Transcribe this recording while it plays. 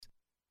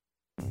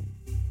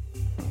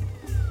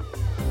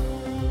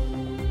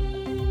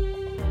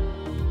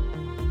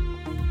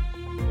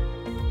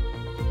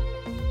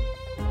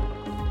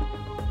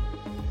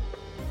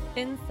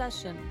In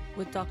Session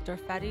with Dr.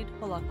 Farid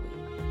Holakwi.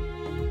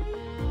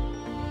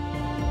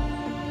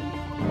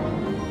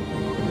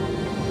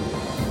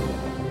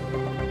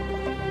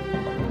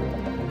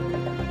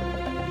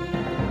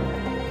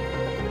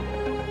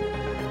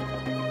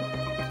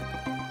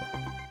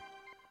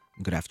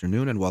 Good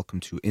afternoon and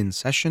welcome to In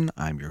Session.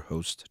 I'm your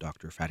host,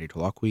 Dr. Farid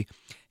Holakwi,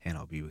 and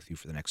I'll be with you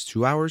for the next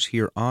 2 hours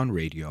here on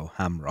Radio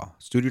Hamra.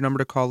 Studio number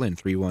to call in,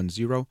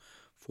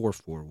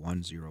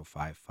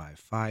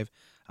 310-441-0555.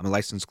 I'm a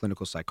licensed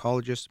clinical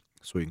psychologist,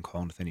 so you can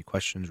call in with any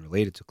questions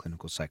related to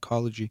clinical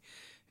psychology,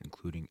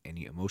 including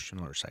any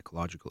emotional or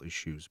psychological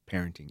issues,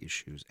 parenting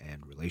issues,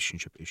 and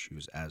relationship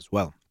issues as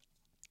well.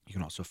 You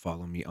can also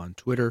follow me on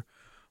Twitter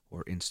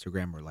or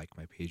Instagram or like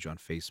my page on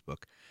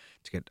Facebook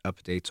to get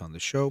updates on the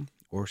show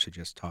or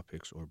suggest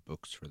topics or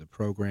books for the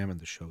program. And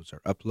the shows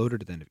are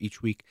uploaded at the end of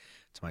each week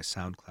to my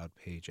SoundCloud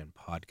page and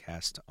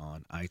podcast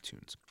on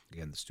iTunes.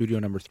 Again, the studio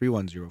number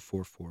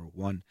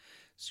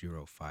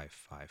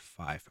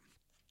 310-441-0555.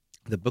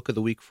 The book of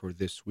the week for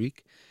this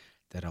week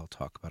that I'll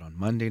talk about on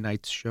Monday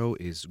night's show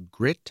is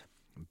Grit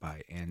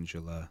by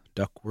Angela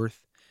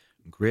Duckworth.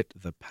 Grit,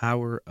 the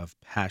Power of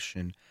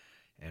Passion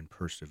and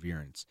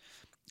Perseverance.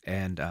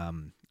 And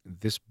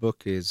this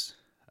book is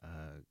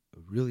a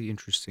really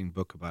interesting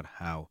book about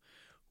how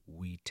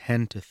we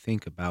tend to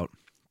think about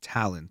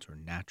talent or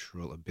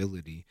natural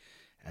ability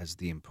as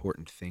the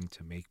important thing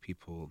to make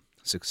people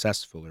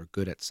successful or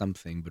good at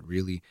something, but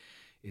really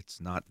it's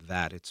not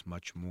that. It's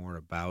much more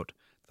about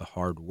the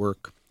hard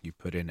work you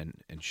put in,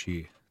 and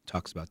she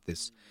talks about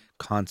this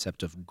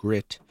concept of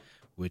grit,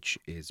 which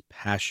is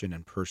passion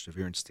and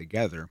perseverance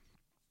together,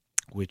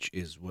 which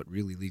is what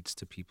really leads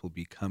to people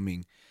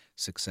becoming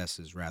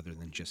successes rather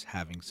than just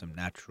having some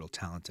natural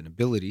talent and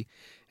ability.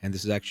 And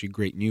this is actually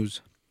great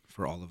news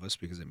for all of us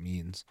because it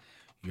means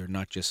you're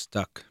not just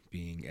stuck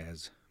being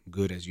as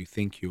good as you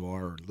think you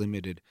are or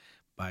limited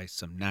by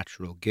some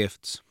natural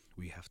gifts.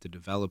 We have to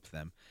develop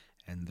them,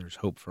 and there's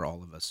hope for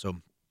all of us.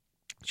 So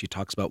she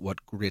talks about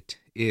what grit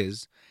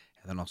is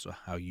and then also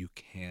how you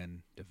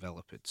can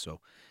develop it. So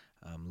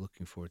I'm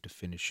looking forward to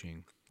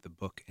finishing the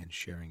book and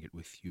sharing it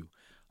with you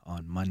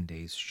on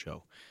Monday's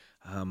show.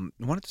 I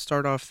wanted to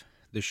start off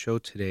the show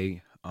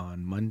today.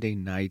 On Monday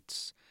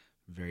nights,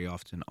 very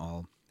often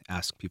I'll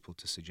ask people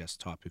to suggest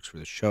topics for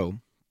the show.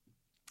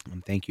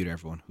 And thank you to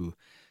everyone who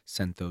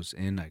sent those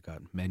in. I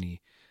got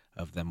many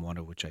of them, one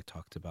of which I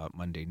talked about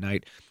Monday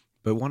night.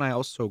 But one I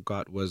also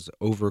got was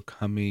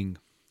Overcoming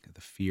the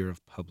Fear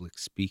of Public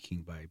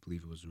Speaking by, I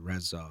believe it was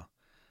Reza,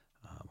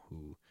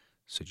 who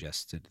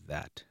suggested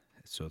that.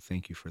 So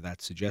thank you for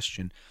that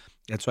suggestion.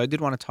 And so I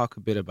did want to talk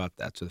a bit about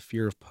that. So the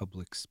fear of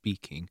public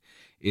speaking,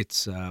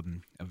 it's a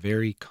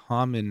very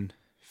common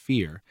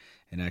fear.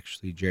 And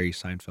actually, Jerry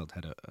Seinfeld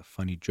had a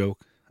funny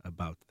joke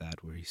about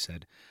that where he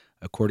said,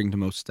 according to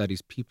most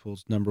studies,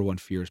 people's number one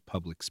fear is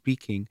public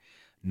speaking.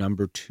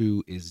 Number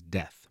two is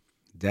death.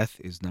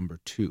 Death is number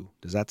two.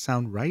 Does that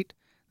sound right?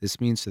 This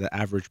means to the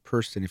average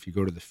person, if you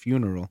go to the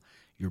funeral,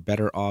 you're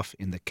better off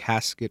in the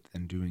casket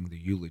than doing the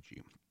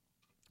eulogy.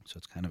 So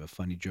it's kind of a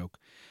funny joke,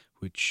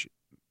 which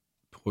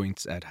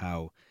points at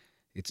how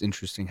it's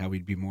interesting how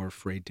we'd be more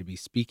afraid to be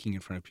speaking in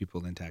front of people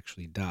than to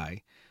actually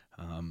die.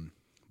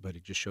 But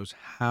it just shows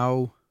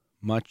how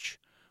much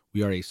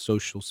we are a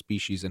social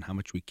species and how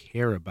much we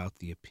care about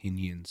the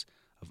opinions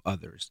of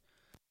others.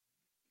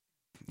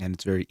 And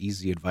it's very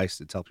easy advice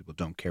to tell people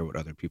don't care what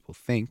other people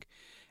think.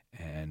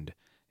 And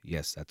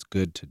yes, that's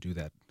good to do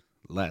that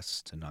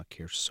less, to not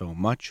care so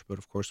much. But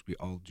of course, we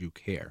all do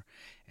care.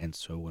 And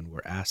so when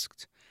we're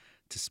asked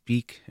to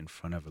speak in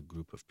front of a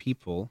group of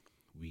people,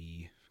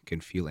 we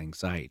can feel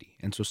anxiety.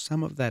 And so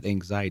some of that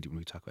anxiety, when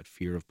we talk about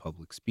fear of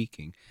public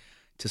speaking,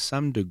 to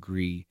some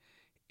degree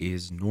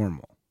is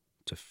normal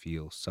to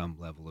feel some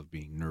level of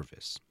being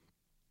nervous.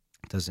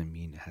 It doesn't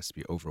mean it has to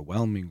be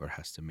overwhelming or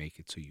has to make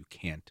it so you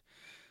can't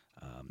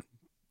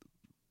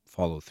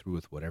follow through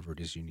with whatever it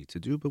is you need to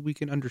do, but we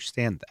can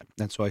understand that.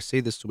 And so I say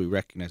this so we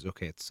recognize,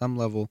 okay, at some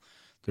level,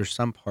 there's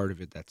some part of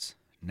it that's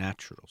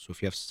natural. So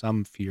if you have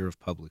some fear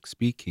of public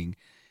speaking,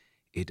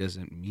 it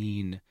doesn't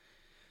mean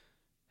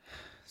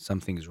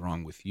something is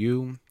wrong with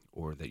you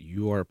or that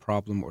you are a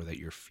problem or that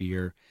your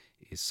fear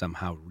is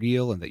somehow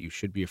real and that you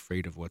should be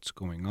afraid of what's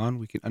going on.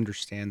 We can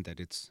understand that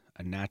it's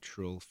a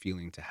natural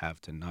feeling to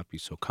have to not be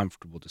so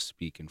comfortable to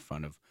speak in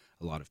front of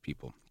a lot of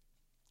people.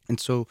 And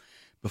so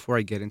before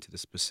I get into the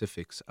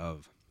specifics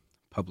of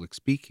public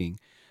speaking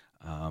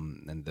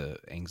and the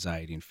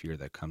anxiety and fear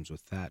that comes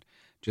with that,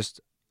 just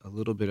a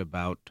little bit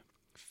about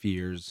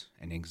fears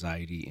and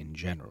anxiety in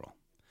general.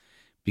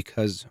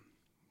 Because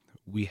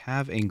we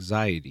have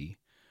anxiety,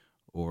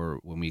 or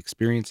when we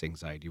experience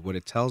anxiety, what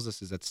it tells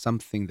us is that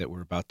something that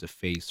we're about to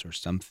face or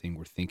something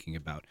we're thinking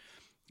about,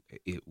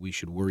 we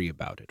should worry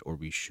about it, or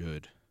we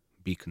should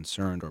be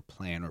concerned or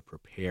plan or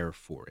prepare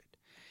for it.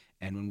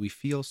 And when we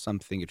feel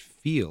something, it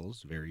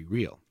feels very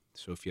real.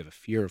 So if you have a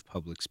fear of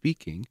public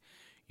speaking,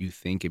 you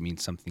think it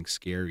means something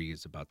scary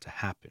is about to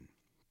happen.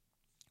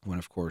 When,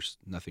 of course,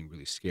 nothing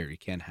really scary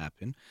can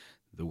happen.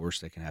 The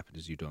worst that can happen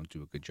is you don't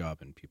do a good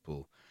job and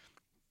people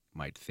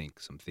might think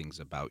some things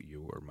about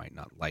you or might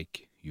not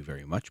like you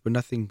very much, but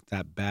nothing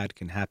that bad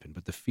can happen.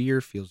 But the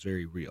fear feels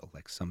very real,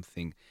 like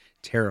something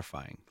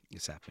terrifying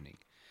is happening.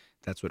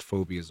 That's what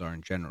phobias are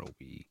in general.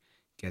 We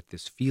get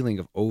this feeling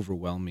of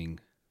overwhelming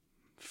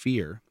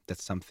fear that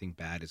something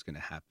bad is going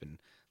to happen,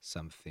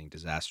 something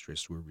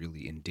disastrous, we're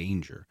really in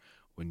danger,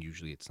 when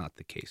usually it's not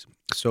the case.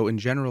 So in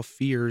general,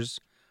 fears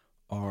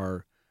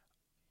are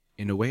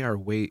in a way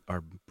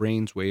our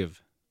brain's way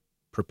of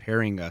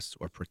preparing us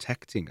or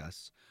protecting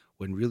us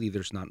when really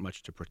there's not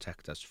much to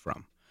protect us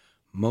from.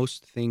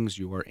 Most things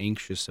you are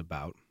anxious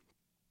about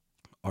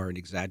are an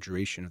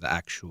exaggeration of the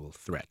actual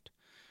threat.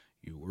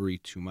 You worry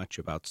too much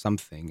about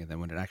something, and then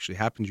when it actually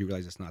happens, you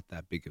realize it's not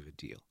that big of a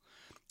deal.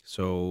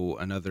 So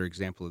another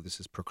example of this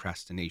is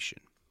procrastination.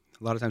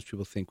 A lot of times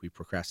people think we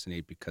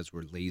procrastinate because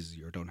we're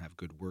lazy or don't have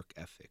good work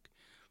ethic.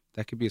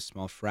 That could be a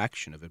small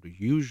fraction of it, but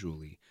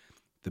usually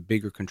the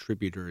bigger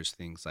contributor is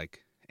things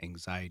like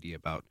anxiety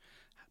about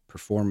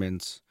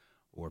performance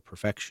or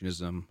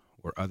perfectionism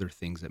or other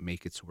things that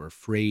make it so we're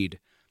afraid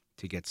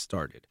to get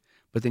started.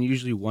 But then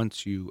usually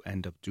once you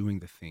end up doing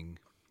the thing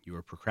you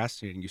were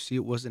procrastinating, you see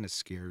it wasn't as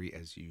scary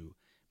as you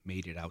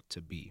made it out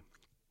to be.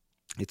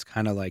 It's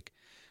kind of like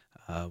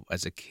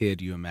as a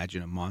kid, you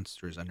imagine a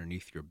monster is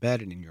underneath your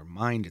bed, and in your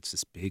mind, it's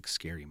this big,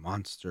 scary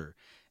monster,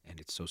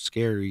 and it's so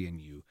scary, and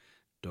you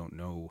don't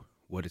know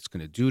what it's going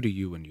to do to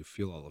you, and you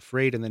feel all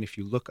afraid. And then if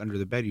you look under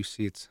the bed, you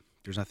see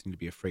there's nothing to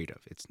be afraid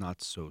of. It's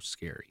not so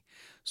scary.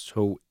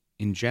 So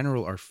in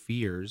general, our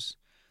fears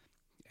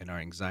and our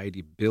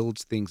anxiety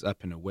builds things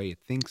up in a way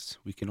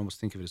we can almost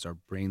think of it as our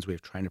brain's way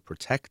of trying to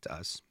protect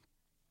us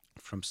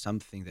from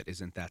something that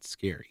isn't that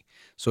scary.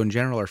 So in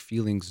general, our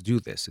feelings do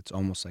this. It's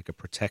almost like a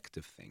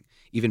protective thing.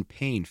 Even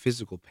pain,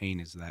 physical pain,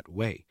 is that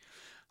way.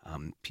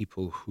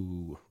 People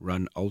who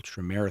run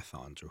ultra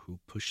marathons or who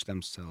push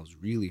themselves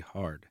really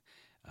hard,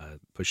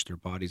 push their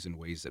bodies in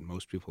ways that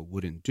most people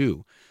wouldn't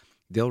do,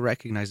 they'll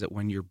recognize that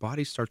when your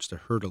body starts to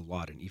hurt a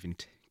lot and even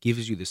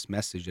gives you this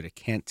message that it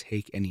can't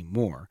take any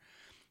more,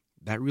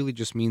 that really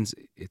just means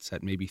it's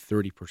at maybe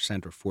 30%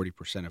 or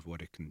 40% of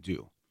what it can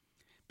do.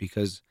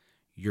 Because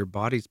your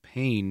body's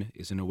pain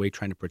is in a way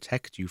trying to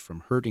protect you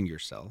from hurting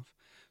yourself.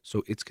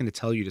 So it's going to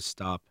tell you to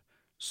stop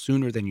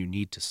sooner than you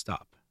need to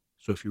stop.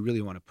 So if you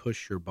really want to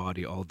push your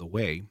body all the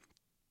way,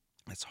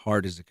 as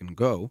hard as it can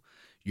go,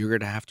 you're going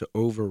to have to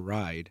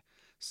override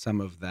some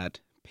of that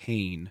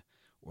pain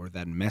or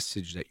that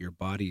message that your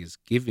body is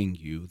giving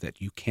you that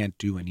you can't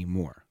do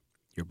anymore.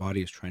 Your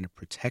body is trying to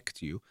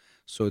protect you,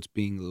 so it's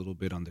being a little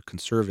bit on the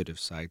conservative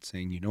side,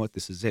 saying, you know what,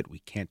 this is it. We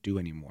can't do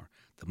anymore.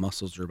 The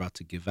muscles are about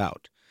to give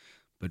out.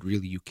 But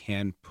really, you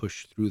can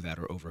push through that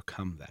or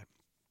overcome that.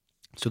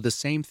 So the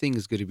same thing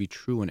is going to be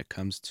true when it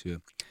comes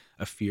to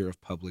a fear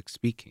of public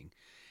speaking.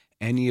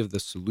 Any of the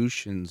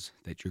solutions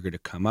that you're going to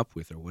come up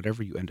with or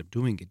whatever you end up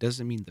doing, it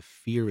doesn't mean the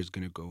fear is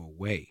going to go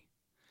away,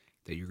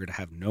 that you're going to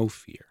have no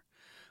fear.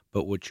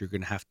 But what you're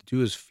going to have to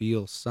do is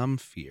feel some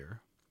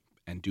fear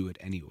and do it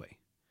anyway.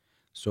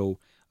 So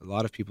a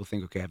lot of people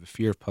think, okay, I have a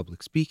fear of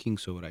public speaking,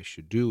 so what I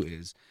should do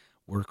is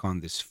work on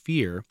this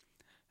fear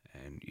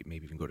and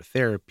maybe even go to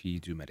therapy,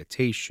 do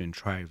meditation,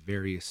 try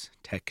various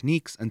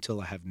techniques until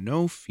I have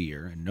no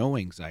fear and no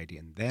anxiety,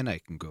 and then I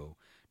can go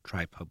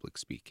try public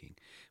speaking.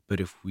 But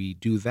if we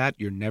do that,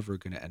 you're never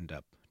going to end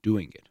up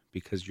doing it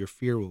because your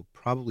fear will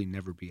probably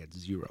never be at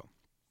zero.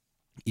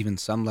 Even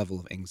some level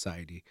of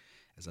anxiety,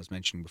 as I was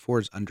mentioning before,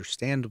 is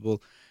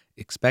understandable,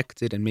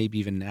 expected, and maybe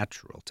even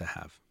natural to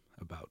have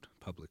about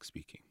public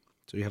speaking.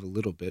 So you have a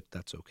little bit,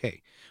 that's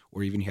okay.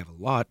 Or even you have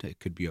a lot, it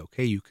could be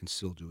okay, you can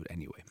still do it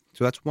anyway.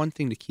 So that's one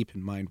thing to keep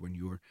in mind when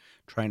you're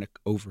trying to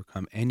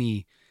overcome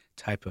any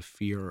type of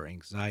fear or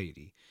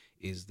anxiety,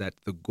 is that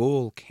the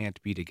goal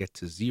can't be to get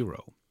to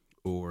zero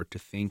or to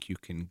think you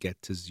can get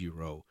to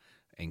zero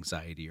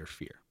anxiety or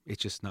fear.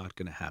 It's just not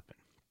going to happen.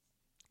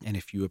 And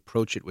if you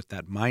approach it with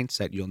that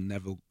mindset,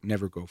 you'll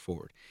never go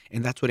forward.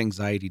 And that's what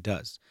anxiety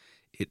does.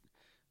 It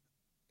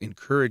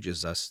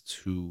encourages us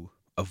to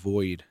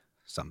avoid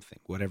something,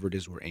 whatever it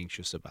is we're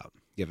anxious about.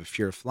 You have a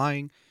fear of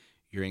flying,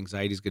 your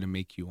anxiety is going to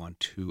make you want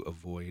to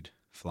avoid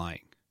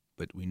flying.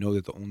 But we know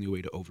that the only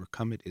way to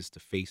overcome it is to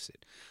face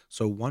it.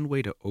 So one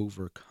way to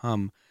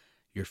overcome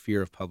your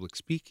fear of public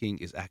speaking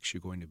is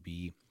actually going to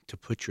be to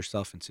put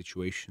yourself in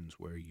situations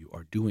where you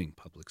are doing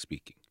public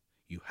speaking.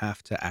 You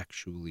have to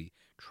actually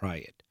try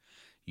it.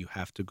 You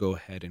have to go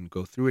ahead and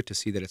go through it to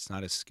see that it's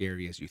not as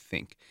scary as you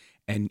think.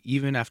 And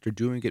even after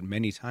doing it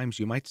many times,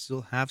 you might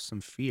still have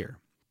some fear,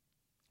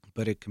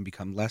 but it can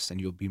become less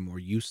and you'll be more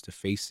used to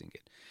facing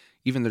it.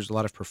 Even there's a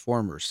lot of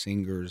performers,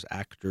 singers,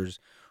 actors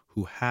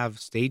who have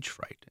stage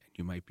fright. And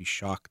you might be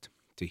shocked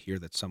to hear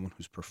that someone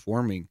who's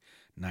performing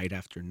night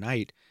after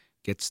night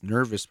gets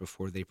nervous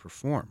before they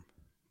perform,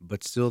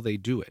 but still they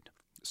do it.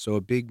 So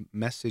a big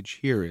message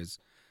here is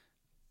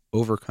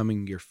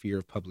overcoming your fear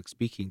of public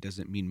speaking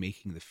doesn't mean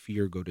making the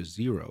fear go to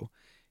zero.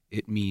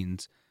 It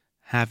means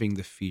having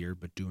the fear,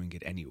 but doing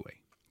it anyway.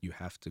 You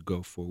have to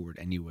go forward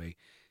anyway,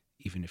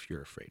 even if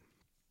you're afraid.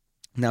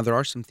 Now, there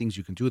are some things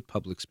you can do with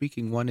public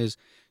speaking. One is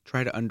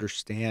try to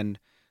understand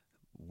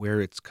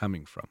where it's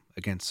coming from.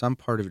 Again, some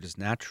part of it is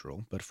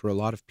natural, but for a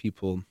lot of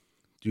people,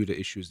 due to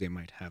issues they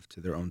might have to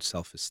their own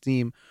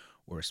self-esteem,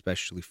 or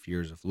especially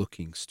fears of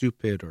looking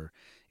stupid or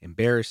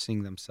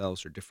embarrassing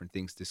themselves or different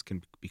things, this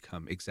can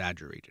become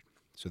exaggerated.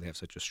 So they have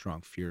such a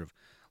strong fear of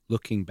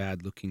looking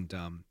bad, looking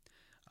dumb,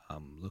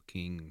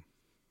 looking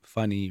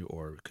funny,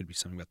 or it could be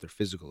something about their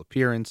physical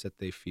appearance that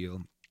they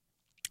feel,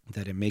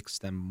 that it makes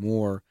them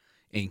more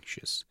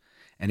anxious.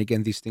 And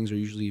again, these things are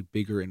usually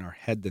bigger in our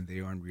head than they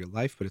are in real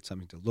life, but it's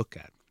something to look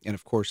at. And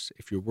of course,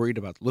 if you're worried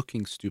about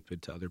looking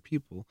stupid to other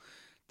people,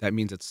 that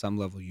means at some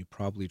level you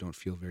probably don't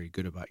feel very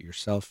good about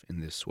yourself in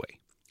this way.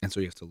 And so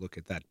you have to look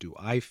at that. Do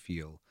I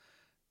feel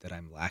that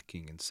I'm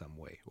lacking in some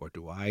way? Or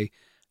do I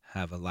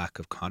have a lack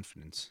of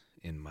confidence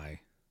in my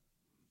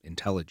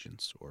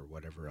intelligence or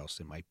whatever else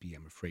it might be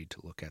I'm afraid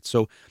to look at?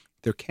 So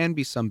there can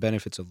be some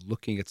benefits of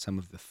looking at some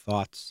of the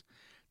thoughts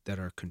that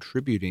are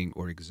contributing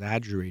or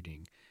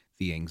exaggerating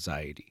the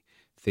anxiety.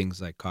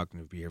 Things like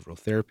cognitive behavioral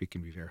therapy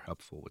can be very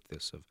helpful with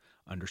this, of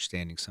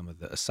understanding some of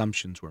the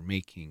assumptions we're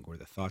making or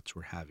the thoughts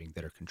we're having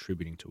that are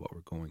contributing to what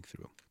we're going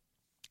through.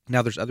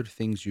 Now, there's other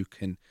things you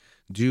can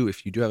do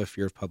if you do have a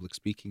fear of public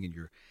speaking and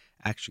you're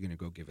actually going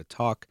to go give a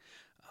talk.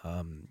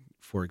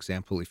 For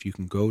example, if you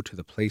can go to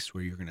the place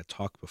where you're going to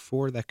talk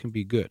before, that can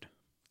be good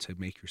to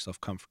make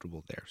yourself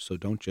comfortable there. So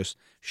don't just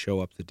show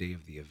up the day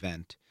of the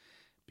event,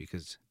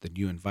 because the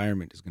new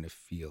environment is going to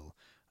feel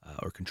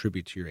or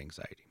contribute to your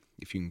anxiety.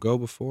 If you can go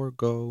before,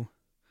 go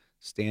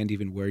stand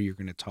even where you're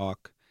going to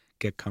talk,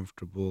 get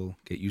comfortable,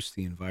 get used to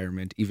the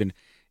environment. Even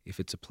if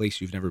it's a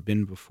place you've never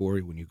been before,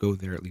 when you go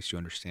there, at least you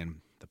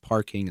understand the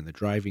parking and the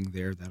driving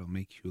there. That'll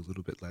make you a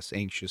little bit less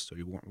anxious, so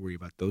you won't worry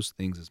about those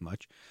things as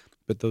much.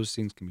 But those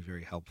things can be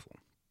very helpful.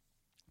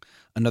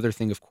 Another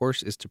thing, of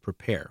course, is to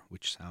prepare,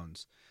 which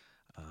sounds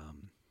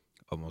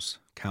almost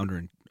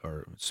counter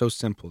or so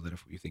simple that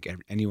if you think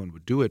anyone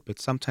would do it, but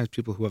sometimes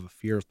people who have a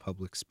fear of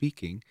public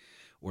speaking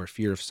or a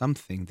fear of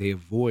something, they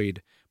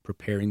avoid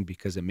preparing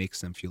because it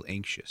makes them feel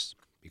anxious.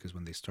 Because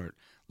when they start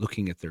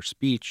looking at their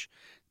speech,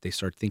 they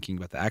start thinking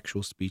about the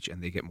actual speech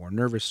and they get more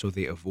nervous, so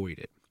they avoid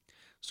it.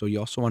 So you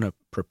also want to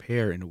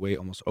prepare in a way,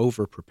 almost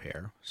over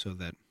prepare, so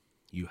that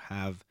you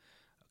have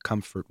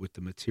comfort with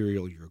the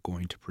material you're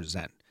going to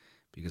present.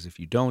 Because if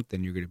you don't,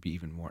 then you're going to be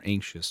even more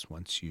anxious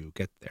once you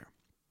get there.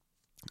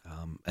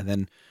 And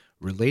then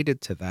related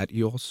to that,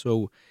 you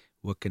also,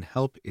 what can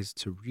help is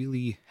to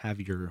really have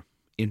your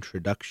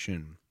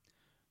introduction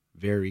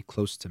very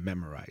close to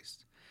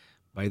memorized.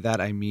 By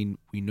that, I mean,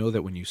 we know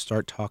that when you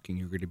start talking,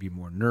 you're going to be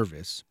more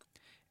nervous.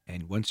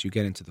 And once you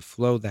get into the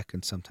flow, that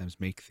can sometimes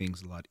make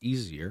things a lot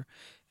easier.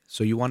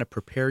 So you want to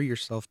prepare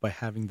yourself by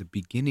having the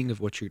beginning of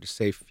what you're going to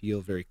say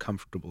feel very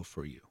comfortable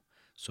for you.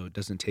 So it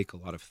doesn't take a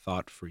lot of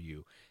thought for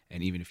you.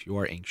 And even if you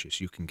are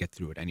anxious, you can get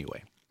through it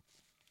anyway.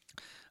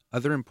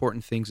 Other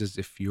important things is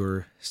if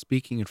you're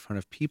speaking in front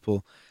of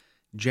people,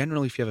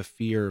 generally if you have a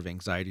fear of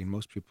anxiety, and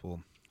most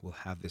people will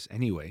have this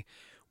anyway,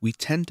 we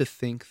tend to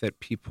think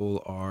that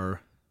people are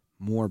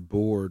more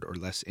bored or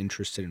less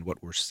interested in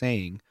what we're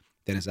saying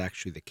than is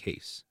actually the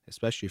case,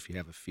 especially if you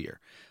have a fear,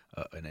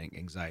 an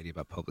anxiety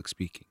about public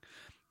speaking.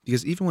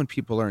 Because even when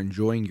people are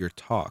enjoying your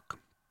talk,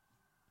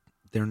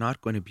 they're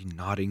not going to be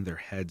nodding their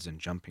heads and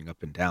jumping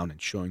up and down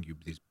and showing you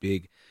these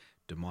big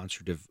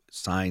demonstrative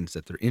signs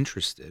that they're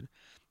interested.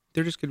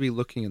 They're just going to be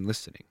looking and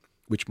listening,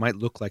 which might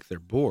look like they're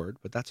bored,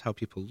 but that's how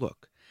people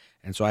look.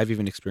 And so I've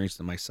even experienced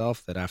it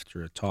myself, that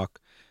after a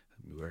talk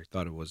where I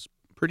thought it was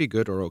pretty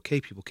good or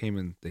okay, people came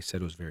and they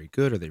said it was very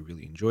good or they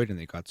really enjoyed it and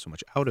they got so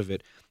much out of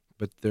it,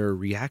 but their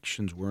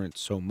reactions weren't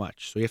so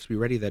much. So you have to be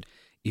ready that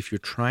if you're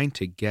trying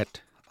to get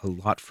a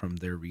lot from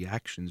their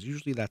reactions,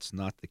 usually that's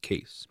not the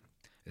case,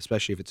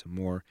 especially if it's a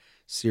more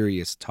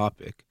serious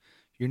topic.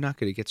 You're not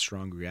going to get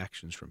strong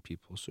reactions from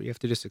people. So you have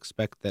to just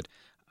expect that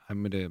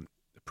I'm going to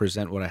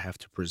present what I have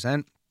to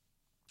present,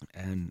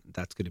 and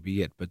that's going to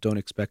be it. But don't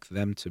expect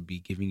them to be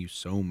giving you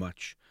so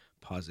much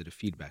positive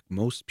feedback.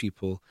 Most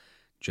people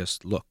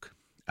just look.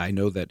 I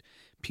know that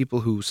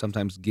people who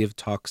sometimes give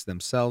talks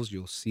themselves,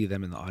 you'll see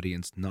them in the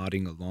audience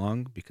nodding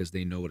along because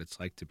they know what it's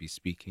like to be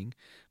speaking.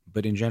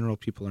 But in general,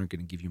 people aren't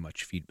going to give you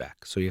much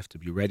feedback. So you have to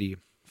be ready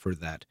for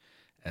that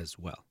as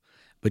well.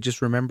 But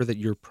just remember that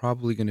you're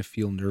probably going to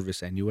feel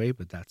nervous anyway,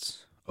 but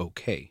that's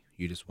okay.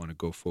 You just want to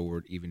go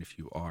forward even if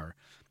you are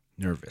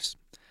nervous.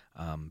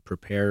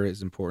 Prepare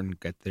is important.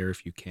 Get there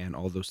if you can,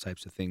 all those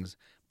types of things.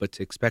 But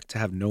to expect to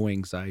have no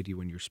anxiety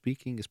when you're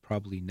speaking is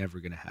probably never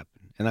going to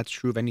happen. And that's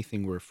true of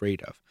anything we're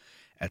afraid of.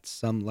 At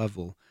some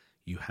level,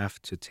 you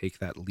have to take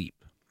that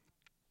leap.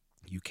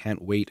 You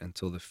can't wait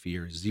until the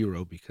fear is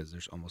zero, because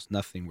there's almost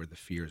nothing where the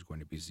fear is going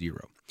to be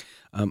zero.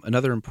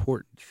 Another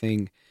important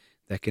thing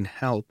that can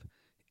help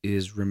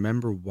is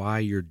remember why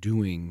you're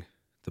doing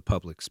the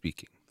public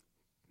speaking.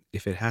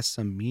 If it has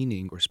some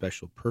meaning or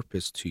special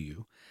purpose to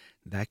you,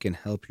 that can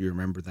help you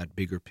remember that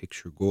bigger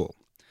picture goal.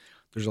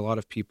 There's a lot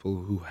of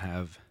people who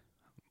have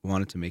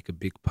wanted to make a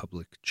big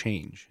public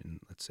change in,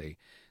 let's say,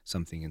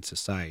 something in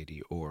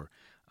society, or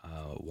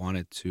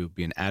wanted to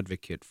be an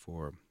advocate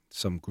for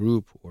some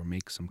group or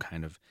make some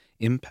kind of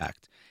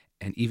impact.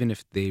 And even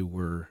if they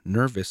were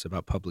nervous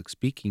about public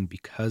speaking,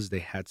 because they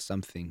had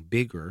something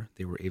bigger,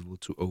 they were able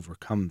to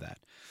overcome that.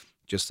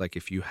 Just like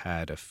if you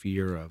had a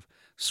fear of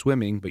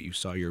swimming, but you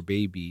saw your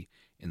baby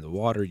in the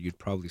water, you'd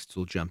probably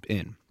still jump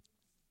in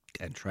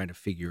and try to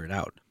figure it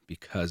out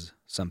because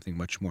something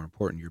much more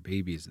important, your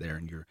baby, is there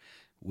and you're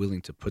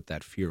willing to put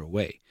that fear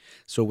away.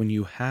 So when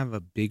you have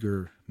a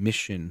bigger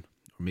mission,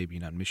 or maybe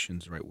not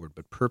mission's the right word,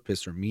 but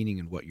purpose or meaning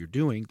in what you're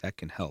doing, that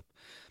can help.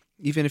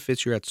 Even if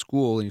it's you're at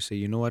school and you say,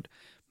 you know what,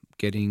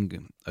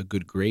 getting a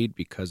good grade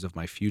because of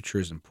my future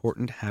is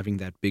important, having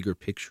that bigger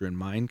picture in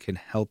mind can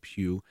help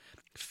you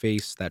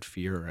face that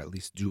fear or at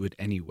least do it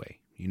anyway.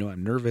 You know,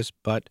 I'm nervous,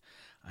 but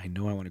I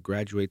know I want to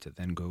graduate to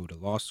then go to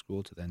law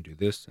school, to then do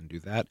this and do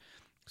that.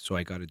 So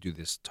I got to do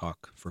this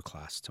talk for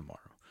class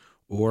tomorrow.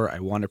 Or I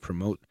want to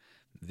promote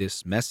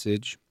this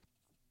message.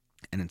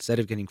 And instead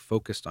of getting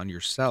focused on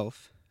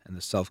yourself and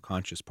the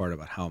self-conscious part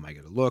about how am I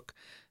going to look,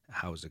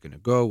 how is it going to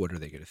go, what are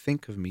they going to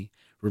think of me,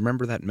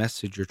 remember that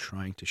message you're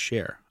trying to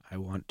share. I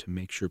want to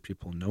make sure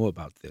people know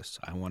about this.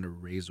 I want to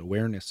raise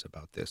awareness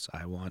about this.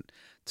 I want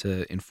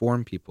to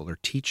inform people or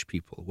teach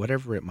people,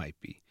 whatever it might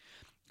be.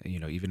 You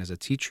know, even as a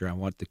teacher, I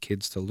want the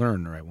kids to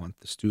learn, or I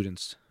want the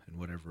students in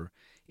whatever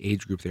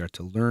age group they are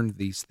to learn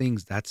these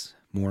things. That's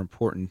more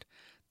important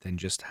than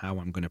just how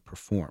I'm going to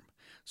perform.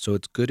 So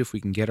it's good if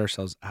we can get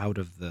ourselves out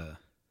of the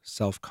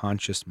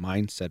self-conscious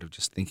mindset of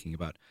just thinking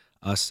about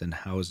us and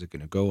how is it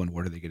going to go and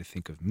what are they going to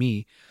think of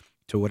me,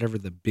 to whatever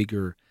the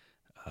bigger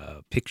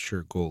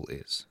picture goal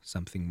is,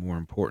 something more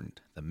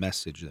important, the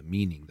message, the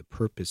meaning, the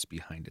purpose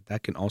behind it.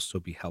 That can also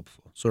be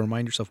helpful. So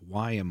remind yourself,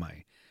 why am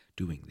I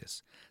doing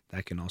this?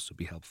 That can also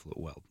be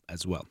helpful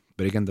as well.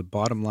 But again, the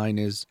bottom line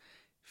is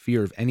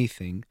fear of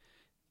anything.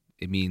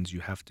 It means you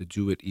have to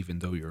do it even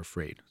though you're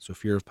afraid. So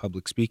fear of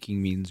public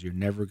speaking means you're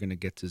never going to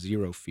get to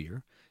zero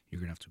fear.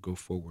 You're going to have to go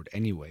forward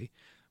anyway.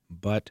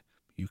 But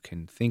you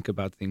can think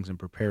about things and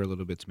prepare a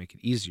little bit to make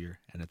it easier.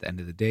 And at the end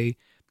of the day,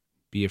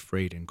 be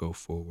afraid and go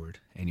forward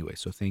anyway.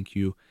 So thank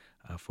you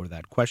for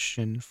that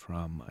question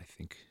from, I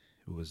think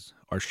it was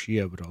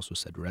Arshia, but also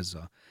said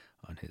Reza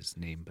on his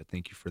name. But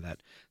thank you for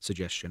that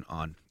suggestion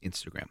on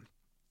Instagram.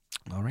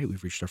 All right,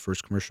 we've reached our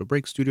first commercial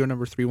break. Studio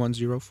number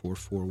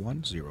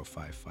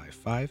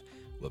 310-441-0555.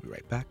 We'll be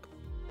right back.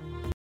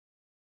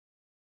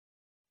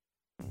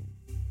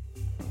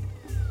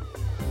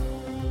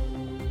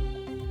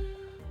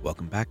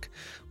 Welcome back.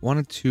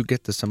 Wanted to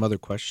get to some other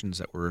questions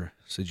that were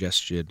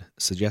suggested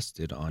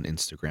on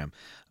Instagram.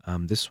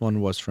 This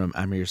one was from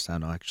Amir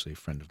Sano, actually a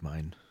friend of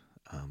mine,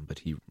 but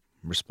he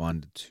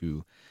responded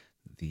to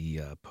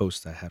the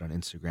post I had on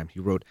Instagram. He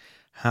wrote,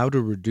 how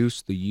to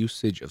reduce the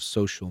usage of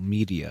social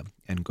media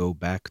and go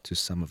back to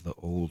some of the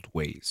old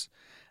ways.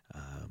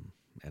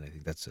 And I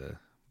think that's a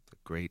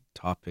great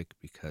topic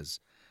because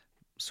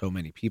so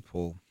many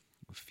people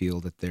feel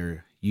that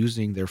they're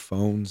using their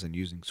phones and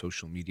using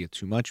social media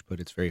too much,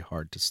 but it's very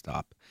hard to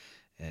stop.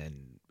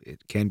 And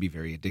it can be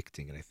very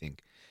addicting. And I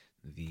think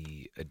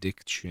the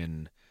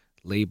addiction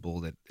label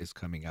that is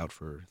coming out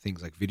for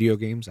things like video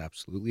games,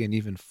 absolutely, and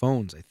even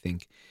phones, I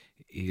think,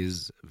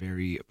 is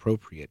very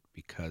appropriate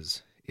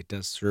because it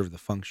does serve the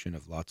function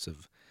of lots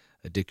of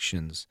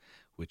addictions,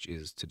 which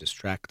is to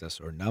distract us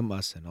or numb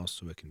us, and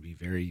also it can be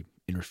very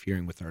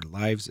interfering with our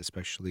lives,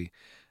 especially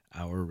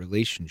our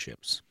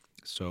relationships.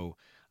 So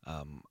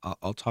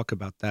I'll talk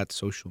about that,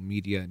 social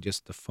media and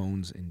just the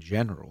phones in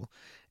general.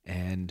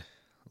 And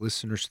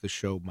listeners to the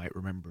show might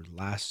remember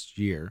last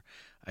year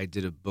I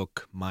did a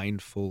book,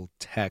 Mindful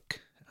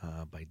Tech,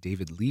 by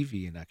David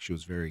Levy, and actually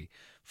was very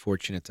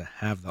fortunate to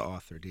have the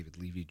author, David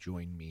Levy,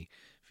 join me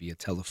via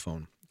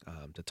telephone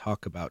to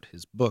talk about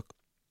his book.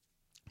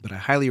 But I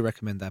highly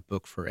recommend that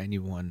book for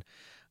anyone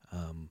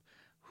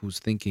who's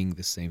thinking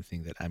the same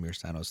thing that Amir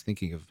Sano is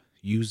thinking of,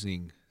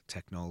 using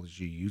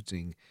technology,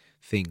 using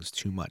things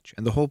too much.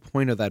 And the whole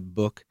point of that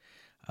book,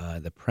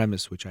 the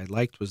premise, which I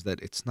liked, was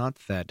that it's not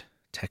that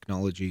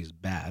technology is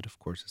bad. Of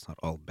course, it's not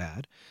all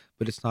bad,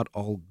 but it's not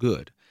all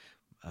good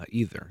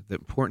either. The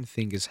important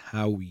thing is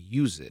how we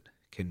use it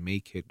can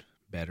make it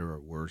better or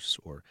worse,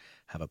 or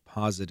have a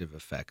positive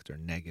effect or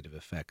negative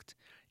effect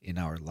in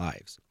our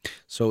lives.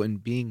 So in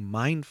being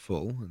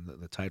mindful, and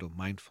the title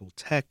Mindful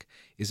Tech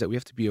is that we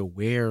have to be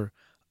aware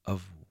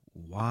of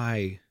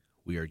why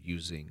we are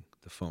using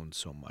the phone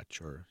so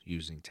much or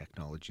using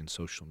technology and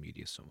social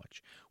media so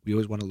much. We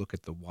always want to look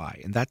at the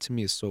why. And that to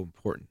me is so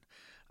important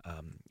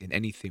in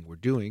anything we're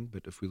doing.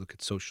 But if we look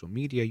at social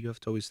media, you have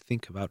to always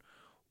think about,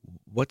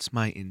 what's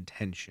my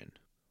intention?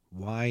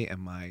 Why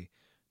am I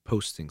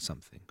posting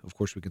something? Of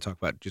course, we can talk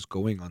about just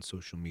going on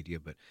social media,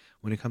 but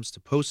when it comes to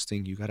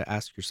posting, you got to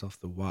ask yourself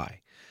the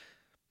why.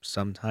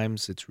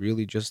 Sometimes it's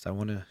really just, I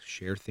want to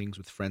share things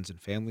with friends and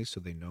family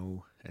so they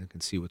know and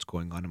can see what's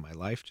going on in my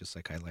life, just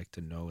like I like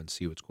to know and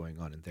see what's going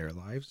on in their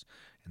lives.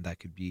 And that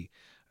could be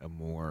a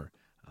more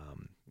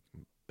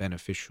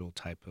beneficial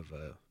type of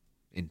a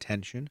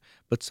intention.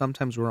 But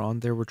sometimes we're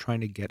on there, we're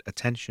trying to get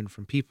attention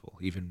from people,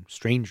 even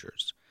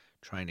strangers,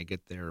 trying to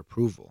get their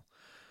approval.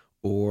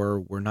 or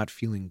we're not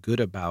feeling good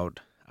about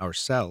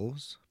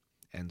ourselves.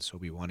 And so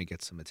we want to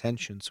get some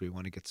attention. So we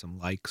want to get some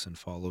likes and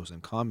follows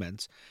and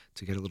comments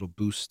to get a little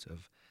boost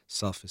of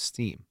self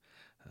esteem.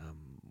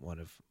 One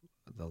of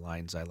the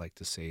lines I like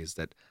to say is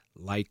that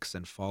likes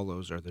and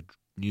follows are the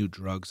new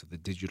drugs of the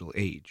digital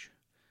age.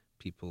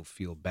 People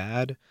feel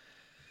bad,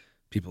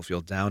 people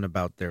feel down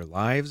about their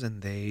lives,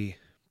 and they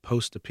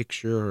post a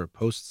picture or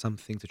post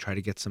something to try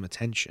to get some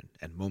attention.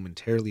 And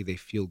momentarily they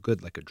feel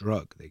good like a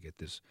drug. They get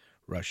this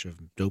rush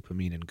of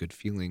dopamine and good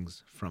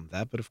feelings from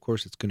that. But of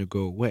course, it's going to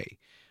go away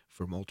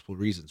for multiple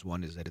reasons.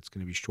 One is that it's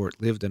going to be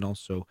short lived. And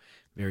also,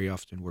 very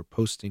often, we're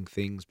posting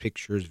things,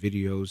 pictures,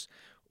 videos,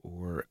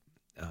 or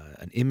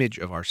an image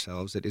of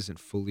ourselves that isn't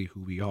fully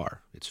who we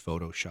are. It's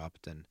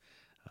photoshopped and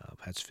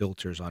has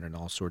filters on it and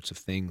all sorts of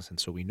things. And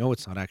so we know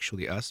it's not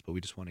actually us, but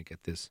we just want to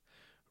get this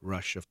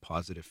rush of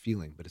positive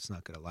feeling, but it's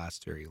not going to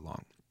last very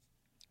long.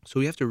 So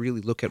we have to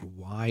really look at,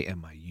 why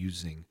am I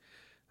using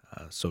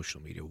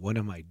social media? What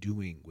am I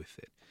doing with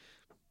it?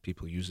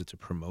 People use it to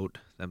promote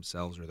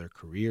themselves or their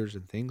careers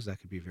and things. That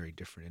could be a very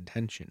different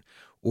intention.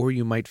 Or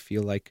you might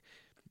feel like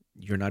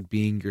you're not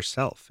being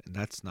yourself, and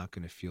that's not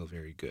going to feel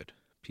very good.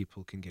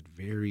 People can get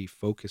very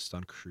focused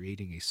on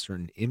creating a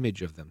certain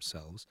image of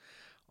themselves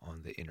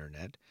on the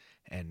internet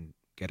and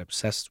get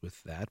obsessed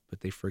with that,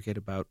 but they forget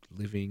about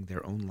living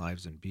their own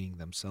lives and being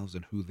themselves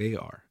and who they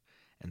are.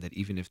 And that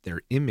even if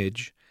their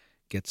image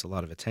gets a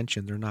lot of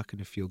attention, they're not going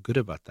to feel good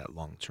about that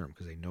long term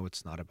because they know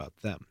it's not about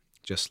them.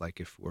 Just like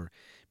if we're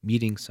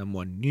meeting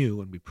someone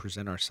new and we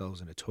present ourselves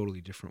in a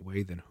totally different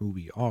way than who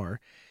we are,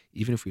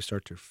 even if we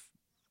start to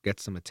get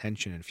some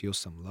attention and feel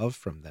some love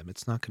from them,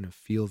 it's not going to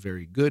feel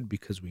very good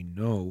because we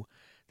know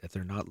that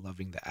they're not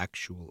loving the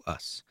actual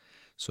us.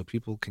 So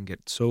people can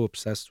get so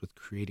obsessed with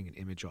creating an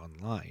image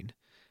online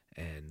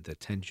and the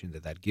attention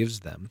that that gives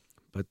them,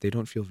 but they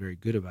don't feel very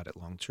good about it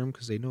long term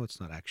because they know it's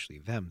not actually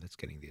them that's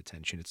getting the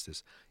attention. It's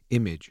this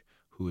image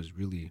who is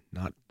really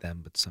not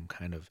them, but some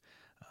kind of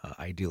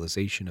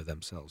idealization of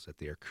themselves that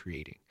they are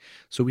creating.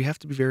 So we have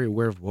to be very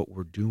aware of what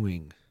we're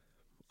doing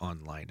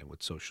online and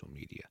with social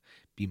media.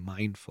 Be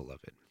mindful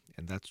of it.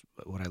 And that's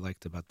what I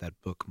liked about that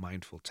book,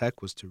 Mindful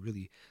Tech, was to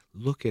really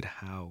look at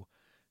how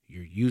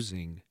you're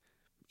using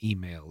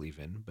email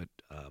even, but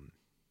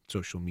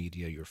social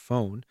media, your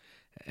phone,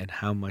 and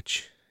how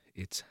much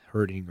it's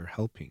hurting or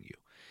helping you.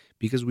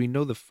 Because we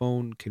know the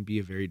phone can be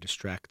a very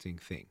distracting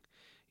thing.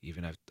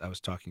 Even I was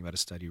talking about a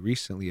study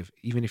recently of,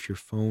 even if your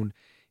phone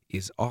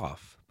is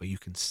off, but you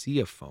can see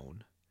a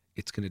phone,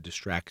 it's going to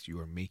distract you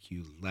or make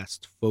you less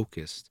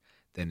focused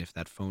than if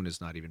that phone is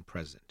not even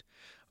present.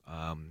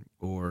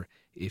 Or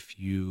if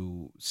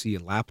you see a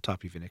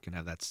laptop, even, it can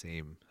have that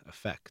same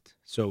effect.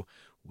 So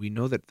we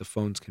know that the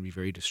phones can be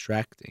very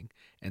distracting.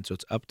 And so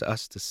it's up to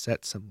us to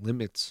set some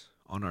limits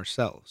on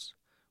ourselves.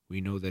 We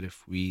know that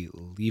if we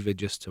leave it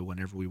just to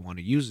whenever we want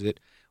to use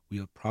it,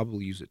 we'll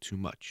probably use it too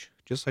much.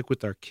 Just like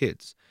with our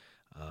kids.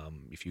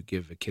 If you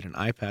give a kid an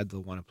iPad,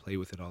 they'll want to play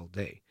with it all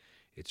day.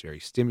 It's very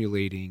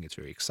stimulating, it's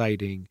very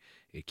exciting,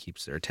 it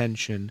keeps their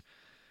attention,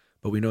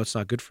 but we know it's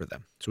not good for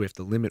them. So we have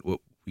to limit what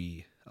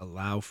we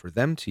allow for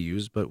them to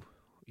use. But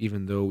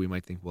even though we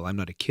might think, well, I'm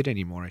not a kid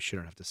anymore, I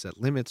shouldn't have to set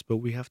limits, but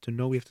we have to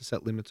know we have to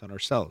set limits on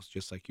ourselves,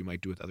 just like you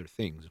might do with other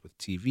things, with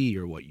TV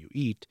or what you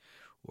eat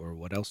or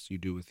what else you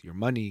do with your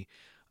money.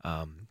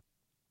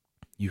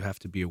 You have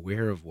to be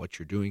aware of what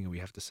you're doing, and we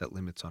have to set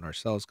limits on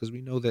ourselves because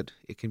we know that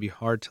it can be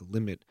hard to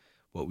limit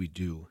what we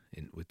do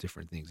with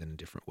different things and in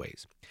different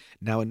ways.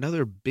 Now,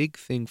 another big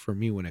thing for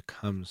me when it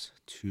comes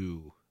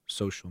to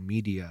social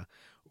media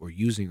or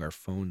using our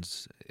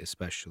phones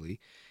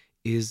especially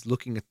is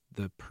looking at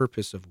the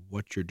purpose of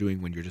what you're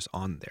doing when you're just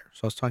on there.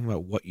 So I was talking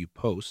about what you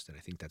post, and I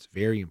think that's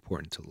very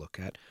important to look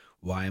at.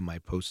 Why am I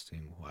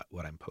posting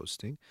what I'm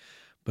posting?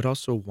 But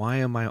also, why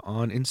am I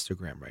on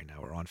Instagram right now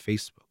or on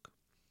Facebook?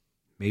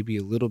 Maybe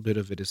a little bit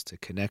of it is to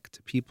connect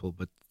to people,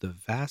 but the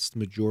vast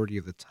majority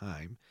of the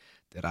time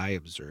that I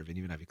observe, and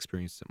even I've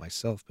experienced it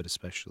myself, but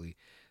especially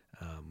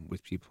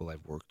with people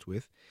I've worked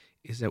with,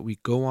 is that we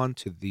go on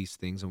to these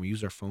things and we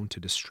use our phone to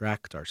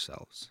distract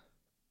ourselves,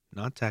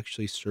 not to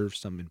actually serve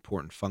some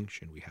important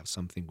function. We have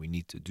something we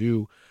need to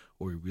do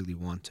or we really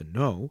want to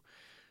know,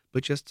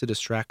 but just to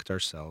distract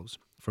ourselves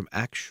from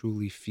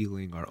actually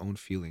feeling our own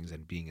feelings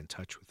and being in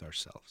touch with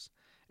ourselves.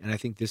 And I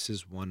think this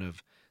is one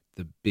of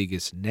the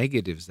biggest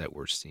negatives that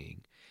we're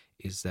seeing,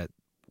 is that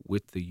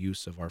with the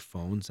use of our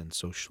phones and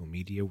social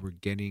media, we're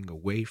getting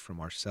away from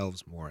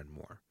ourselves more and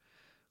more.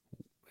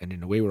 And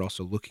in a way, we're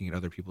also looking at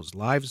other people's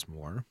lives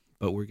more,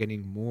 but we're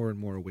getting more and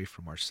more away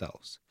from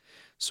ourselves.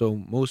 So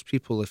most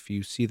people, if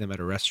you see them at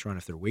a restaurant,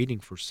 if they're waiting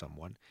for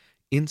someone,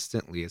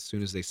 instantly, as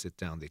soon as they sit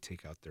down, they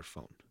take out their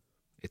phone.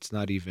 It's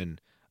not even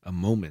a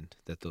moment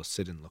that they'll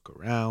sit and look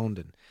around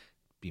and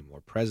be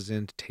more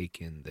present, take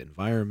in the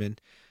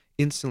environment.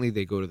 Instantly,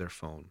 they go to their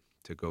phone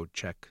to go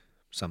check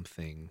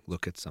something,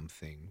 look at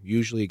something.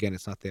 Usually, again,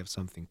 it's not they have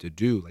something to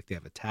do, like they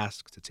have a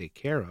task to take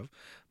care of.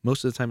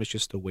 Most of the time, it's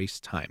just to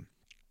waste time.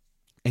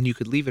 And you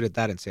could leave it at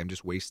that and say, I'm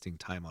just wasting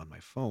time on my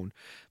phone.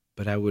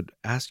 But I would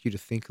ask you to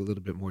think a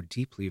little bit more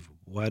deeply of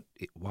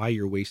why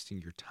you're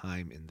wasting your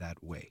time in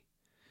that way.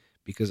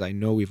 Because I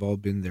know we've all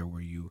been there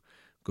where you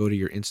go to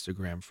your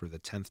Instagram for the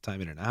 10th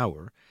time in an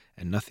hour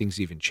and nothing's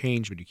even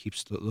changed, but you keep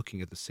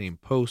looking at the same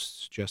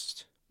posts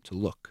just to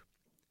look.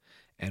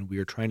 And we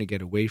are trying to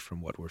get away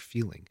from what we're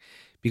feeling.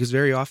 Because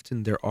very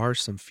often there are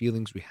some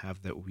feelings we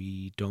have that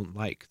we don't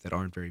like, that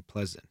aren't very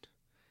pleasant.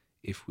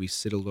 If we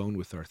sit alone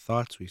with our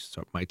thoughts,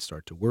 might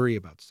start to worry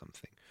about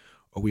something,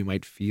 or we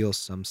might feel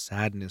some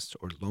sadness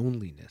or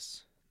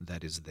loneliness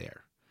that is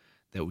there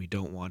that we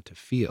don't want to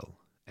feel,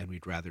 and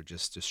we'd rather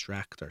just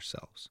distract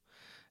ourselves.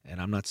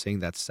 And I'm not saying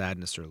that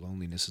sadness or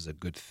loneliness is a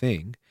good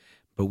thing,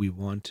 but we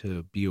want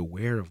to be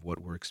aware of what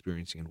we're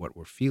experiencing and what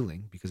we're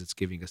feeling because it's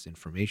giving us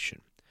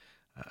information.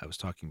 I was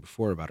talking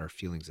before about our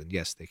feelings, and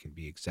yes, they can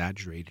be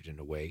exaggerated in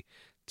a way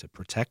to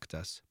protect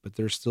us, but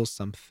there's still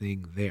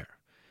something there.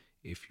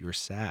 If you're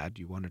sad,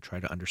 you want to try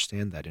to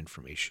understand that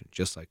information.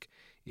 Just like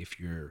if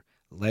your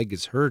leg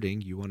is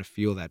hurting, you want to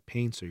feel that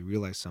pain so you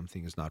realize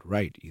something is not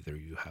right. Either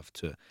you have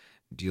to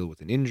deal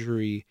with an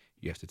injury,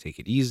 you have to take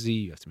it easy,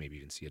 you have to maybe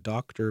even see a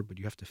doctor, but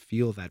you have to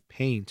feel that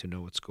pain to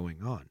know what's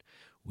going on.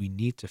 We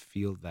need to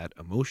feel that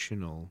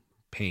emotional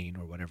pain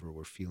or whatever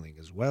we're feeling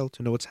as well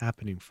to know what's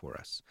happening for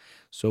us.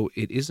 So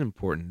it is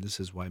important. This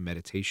is why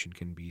meditation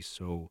can be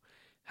so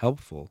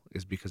helpful,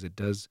 is because it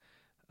does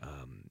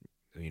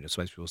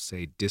sometimes people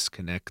say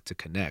disconnect to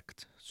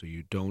connect. So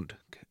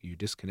you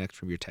disconnect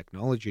from your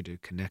technology to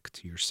connect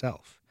to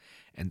yourself.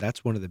 And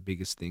that's one of the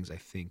biggest things I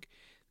think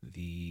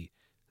the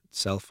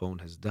cell phone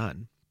has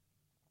done,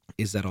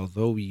 is that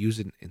although we use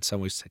it in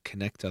some ways to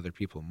connect to other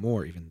people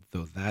more, even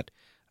though that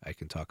I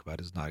can talk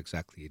about is not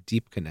exactly a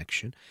deep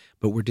connection,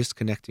 but we're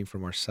disconnecting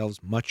from ourselves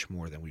much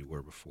more than we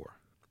were before.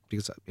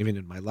 Because even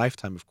in my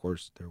lifetime, of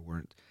course, there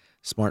weren't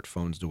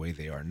smartphones the way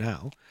they are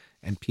now,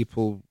 and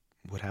people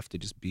would have to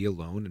just be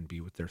alone and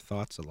be with their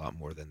thoughts a lot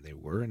more than they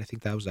were. And I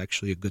think that was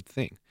actually a good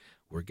thing.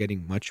 We're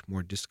getting much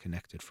more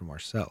disconnected from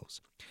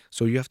ourselves.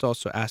 So you have to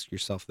also ask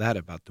yourself that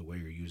about the way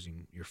you're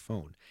using your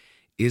phone.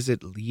 Is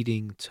it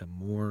leading to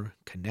more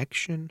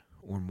connection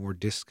or more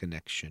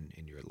disconnection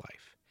in your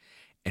life?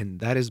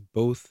 And that is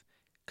both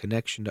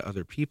connection to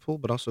other people,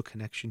 but also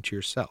connection to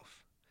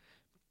yourself.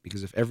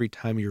 Because if every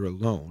time you're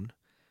alone,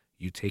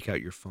 you take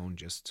out your phone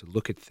just to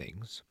look at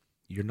things,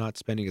 you're not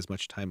spending as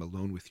much time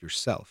alone with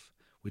yourself,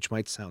 which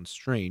might sound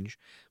strange,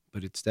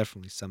 but it's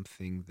definitely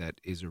something that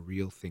is a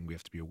real thing we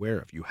have to be aware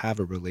of. You have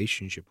a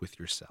relationship with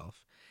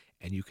yourself,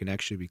 and you can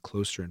actually be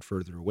closer and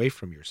further away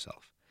from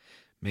yourself.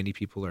 Many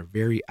people are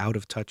very out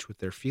of touch with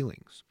their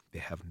feelings. They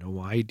have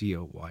no idea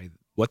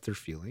what they're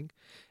feeling,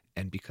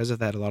 and because of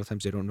that, a lot of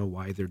times they don't know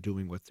why they're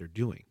doing what they're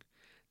doing.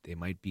 They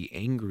might be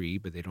angry,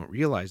 but they don't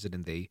realize it,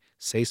 and they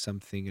say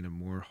something in a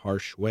more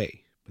harsh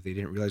way. But they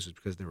didn't realize it was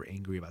because they were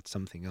angry about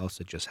something else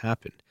that just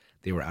happened.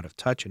 They were out of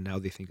touch, and now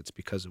they think it's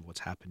because of what's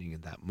happening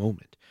in that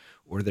moment.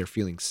 Or they're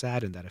feeling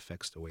sad, and that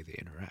affects the way they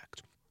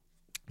interact.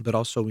 But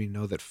also, we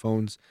know that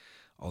phones,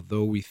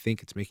 although we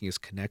think it's making us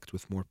connect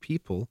with more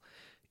people,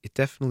 it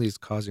definitely is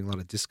causing a lot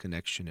of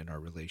disconnection in our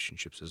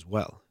relationships as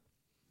well.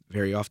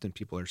 Very often,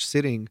 people are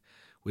sitting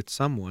with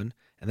someone,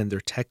 and then they're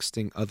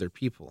texting other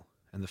people.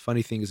 And the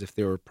funny thing is, if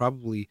they were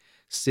probably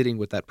sitting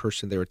with that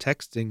person they were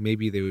texting,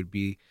 maybe they would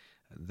be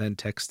then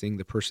texting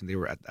the person they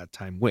were at that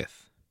time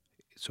with.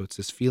 So it's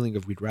this feeling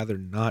of we'd rather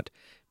not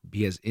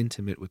be as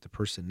intimate with the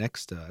person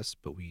next to us,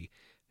 but we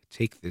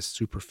take this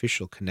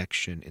superficial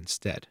connection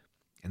instead.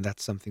 And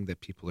that's something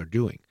that people are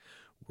doing.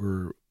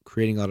 We're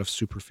creating a lot of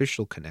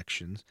superficial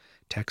connections,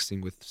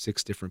 texting with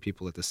 6 different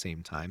people at the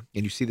same time.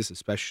 And you see this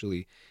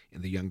especially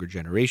in the younger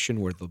generation,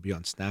 where they'll be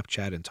on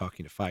Snapchat and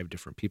talking to 5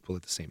 different people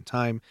at the same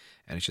time.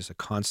 And it's just a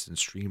constant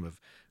stream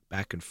of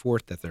back and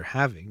forth that they're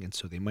having. And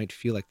so they might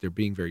feel like they're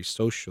being very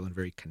social and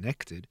very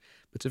connected,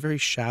 but it's a very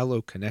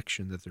shallow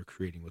connection that they're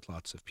creating with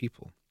lots of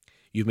people.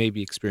 You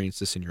maybe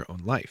experienced this in your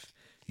own life.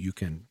 You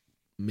can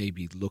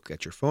maybe look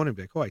at your phone and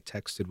be like, oh, I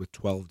texted with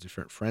 12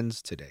 different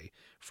friends today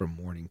from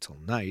morning till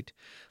night,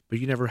 but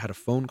you never had a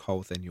phone call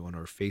with anyone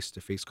or a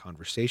face-to-face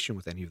conversation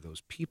with any of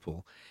those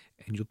people,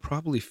 and you'll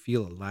probably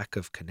feel a lack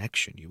of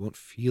connection. You won't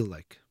feel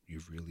like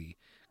you've really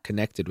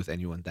connected with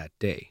anyone that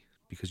day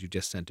because you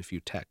just sent a few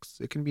texts.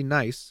 It can be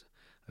nice,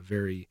 a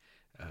very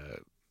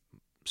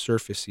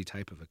surfacey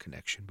type of a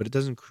connection, but it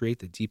doesn't create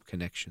the deep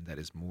connection that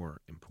is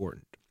more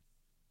important.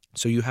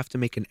 So you have to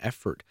make an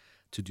effort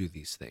to do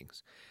these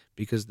things,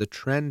 because the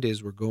trend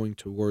is we're going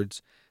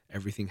towards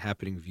everything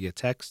happening via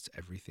text,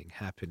 everything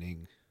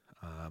happening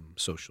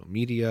social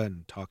media,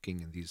 and talking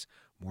in these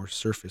more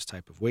surface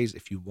type of ways.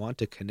 If you want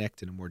to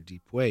connect in a more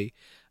deep way,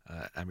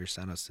 Amir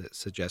Sana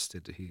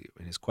suggested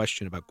in his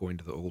question about going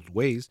to the old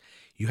ways,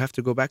 you have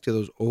to go back to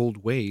those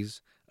old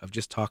ways of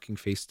just talking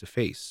face to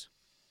face,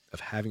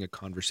 of having a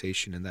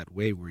conversation in that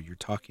way where you're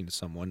talking to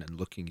someone and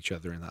looking each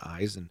other in the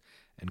eyes and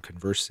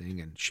conversing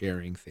and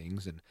sharing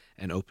things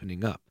and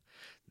opening up.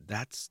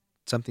 That's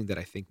something that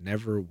I think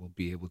never will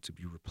be able to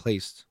be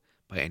replaced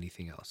by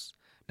anything else.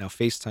 Now,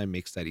 FaceTime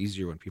makes that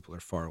easier when people are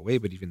far away,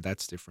 but even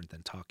that's different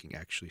than talking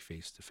actually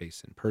face to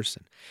face in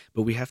person.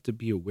 But we have to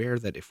be aware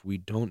that if we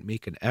don't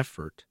make an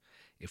effort,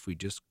 if we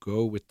just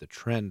go with the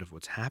trend of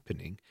what's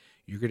happening,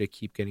 you're going to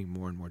keep getting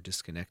more and more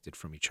disconnected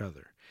from each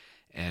other.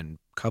 And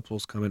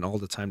couples come in all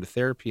the time to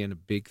therapy, and a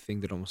big thing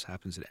that almost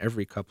happens in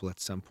every couple at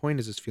some point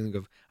is this feeling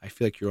of, I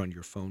feel like you're on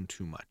your phone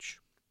too much.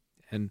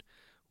 And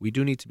we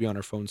do need to be on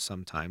our phones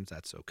sometimes,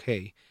 that's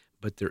okay,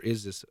 but there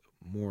is this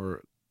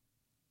more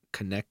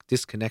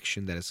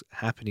disconnection that is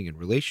happening in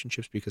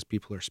relationships because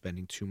people are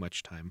spending too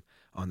much time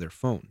on their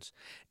phones.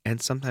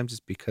 And sometimes it's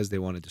because they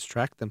want to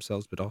distract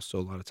themselves, but also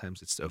a lot of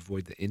times it's to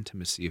avoid the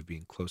intimacy of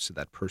being close to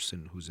that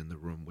person who's in the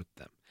room with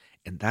them.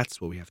 And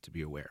that's what we have to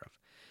be aware of.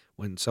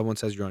 When someone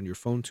says you're on your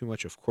phone too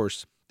much, of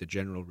course, the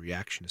general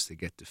reaction is to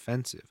get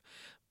defensive.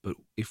 But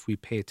if we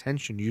pay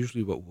attention,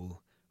 usually what we'll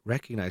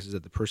recognize is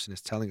that the person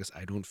is telling us,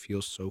 I don't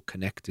feel so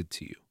connected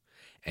to you.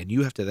 And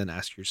you have to then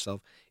ask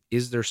yourself,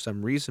 is there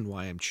some reason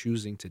why I'm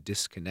choosing to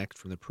disconnect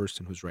from the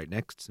person who's right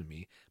next to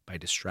me by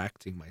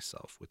distracting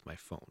myself with my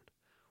phone?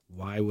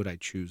 Why would I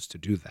choose to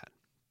do that?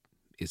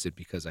 Is it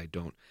because I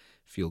don't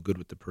feel good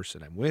with the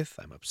person I'm with?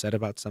 I'm upset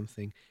about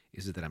something?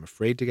 Is it that I'm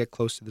afraid to get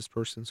close to this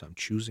person, so I'm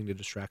choosing to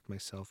distract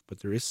myself?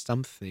 But there is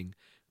something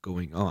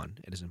going on.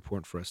 It is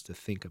important for us to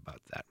think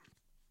about that.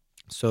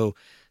 So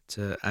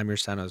to Amir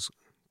Sana's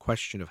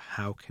question of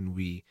how can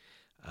we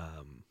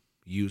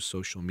use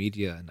social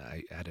media, and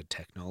I added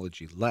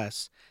technology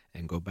less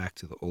and go back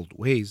to the old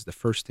ways, the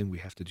first thing we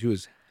have to do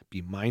is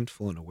be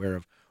mindful and aware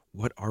of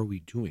what are we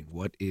doing?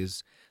 What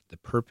is the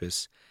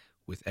purpose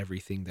with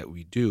everything that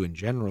we do in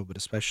general, but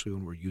especially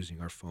when we're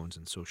using our phones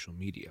and social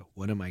media?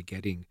 What am I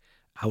getting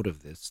out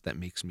of this that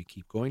makes me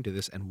keep going to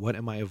this, and what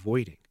am I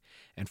avoiding?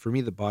 And for me,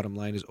 the bottom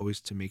line is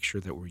always to make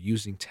sure that we're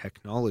using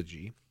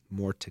technology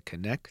more to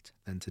connect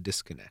than to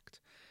disconnect,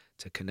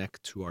 to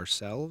connect to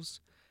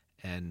ourselves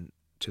and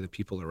to the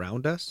people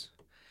around us,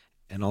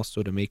 and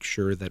also to make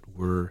sure that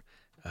we're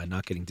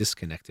not getting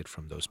disconnected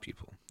from those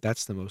people.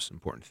 That's the most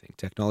important thing.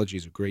 Technology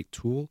is a great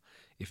tool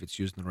if it's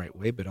used in the right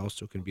way, but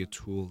also can be a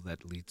tool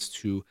that leads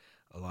to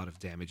a lot of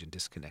damage and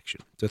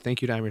disconnection. So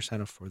thank you to Amir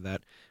Sana for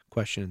that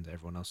question, and to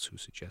everyone else who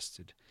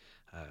suggested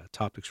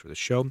topics for the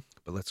show.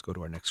 But let's go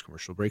to our next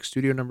commercial break.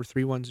 Studio number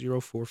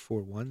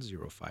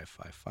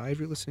 310-441-0555.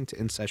 You're listening to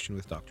In Session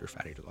with Dr.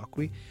 Farid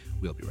Holakwi.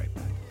 We'll be right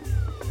back.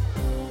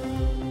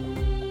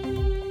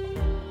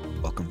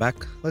 Welcome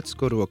back. Let's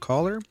go to a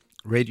caller.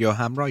 Radio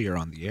Hamra, you're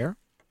on the air.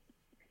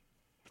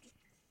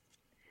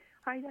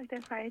 Hi, Dr.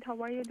 Farid. How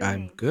are you doing?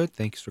 I'm good.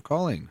 Thanks for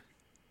calling.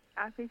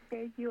 I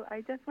appreciate you.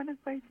 I just want to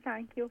first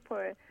thank you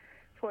for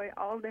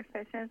all the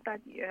sessions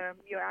that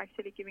you're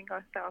actually giving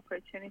us the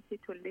opportunity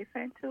to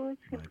listen to. It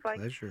seems My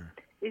pleasure.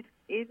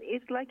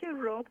 It's like a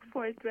rope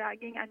for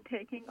dragging and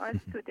taking us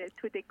to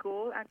the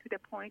goal and to the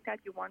point that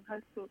you want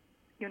us to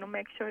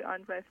make sure you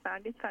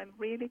understand it. So I'm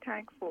really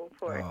thankful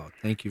for. Oh,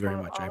 thank you very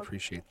much. I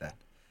appreciate that.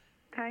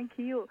 Thank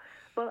you.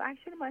 Well,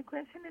 actually, my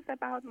question is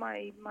about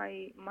my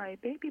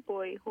baby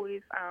boy who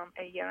is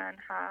a year and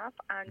a half,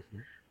 and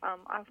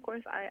of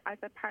course, as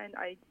a parent,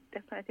 I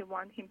definitely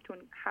want him to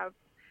have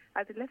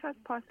as less as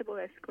possible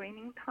a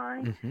screening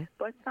time.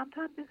 But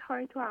sometimes it's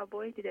hard to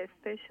avoid it,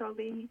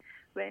 especially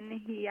when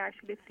he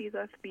actually sees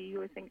us be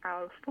using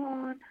our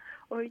phone,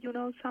 or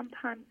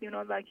sometimes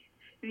like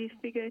we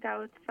figured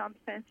out some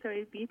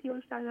sensory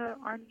videos that are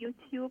on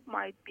YouTube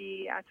might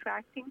be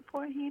attracting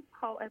for him.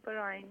 However,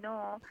 I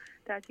know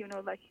that,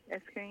 like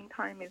a screen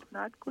time is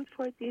not good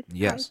for this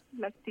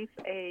this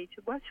age.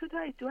 What should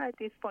I do at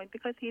this point?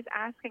 Because he's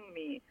asking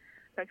me.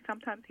 Like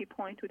sometimes he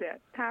points to the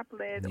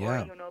tablet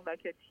or,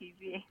 like a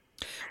TV.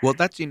 Well,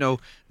 that's,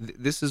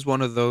 this is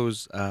one of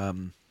those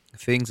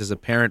things as a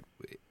parent,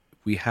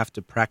 we have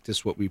to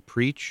practice what we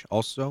preach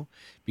also,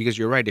 because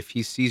you're right. If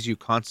he sees you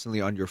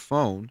constantly on your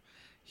phone,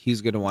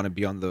 he's going to want to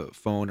be on the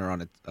phone or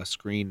on a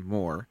screen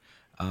more.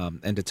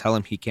 And to tell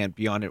him he can't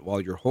be on it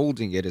while you're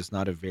holding it is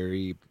not a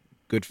very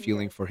good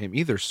feeling for him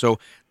either. So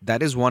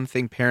that is one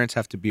thing parents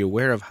have to be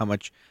aware of, how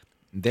much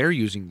they're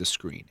using the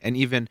screen. And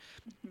even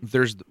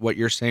there's what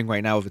you're saying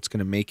right now, if it's going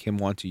to make him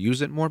want to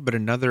use it more. But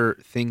another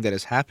thing that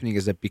is happening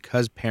is that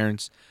because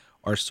parents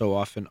are so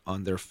often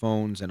on their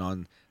phones and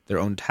on their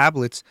own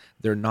tablets,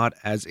 they're not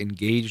as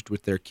engaged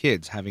with their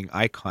kids, having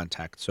eye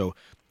contact. So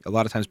a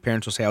lot of times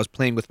parents will say, I was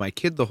playing with my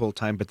kid the whole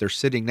time, but they're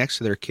sitting next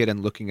to their kid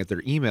and looking at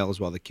their emails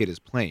while the kid is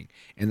playing.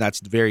 And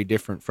that's very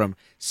different from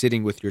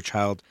sitting with your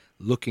child,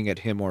 looking at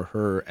him or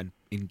her and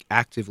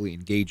actively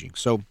engaging.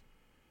 So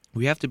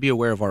we have to be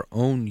aware of our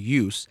own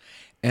use.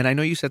 And I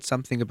know you said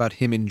something about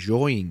him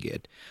enjoying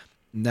it.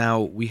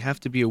 Now, we have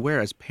to be aware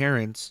as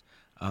parents,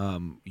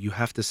 you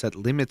have to set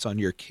limits on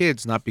your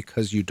kids, not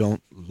because you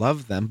don't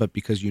love them, but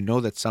because you know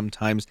that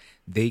sometimes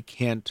they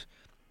can't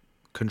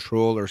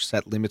control or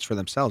set limits for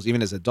themselves.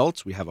 Even as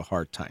adults, we have a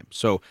hard time.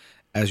 So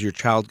as your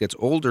child gets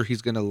older,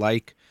 he's going to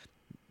like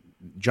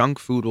junk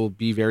food, will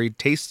be very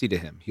tasty to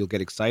him. He'll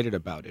get excited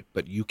about it,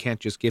 but you can't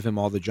just give him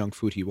all the junk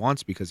food he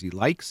wants because he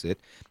likes it.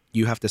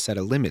 You have to set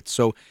a limit.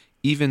 So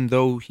even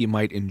though he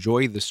might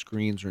enjoy the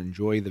screens or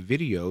enjoy the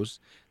videos,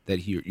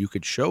 that you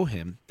could show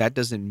him, that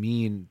doesn't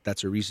mean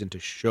that's a reason to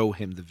show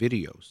him the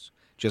videos.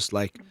 Just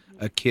like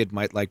a kid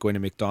might like going to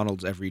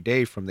McDonald's every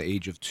day from the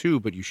age of 2,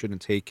 but you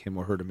shouldn't take him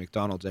or her to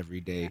McDonald's every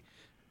day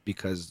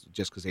because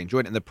they enjoy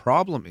it. And the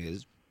problem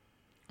is,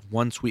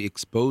 once we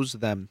expose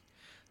them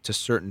to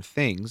certain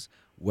things,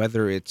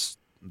 whether it's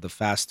the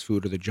fast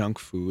food or the junk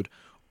food,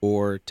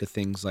 or to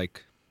things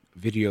like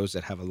videos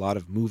that have a lot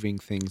of moving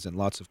things and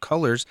lots of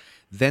colors,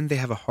 then they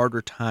have a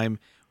harder time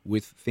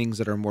with things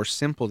that are more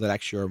simple that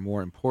actually are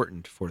more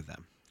important for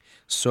them.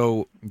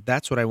 So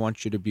that's what I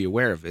want you to be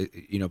aware of.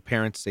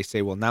 Parents, they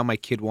say, well, now my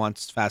kid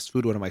wants fast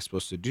food. What am I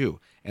supposed to do?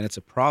 And it's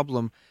a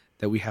problem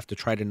that we have to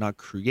try to not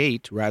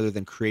create rather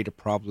than create a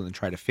problem and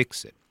try to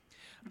fix it.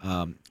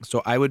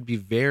 So I would be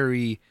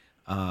very,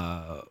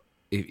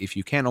 if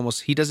you can,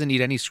 almost, he doesn't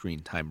need any screen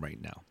time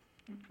right now.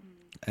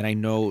 And I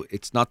know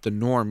it's not the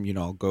norm. You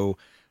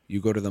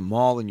go to the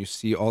mall and you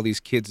see all these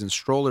kids in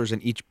strollers,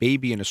 and each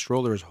baby in a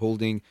stroller is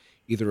holding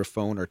either a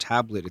phone or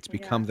tablet. It's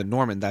become the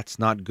norm, and that's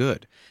not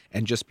good.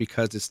 And just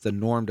because it's the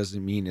norm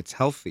doesn't mean it's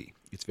healthy.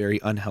 It's very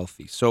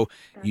unhealthy. So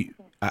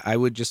I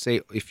would just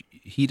say, if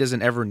he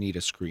doesn't ever need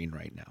a screen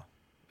right now,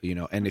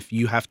 and if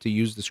you have to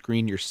use the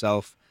screen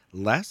yourself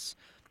less,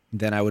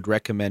 then I would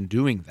recommend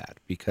doing that,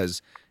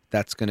 because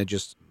that's going to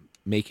just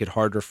make it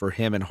harder for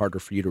him and harder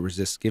for you to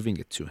resist giving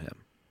it to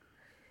him.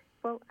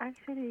 Well,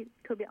 actually,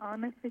 to be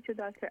honest with you,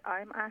 Doctor,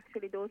 I'm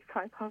actually those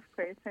type of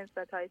persons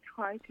that I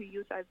try to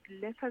use as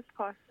less as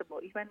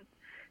possible. Even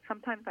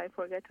sometimes I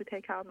forget to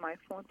take out my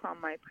phone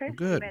from my purse,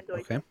 Good. even though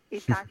Okay.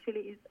 it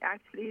actually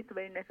is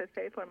very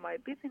necessary for my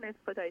business,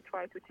 but I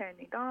try to turn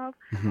it off.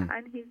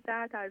 And his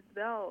dad as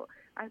well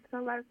as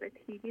the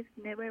TV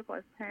never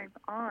was turned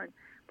on.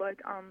 But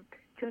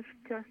just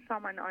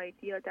some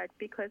idea that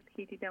because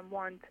he didn't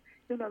want,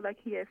 like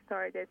he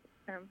started.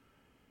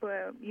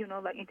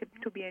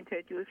 To be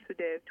introduced to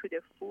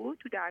the food,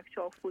 to the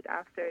actual food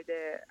after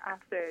the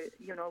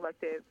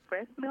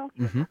breast milk.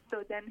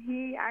 So then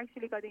he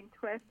actually got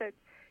interested.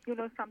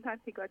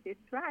 Sometimes he got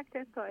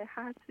distracted. So I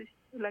had to,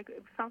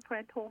 some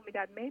friend told me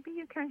that maybe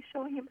you can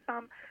show him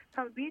some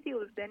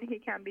videos. Then he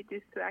can be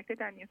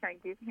distracted and you can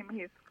give him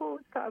his food.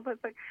 So I was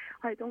like,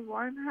 I don't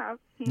want to have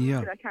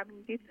him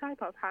having this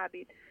type of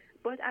habit.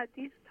 But at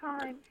this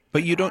time.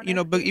 But you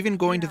don't, but even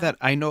going to that,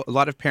 I know a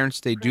lot of parents,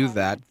 they do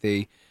that.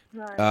 They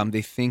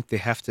think they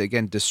have to,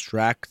 again,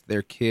 distract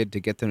their kid to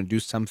get them to do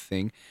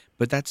something,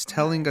 but that's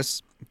telling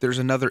us there's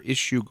another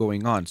issue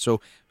going on. So,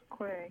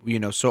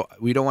 so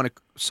we don't want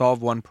to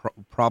solve one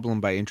problem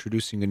by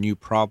introducing a new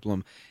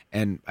problem.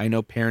 And I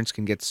know parents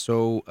can get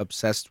so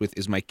obsessed with,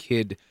 is my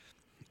kid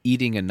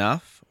eating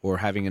enough or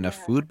having enough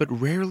food? But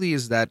rarely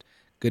is that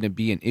going to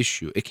be an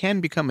issue. It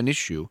can become an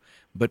issue,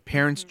 but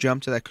parents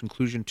jump to that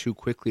conclusion too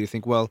quickly to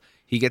think, well,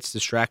 he gets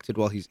distracted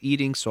while he's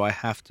eating, so I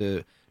have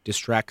to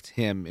distract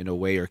him in a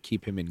way or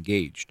keep him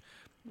engaged.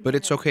 But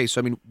it's okay.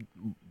 So,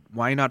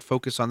 why not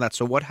focus on that?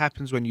 So what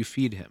happens when you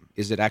feed him?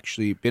 Is it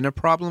actually been a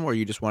problem, or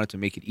you just wanted to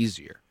make it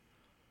easier?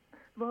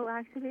 Well,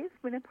 actually, it's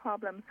been a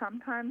problem.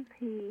 Sometimes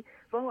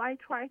I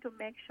try to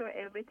make sure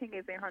everything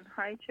is in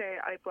high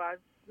chair. I brought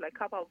a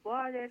cup of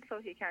water so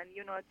he can,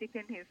 dip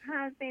in his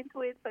hands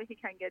into it so he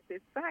can get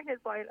distracted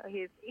while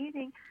he's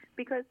eating.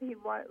 Because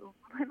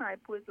when I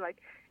put,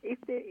 if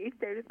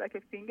there is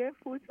a finger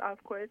food,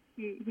 of course,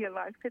 he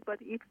likes it. But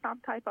if some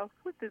type of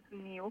food is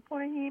new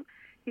for him,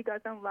 he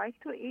doesn't like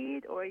to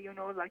eat, or,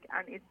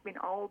 and it's been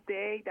all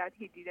day that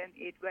he didn't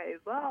eat very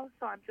well.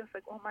 So I'm just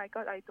like, oh, my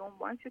God, I don't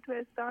want you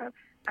to starve.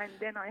 And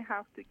then I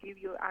have to give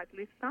you at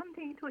least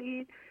something to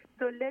eat.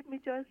 So let me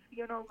just,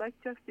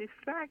 just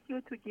distract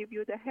you to give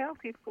you the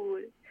healthy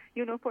food,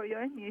 for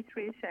your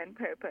nutrition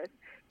purpose.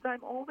 So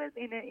I'm always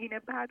in a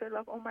battle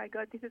of, oh, my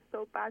God, this is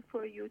so bad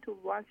for you to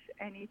watch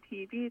any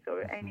TVs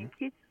or any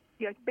kids.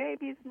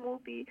 Babies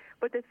movie,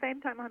 but at the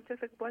same time, I'm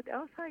just like, what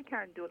else I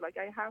can do?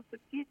 I have to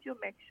feed you,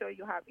 make sure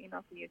you have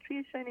enough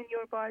nutrition in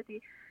your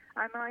body,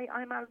 and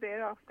I'm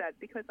aware of that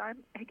because I'm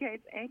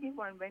against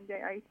anyone when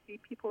I see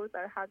people that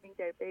are having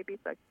their babies,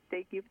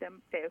 they give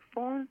them their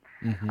phones.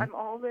 I'm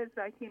always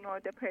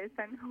the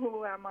person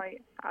who am I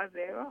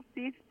aware of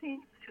these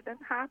things shouldn't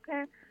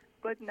happen.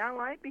 But now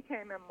I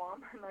became a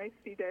mom and I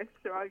see their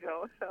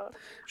struggle. So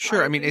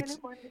sure,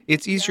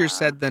 it's easier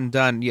said than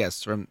done.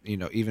 Yes, from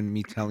even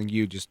me telling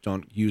you just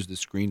don't use the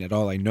screen at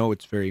all. I know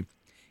it's very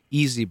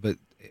easy, but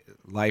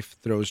life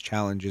throws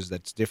challenges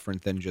that's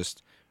different than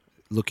just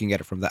looking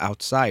at it from the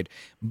outside.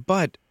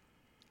 But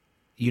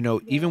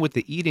even with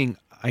the eating,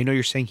 I know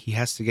you're saying he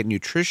has to get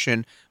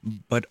nutrition,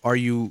 but are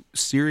you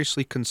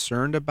seriously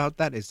concerned about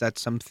that? Is that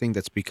something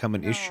that's become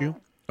an issue?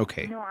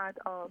 Okay. No, at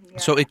all. Yeah.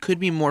 So it could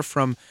be more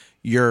from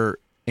your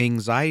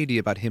anxiety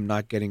about him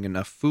not getting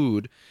enough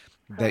food,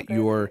 that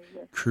you're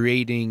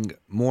creating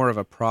more of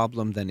a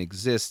problem than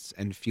exists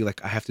and feel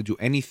like I have to do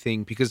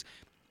anything. Because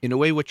in a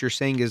way what you're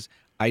saying is,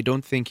 I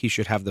don't think he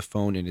should have the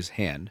phone in his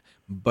hand,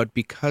 but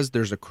because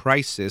there's a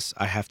crisis,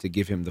 I have to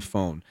give him the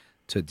phone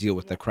to deal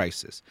with the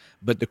crisis.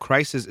 But the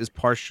crisis is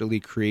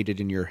partially created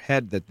in your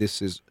head that this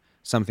is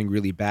something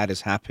really bad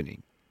is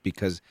happening.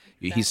 because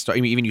I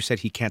mean, even you said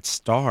he can't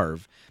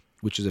starve,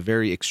 which is a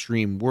very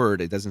extreme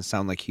word. It doesn't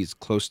sound like he's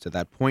close to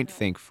that point,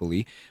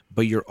 thankfully,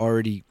 but you're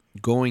already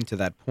going to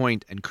that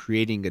point and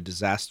creating a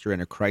disaster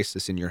and a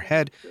crisis in your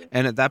head.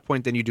 And at that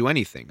point, then you do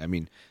anything. I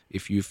mean,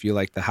 if you feel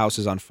like the house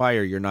is on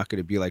fire, you're not going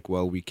to be like,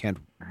 well, we can't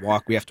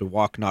walk. We have to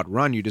walk, not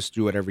run. You just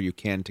do whatever you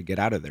can to get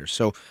out of there.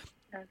 So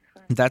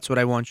that's what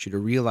I want you to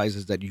realize,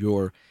 is that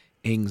your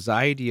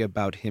anxiety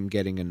about him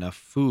getting enough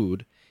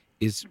food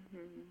is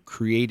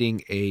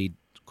creating a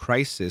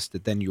crisis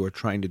that then you're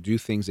trying to do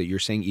things that you're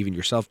saying even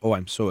yourself, oh,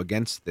 I'm so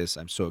against this,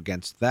 I'm so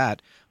against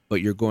that,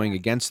 but you're going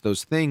against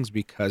those things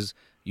because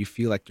you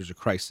feel like there's a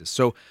crisis.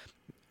 So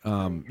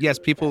yes,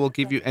 people will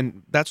give you,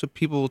 and that's what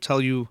people will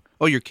tell you,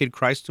 oh, your kid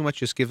cries too much,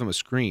 just give them a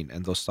screen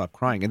and they'll stop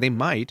crying. And they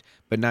might,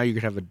 but now you're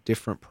going to have a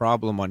different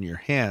problem on your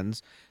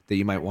hands that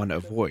you might want to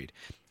avoid.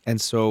 And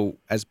so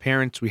as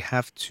parents, we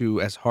have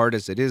to, as hard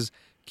as it is,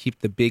 keep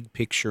the big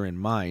picture in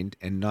mind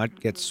and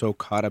not get so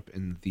caught up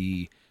in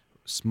the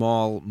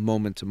small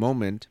moment to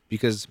moment,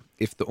 because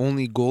if the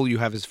only goal you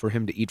have is for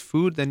him to eat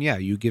food, then yeah,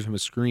 you give him a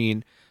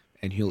screen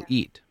and he'll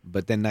eat.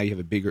 But then now you have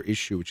a bigger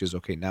issue, which is,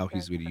 okay, now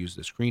he's going to use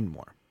the screen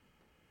more.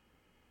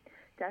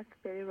 That's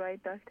very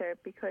right, doctor,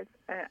 because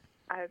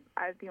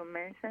as you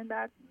mentioned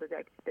that,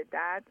 the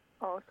dad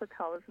also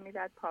tells me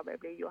that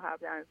probably you have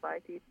the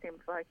anxiety. It seems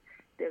like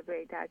the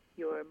way that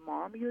your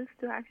mom used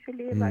to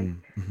actually, like,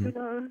 you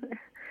know,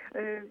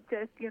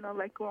 just, you know,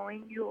 like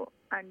growing you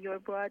and your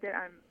brother,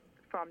 and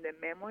from the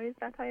memories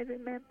that I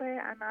remember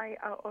and I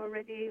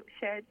already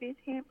shared with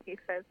him, he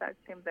says that it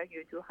seems like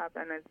you do have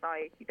an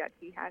anxiety that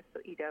he has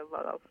to eat a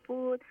lot of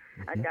food,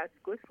 and that's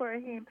good for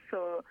him.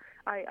 So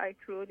I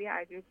truly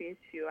agree with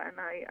you, and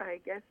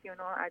I guess, you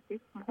know, at this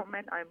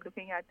moment I'm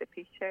looking at the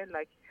picture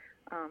like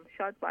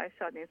shot by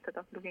shot instead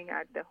of looking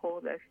at the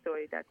whole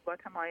story, that what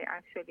am I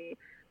actually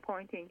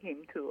pointing him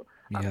to.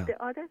 The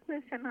other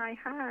question I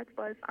had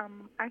was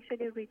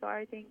actually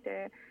regarding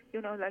the,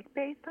 you know, like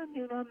based on,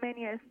 you know,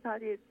 many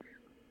studies,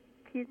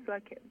 kids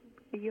like,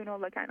 you know,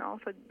 like, and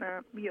also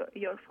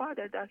your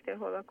father, Dr.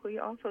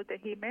 Holakouee, also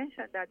he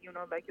mentioned that, you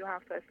know, like you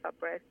have to stop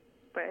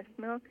breast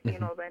milk, you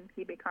know, when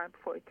he becomes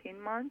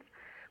 14 months.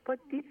 But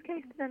this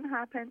case didn't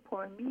happen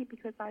for me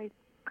because I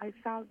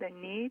saw the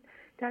need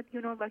that,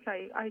 you know, like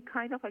I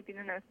kind of like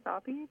didn't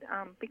stop it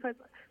because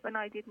when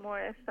I did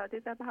more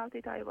studies about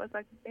it, I was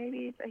like,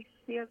 maybe it's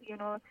still, you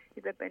know,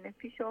 is it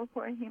beneficial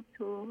for him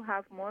to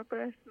have more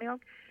breast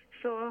milk?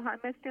 So I'm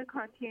still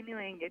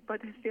continuing it, but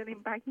still in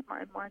back in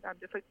my mind, I'm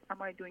just like,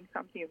 am I doing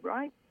something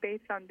right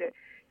based on the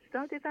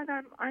studies that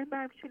I'm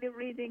actually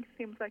reading?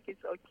 Seems like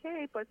it's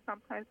okay, but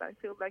sometimes I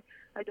feel like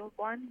I don't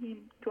want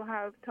him to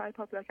have type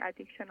of like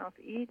addiction of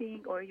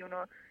eating or, you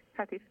know,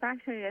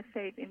 satisfaction, let's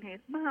say, in his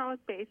mouth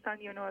based on,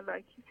 you know,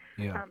 like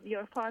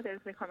your father's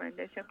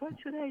recommendation. What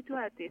should I do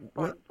at this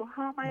point? So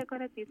how am I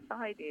going to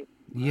decide it?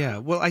 Yeah,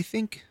 well, I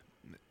think,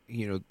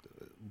 you know,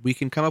 we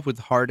can come up with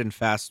hard and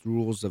fast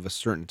rules of a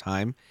certain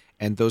time,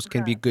 and those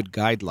can be good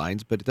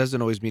guidelines, but it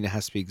doesn't always mean it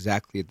has to be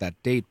exactly at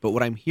that date. But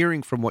what I'm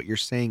hearing from what you're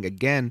saying,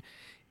 again,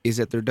 is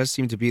that there does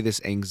seem to be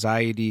this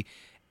anxiety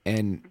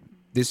and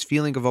this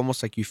feeling of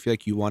almost like you feel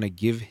like you want to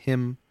give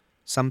him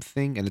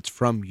something and it's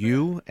from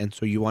you, and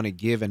so you want to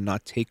give and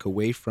not take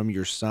away from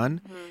your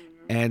son.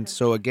 And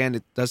so again,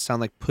 it does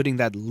sound like putting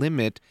that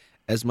limit,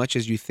 as much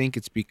as you think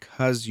it's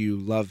because you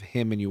love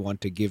him and you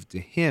want to give to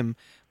him.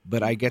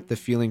 But I get the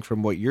feeling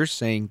from what you're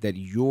saying that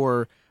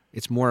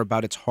it's more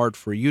about it's hard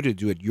for you to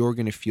do it. You're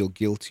going to feel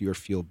guilty or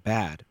feel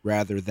bad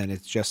rather than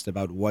it's just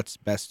about what's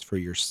best for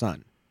your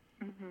son.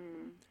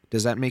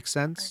 Does that make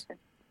sense?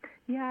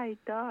 Yeah, it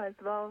does.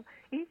 Well,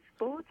 it's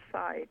both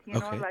sides, you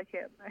know, like,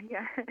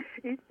 yeah,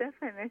 it's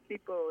definitely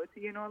both.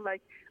 You know,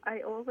 like I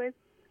always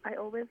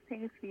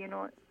think, you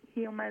know,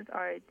 humans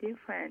are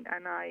different,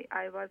 and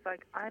I was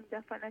like, I'm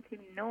definitely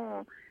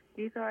no,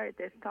 these are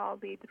the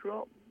solid,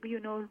 you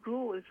know,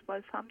 rules,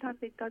 but sometimes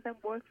it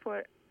doesn't work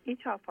for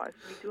each of us.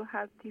 We do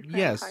have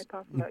different type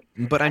of like.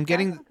 But I'm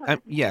getting,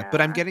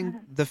 but I'm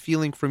getting the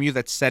feeling from you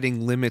that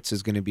setting limits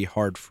is going to be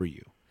hard for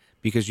you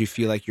because you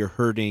feel like you're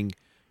hurting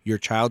your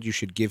child. You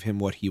should give him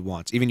what he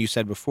wants. Even you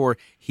said before,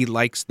 he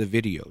likes the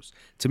videos.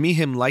 To me,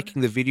 him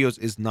liking the videos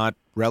is not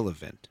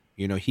relevant.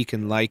 You know, he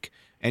can like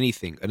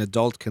anything. An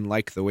adult can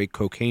like the way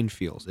cocaine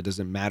feels. It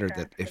doesn't matter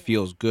that it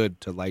feels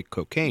good to like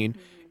cocaine.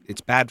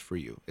 It's bad for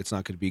you. It's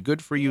not going to be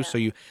good for you.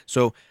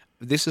 So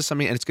this is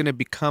something, and it's going to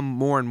become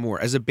more and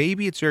more. As a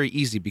baby, it's very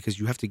easy because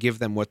you have to give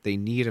them what they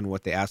need and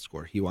what they ask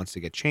for. He wants to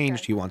get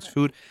changed. He wants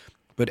food.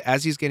 But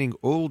as he's getting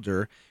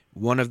older,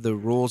 one of the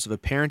roles of a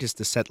parent is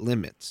to set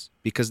limits,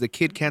 because the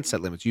kid can't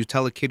set limits. You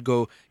tell a kid,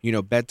 go, you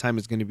know, bedtime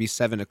is going to be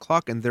 7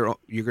 o'clock, and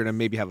you're going to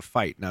maybe have a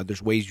fight. Now,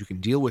 there's ways you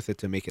can deal with it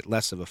to make it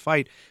less of a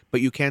fight,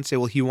 but you can't say,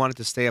 well, he wanted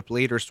to stay up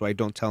later, so I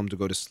don't tell him to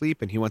go to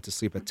sleep, and he went to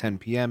sleep at 10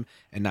 p.m.,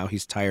 and now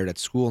he's tired at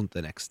school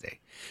the next day.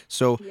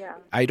 So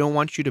I don't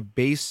want you to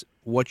base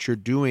what you're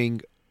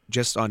doing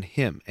just on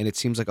him. And it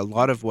seems like a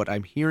lot of what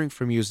I'm hearing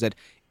from you is that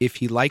if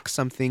he likes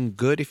something,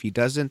 good. If he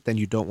doesn't, then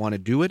you don't want to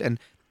do it. And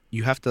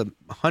you have to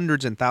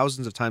hundreds and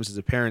thousands of times as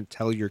a parent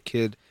tell your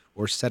kid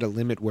or set a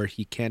limit where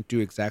he can't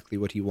do exactly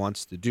what he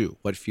wants to do,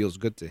 what feels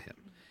good to him.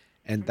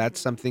 And that's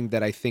something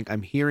that I think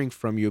I'm hearing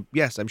from you.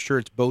 Yes, I'm sure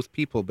it's both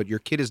people, but your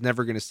kid is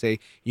never going to say,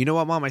 you know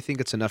what, Mom, I think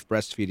it's enough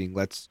breastfeeding.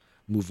 Let's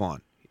move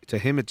on. To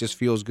him, it just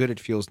feels good. It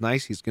feels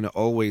nice. He's going to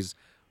always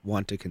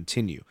want to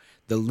continue.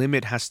 The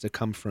limit has to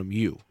come from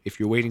you. If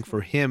you're waiting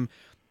for him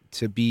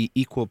to be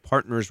equal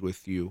partners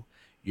with you,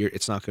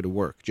 it's not going to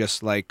work.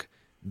 Just like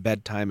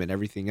bedtime and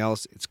everything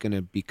else, it's going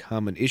to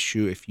become an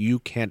issue if you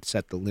can't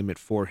set the limit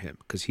for him,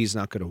 because he's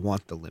not going to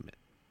want the limit.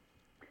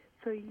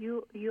 So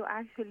you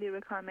actually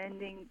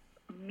recommending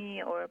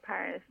me or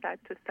parents that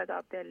to set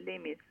up their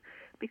limits,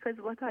 because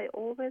what I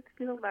always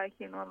feel like,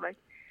 like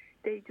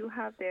they do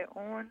have their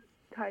own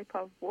type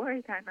of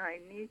work and I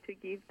need to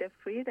give the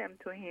freedom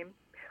to him.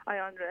 I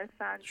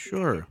understand.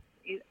 Sure.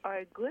 It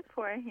are good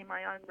for him,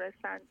 I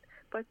understand.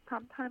 But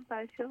sometimes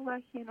I feel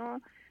like,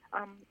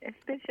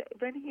 especially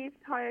when he's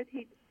tired,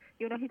 he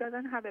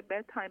doesn't have a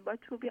bedtime. But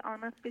to be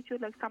honest with you,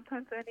 like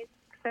sometimes when it's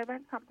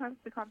 7, sometimes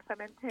becomes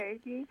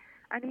 7:30,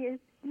 and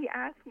he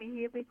asks me,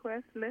 he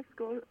requests, let's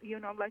go,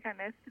 like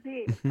an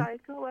sleep. So I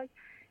feel like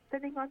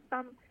setting on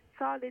some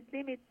solid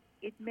limit,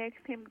 it makes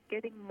him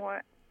getting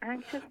more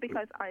anxious,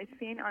 because I've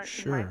seen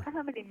in my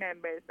family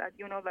members that,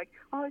 like,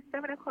 oh, it's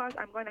 7 o'clock,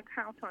 I'm going to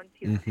count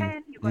until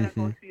 10, you're going to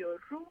go to your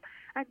room.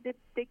 And the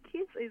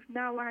kids is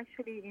now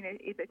actually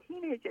is a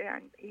teenager,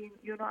 and,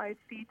 I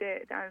see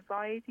the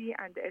anxiety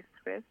and the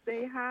stress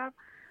they have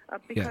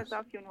because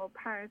of,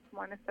 parents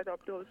want to set up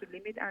those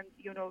limits and,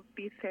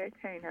 be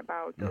certain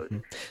about those.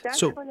 That's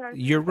So what I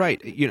you're feel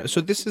right. like,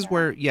 So this is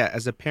where,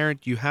 as a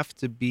parent, you have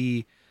to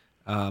be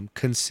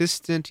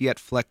consistent yet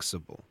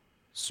flexible.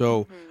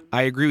 So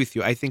I agree with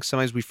you. I think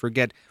sometimes we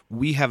forget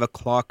we have a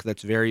clock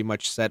that's very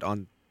much set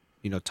on,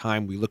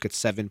 time. We look at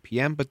 7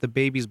 p.m., but the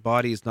baby's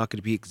body is not going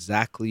to be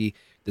exactly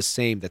the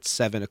same. That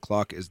 7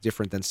 o'clock is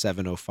different than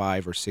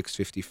 7:05 or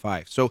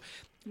 6:55. So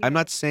I'm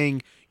not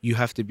saying you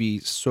have to be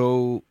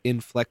so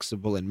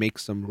inflexible and make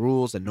some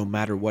rules and no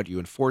matter what you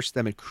enforce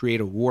them and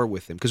create a war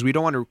with him, because we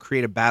don't want to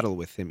create a battle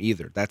with him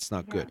either. That's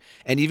not good.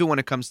 And even when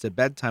it comes to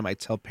bedtime, I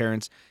tell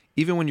parents,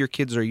 even when your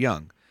kids are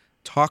young,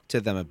 talk to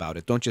them about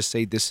it. Don't just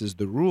say this is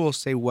the rule.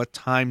 Say what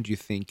time do you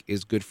think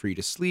is good for you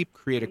to sleep.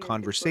 Create a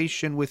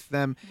conversation with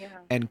them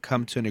and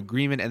come to an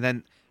agreement. And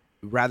then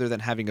rather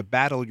than having a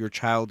battle, your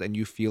child and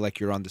you feel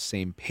like you're on the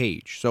same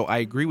page. So I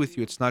agree with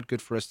you. It's not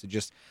good for us to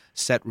just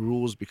set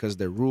rules because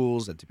they're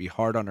rules and to be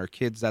hard on our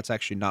kids. That's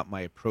actually not my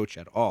approach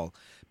at all.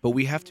 But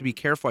we have to be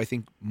careful. I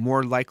think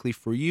more likely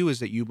for you is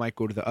that you might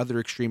go to the other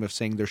extreme of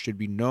saying there should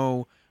be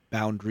no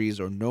boundaries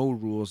or no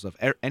rules of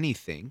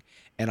anything,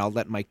 and I'll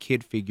let my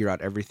kid figure out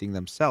everything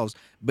themselves.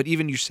 But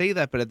even you say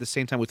that, but at the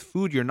same time with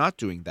food, you're not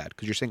doing that,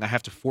 because you're saying I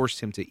have to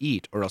force him to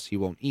eat or else he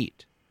won't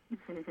eat.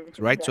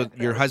 Right? So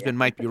your husband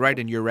might be right,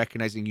 and you're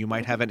recognizing you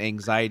might have an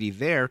anxiety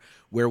there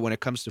where when it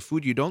comes to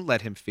food, you don't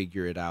let him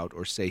figure it out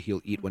or say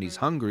he'll eat when he's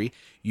hungry.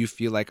 You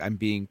feel like I'm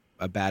being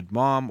a bad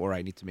mom, or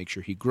I need to make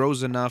sure he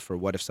grows enough, or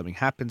what if something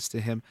happens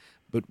to him?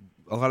 But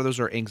a lot of those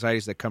are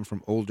anxieties that come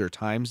from older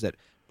times that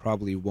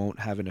probably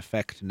won't have an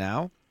effect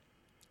now.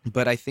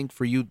 But I think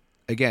for you,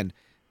 again,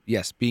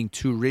 yes, being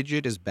too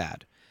rigid is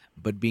bad,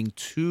 but being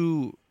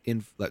too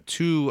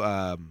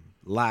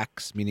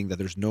lax, meaning that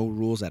there's no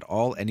rules at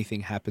all,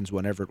 anything happens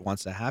whenever it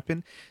wants to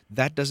happen,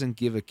 that doesn't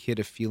give a kid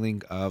a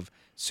feeling of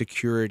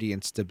security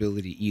and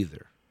stability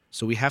either.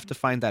 So we have to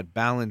find that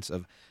balance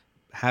of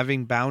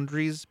having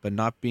boundaries, but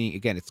not being,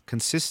 again, it's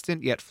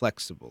consistent yet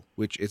flexible,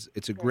 which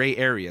it's a gray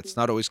area. It's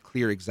not always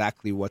clear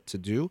exactly what to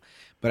do.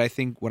 But I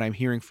think what I'm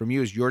hearing from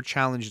you is your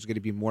challenge is going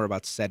to be more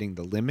about setting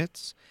the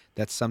limits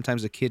that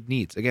sometimes a kid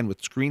needs. Again,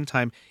 with screen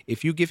time,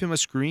 if you give him a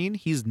screen,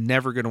 he's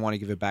never going to want to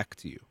give it back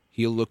to you.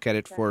 He'll look at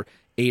it for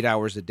 8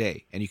 hours a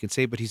day. And you can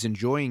say, but he's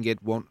enjoying it.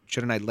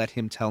 Shouldn't I let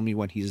him tell me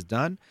when he's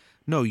done?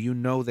 No, you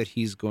know that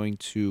he's going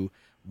to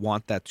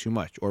want that too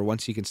much. Or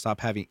once he can start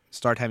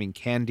having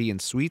candy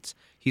and sweets,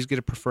 he's going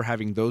to prefer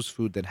having those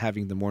food than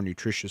having the more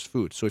nutritious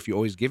food. So if you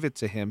always give it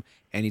to him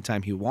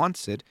anytime he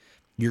wants it,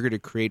 you're going to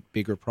create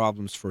bigger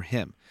problems for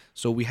him.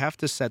 So we have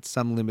to set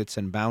some limits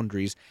and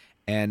boundaries.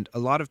 And a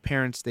lot of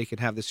parents, they can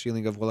have this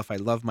feeling of, well, if I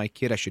love my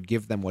kid, I should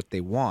give them what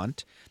they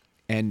want.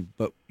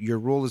 But your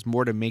role is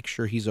more to make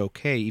sure he's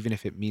okay, even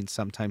if it means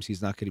sometimes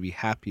he's not going to be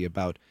happy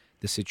about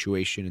the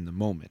situation in the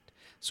moment.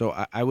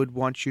 So I would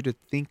want you to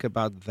think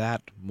about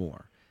that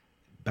more,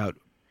 about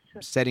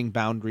setting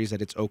boundaries,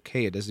 that it's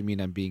okay. It doesn't mean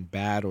I'm being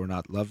bad or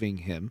not loving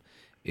him.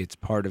 It's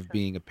part of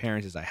being a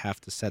parent is I have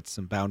to set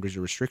some boundaries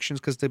or restrictions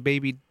because the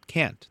baby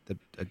can't.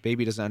 The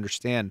baby doesn't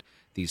understand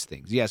these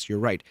things. Yes, you're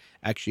right.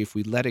 Actually, if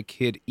we let a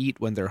kid eat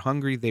when they're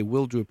hungry, they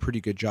will do a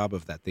pretty good job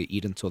of that. They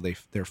eat until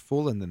they're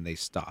full and then they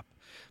stop.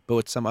 But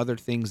with some other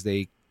things,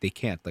 they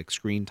can't, like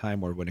screen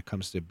time, or when it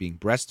comes to being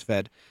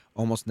breastfed,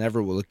 almost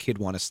never will a kid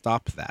want to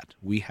stop that.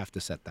 We have to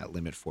set that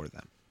limit for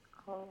them.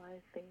 Oh, I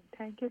see.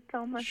 Thank you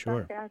so much,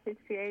 Sure. Dr. I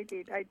appreciate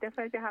it. I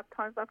definitely have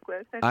tons of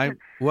questions.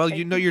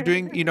 You're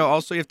doing,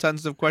 also you have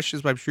tons of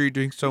questions, but I'm sure you're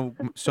doing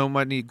so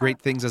many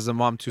great things as a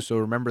mom too. So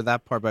remember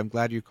that part. But I'm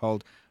glad you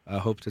called.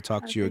 Hope to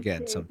talk to you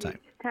again sometime.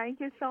 Thank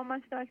you so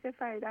much, Dr.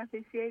 Farid. I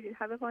appreciate it.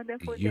 Have a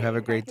wonderful You day. have a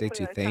And thank great you day for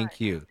too. your time.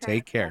 Thank you. Take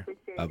Thanks. I care.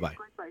 appreciate it. Bye-bye.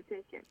 Goodbye.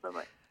 Take care.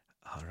 Bye-bye.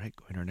 All right,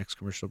 going to our next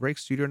commercial break.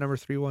 Studio number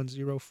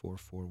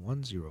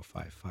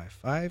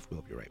 310-441-0555.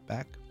 We'll be right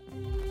back.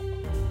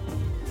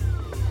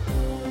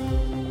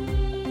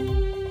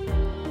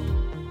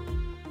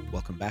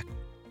 Welcome back.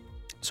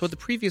 So the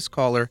previous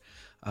caller,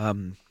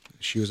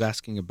 she was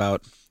asking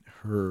about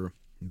her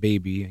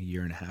baby, a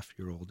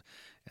 1.5-year-old,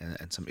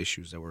 and some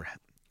issues that were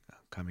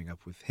coming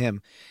up with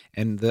him.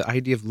 And the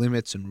idea of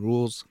limits and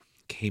rules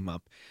came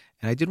up.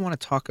 And I did want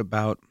to talk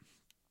about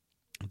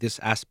this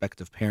aspect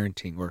of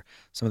parenting, or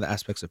some of the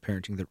aspects of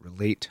parenting that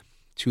relate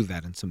to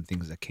that, and some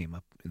things that came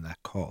up in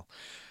that call.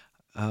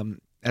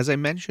 As I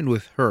mentioned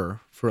with her,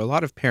 for a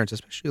lot of parents,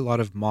 especially a lot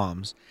of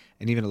moms,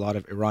 and even a lot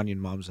of Iranian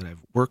moms that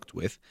I've worked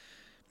with,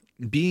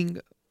 being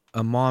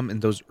a mom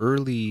in those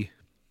early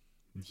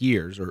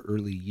years, or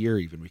early year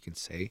even, we can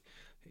say,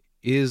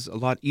 is a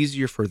lot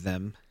easier for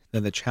them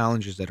than the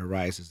challenges that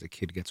arise as the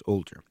kid gets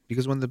older.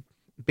 Because when the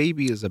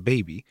baby is a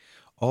baby,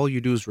 all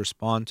you do is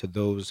respond to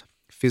those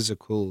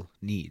physical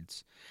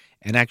needs.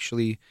 And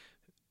actually,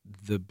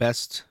 the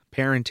best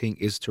parenting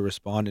is to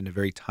respond in a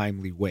very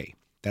timely way.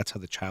 That's how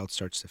the child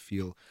starts to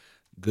feel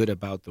good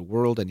about the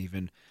world. And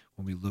even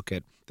when we look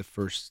at the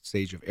first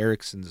stage of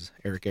Erik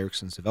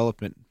Erikson's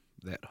development,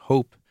 that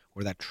hope,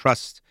 or that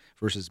trust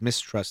versus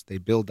mistrust, they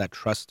build that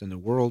trust in the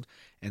world,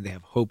 and they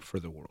have hope for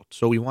the world.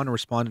 So we want to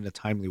respond in a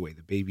timely way.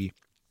 The baby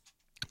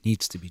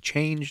needs to be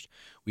changed,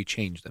 we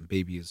change them.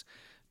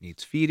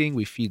 Needs feeding,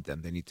 we feed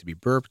them. They need to be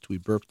burped, we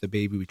burp the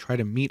baby. We try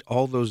to meet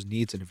all those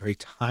needs in a very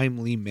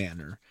timely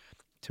manner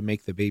to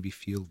make the baby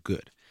feel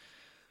good.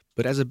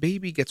 But as a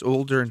baby gets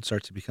older and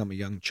starts to become a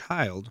young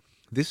child,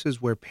 this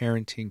is where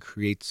parenting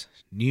creates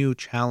new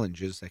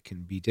challenges that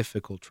can be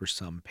difficult for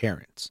some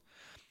parents.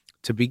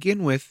 To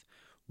begin with,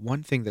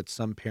 one thing that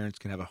some parents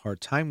can have a hard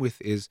time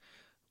with is,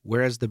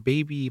 whereas the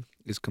baby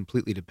is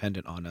completely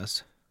dependent on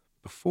us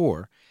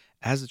before,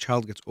 as the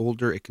child gets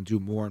older, it can do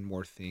more and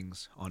more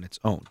things on its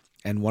own.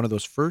 And one of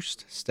those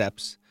first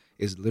steps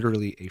is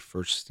literally a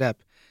first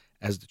step,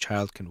 as the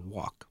child can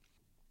walk.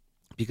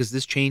 Because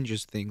this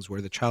changes things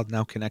where the child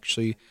now can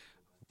actually,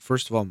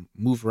 first of all,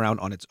 move around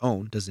on its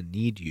own, doesn't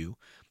need you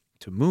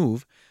to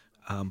move,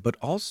 but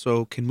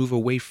also can move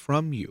away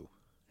from you.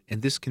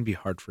 And this can be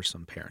hard for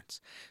some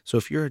parents. So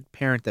if you're a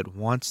parent that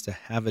wants to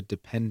have a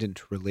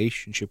dependent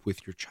relationship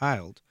with your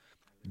child,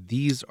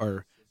 these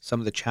are some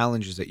of the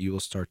challenges that you will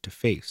start to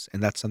face.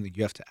 And that's something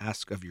you have to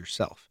ask of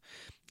yourself.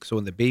 So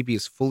when the baby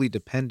is fully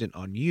dependent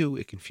on you,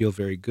 it can feel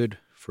very good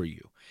for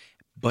you.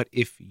 But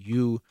if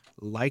you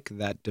like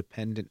that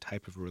dependent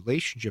type of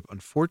relationship,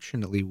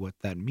 unfortunately, what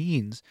that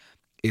means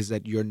is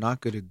that you're not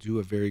going to do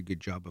a very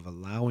good job of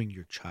allowing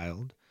your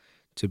child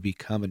to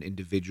become an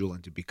individual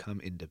and to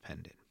become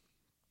independent.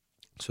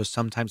 So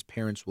sometimes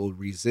parents will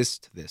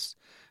resist this,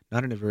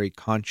 not in a very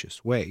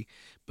conscious way,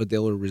 but they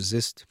will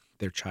resist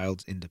their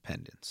child's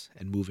independence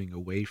and moving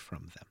away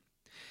from them.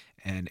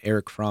 And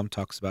Erich Fromm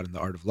talks about in The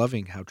Art of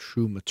Loving how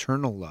true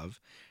maternal love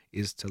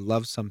is to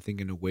love something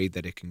in a way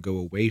that it can go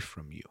away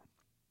from you.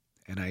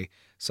 And I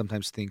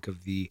sometimes think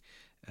of the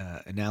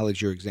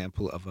analogy or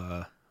example of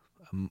a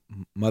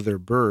mother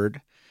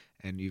bird,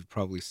 and you've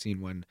probably seen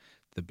when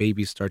the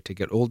babies start to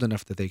get old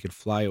enough that they can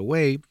fly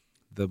away,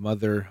 the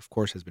mother, of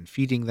course, has been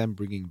feeding them,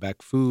 bringing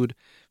back food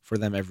for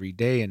them every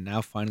day, and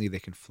now finally they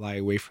can fly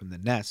away from the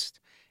nest.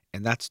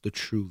 And that's the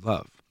true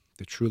love.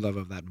 The true love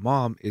of that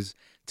mom is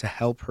to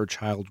help her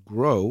child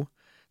grow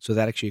so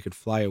that actually you could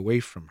fly away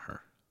from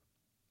her,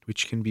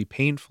 which can be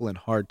painful and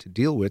hard to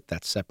deal with,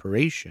 that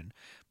separation,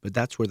 but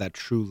that's where that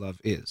true love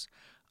is.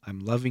 I'm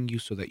loving you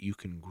so that you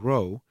can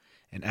grow,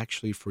 and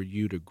actually for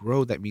you to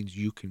grow, that means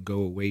you can go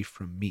away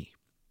from me.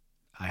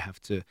 I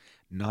have to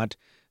not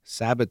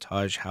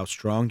sabotage how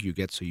strong you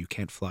get so you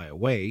can't fly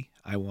away.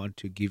 I want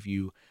to give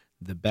you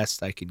the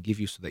best I can give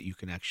you so that you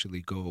can actually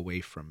go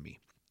away from me.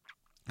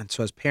 And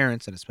so as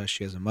parents, and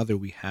especially as a mother,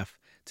 we have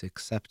to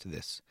accept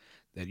this,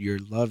 that your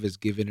love is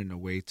given in a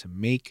way to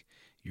make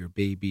your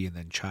baby and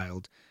then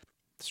child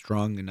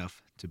strong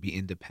enough to be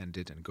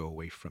independent and go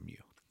away from you.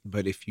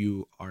 But if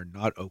you are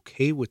not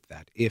okay with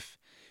that, if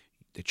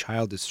the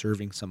child is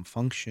serving some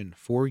function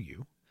for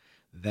you,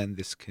 then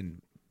this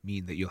can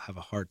mean that you'll have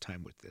a hard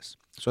time with this.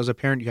 So as a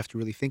parent, you have to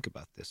really think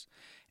about this.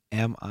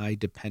 Am I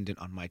dependent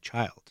on my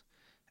child?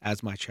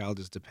 As my child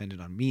is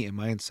dependent on me, am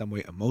I in some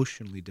way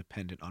emotionally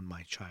dependent on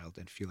my child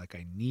and feel like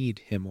I need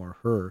him or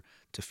her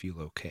to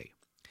feel okay?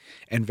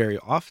 And very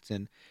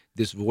often,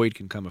 this void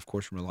can come, of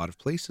course, from a lot of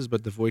places,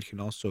 but the void can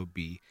also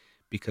be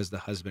because the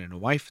husband and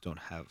wife don't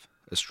have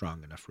a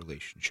strong enough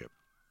relationship.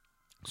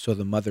 So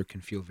the mother can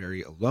feel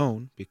very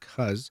alone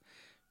because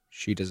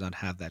she does not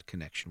have that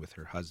connection with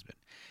her husband.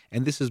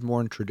 And this is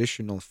more in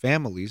traditional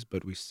families,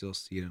 but we still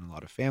see it in a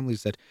lot of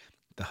families that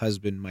the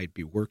husband might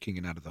be working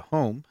and out of the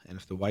home, and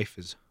if the wife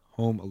is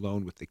home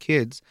alone with the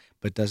kids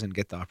but doesn't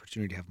get the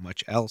opportunity to have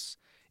much else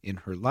in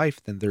her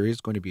life, then there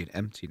is going to be an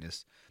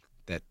emptiness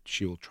that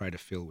she will try to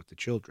fill with the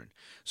children.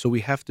 So we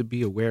have to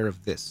be aware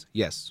of this.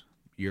 Yes,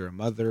 you're a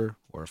mother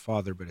or a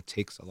father, but it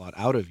takes a lot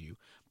out of you.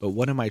 But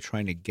what am I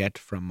trying to get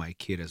from my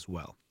kid as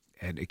well?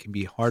 And it can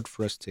be hard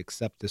for us to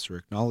accept this or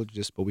acknowledge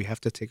this, but we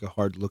have to take a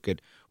hard look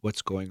at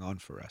what's going on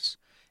for us.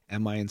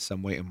 Am I in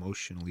some way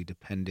emotionally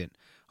dependent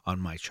on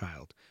my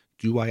child?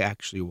 Do I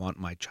actually want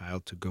my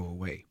child to go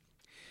away?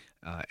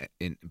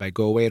 And by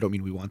go away, I don't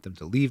mean we want them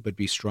to leave, but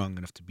be strong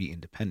enough to be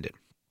independent.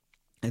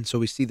 And so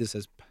we see this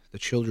as the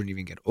children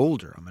even get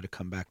older. I'm going to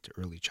come back to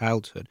early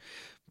childhood,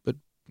 but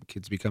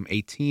kids become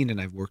 18,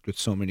 and I've worked with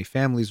so many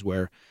families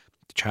where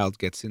the child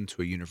gets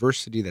into a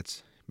university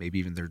that's maybe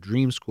even their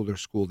dream school or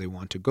school they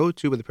want to go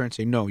to, but the parents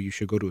say, no, you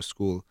should go to a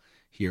school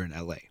here in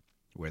LA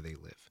where they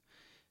live.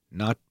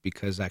 Not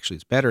because actually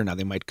it's better. Now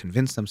they might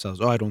convince themselves,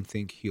 oh, I don't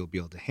think he'll be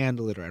able to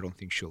handle it, or I don't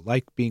think she'll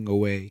like being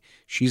away.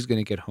 She's going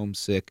to get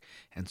homesick,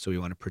 and so we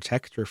want to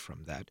protect her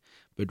from that.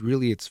 But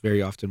really, it's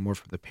very often more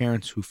from the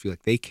parents who feel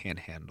like they can't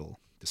handle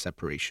the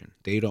separation.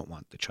 They don't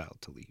want the child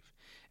to leave.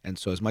 And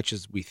so as much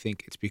as we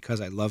think it's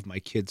because I love my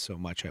kids so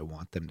much, I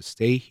want them to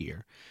stay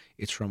here,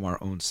 it's from our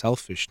own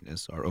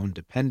selfishness, our own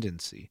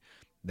dependency,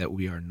 that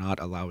we are not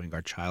allowing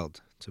our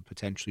child to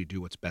potentially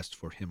do what's best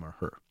for him or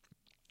her.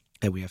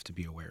 And we have to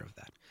be aware of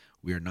that.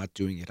 We are not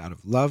doing it out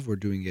of love. We're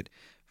doing it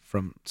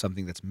from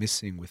something that's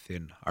missing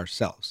within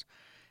ourselves.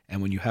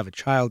 And when you have a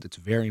child, it's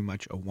very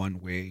much a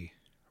one-way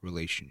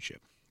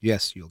relationship.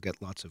 Yes, you'll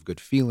get lots of good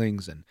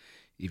feelings and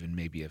even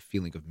maybe a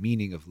feeling of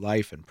meaning of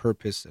life and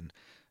purpose and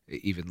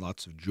even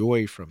lots of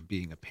joy from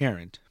being a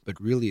parent. But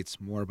really,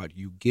 it's more about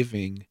you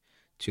giving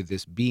to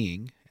this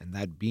being, and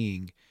that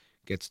being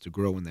gets to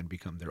grow and then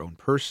become their own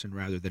person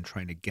rather than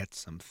trying to get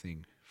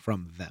something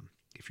from them.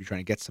 If you're trying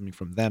to get something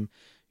from them,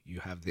 you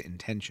have the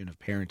intention of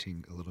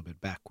parenting a little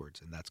bit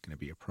backwards, and that's going to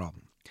be a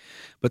problem.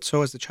 But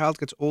so as the child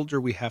gets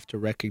older, we have to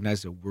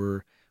recognize that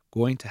we're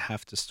going to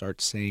have to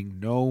start saying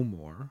no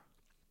more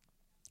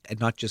and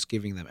not just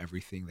giving them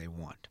everything they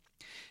want.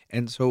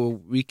 And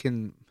so we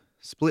can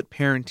split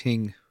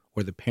parenting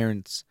or the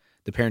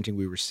parenting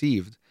we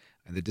received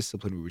and the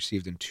discipline we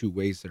received in two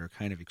ways that are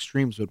kind of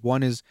extremes. But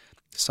one is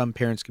some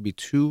parents can be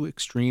too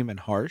extreme and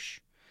harsh,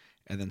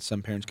 and then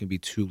some parents can be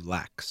too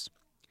lax.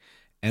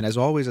 And as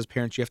always, as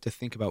parents, you have to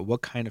think about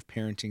what kind of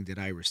parenting did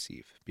I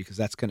receive, because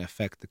that's going to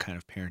affect the kind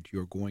of parent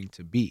you're going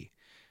to be,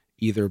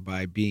 either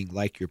by being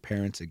like your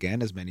parents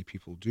again, as many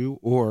people do,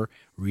 or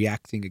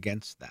reacting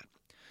against that.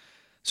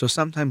 So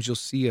sometimes you'll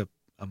see a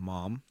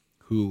mom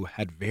who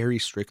had very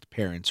strict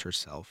parents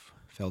herself,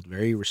 felt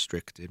very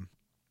restricted,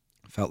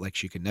 felt like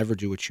she could never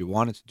do what she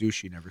wanted to do,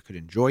 she never could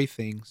enjoy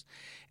things.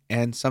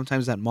 And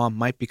sometimes that mom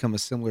might become a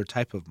similar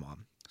type of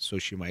mom. So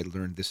she might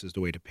learn this is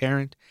the way to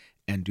parent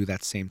and do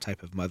that same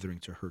type of mothering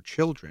to her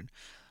children.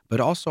 But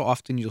also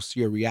often you'll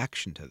see a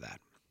reaction to that.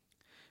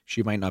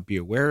 She might not be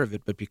aware of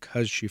it, but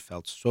because she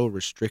felt so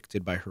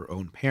restricted by her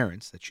own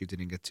parents that she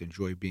didn't get to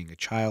enjoy being a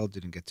child,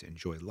 didn't get to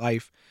enjoy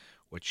life,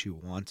 what she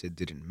wanted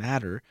didn't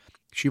matter,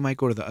 she might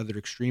go to the other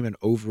extreme and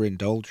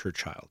overindulge her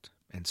child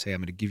and say,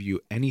 I'm going to give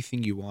you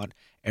anything you want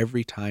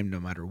every time, no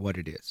matter what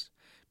it is,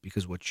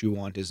 because what you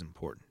want is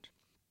important.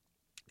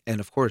 And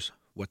of course,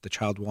 what the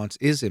child wants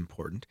is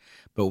important,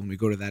 but when we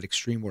go to that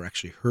extreme, we're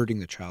actually hurting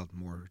the child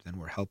more than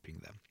we're helping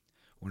them.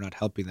 We're not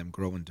helping them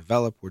grow and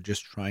develop. We're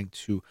just trying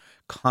to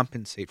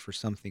compensate for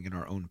something in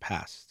our own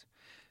past.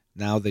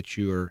 Now that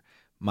you're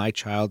my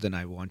child and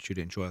I want you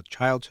to enjoy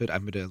childhood,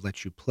 I'm going to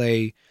let you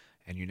play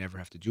and you never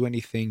have to do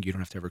anything. You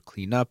don't have to ever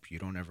clean up. You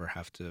don't ever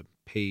have to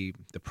pay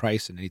the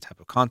price and any type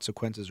of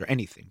consequences or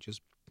anything.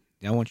 Just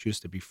I want you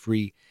just to be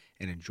free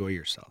and enjoy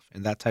yourself.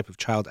 And that type of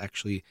child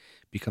actually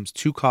becomes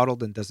too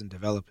coddled and doesn't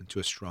develop into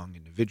a strong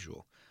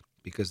individual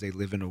because they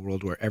live in a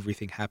world where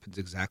everything happens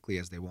exactly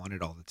as they want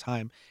it all the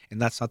time.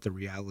 And that's not the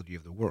reality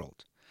of the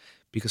world.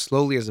 Because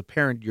slowly as a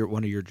parent,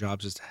 one of your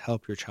jobs is to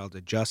help your child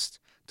adjust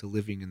to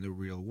living in the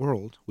real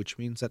world, which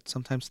means that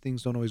sometimes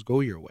things don't always go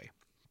your way.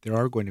 There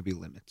are going to be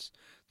limits.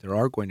 There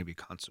are going to be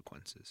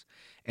consequences.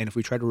 And if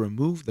we try to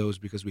remove those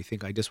because we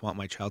think I just want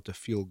my child to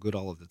feel good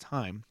all of the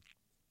time,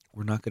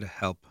 we're not going to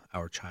help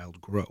our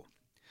child grow.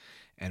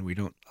 And we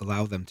don't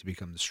allow them to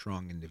become the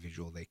strong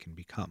individual they can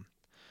become.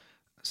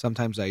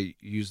 Sometimes I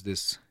use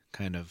this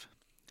kind of,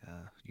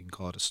 you can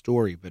call it a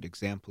story, but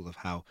example of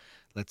how,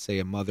 let's say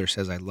a mother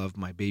says, I love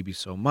my baby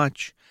so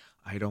much,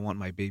 I don't want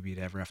my baby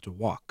to ever have to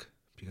walk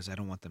because I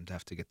don't want them to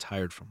have to get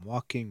tired from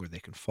walking or they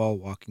can fall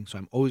walking. So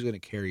I'm always going to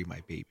carry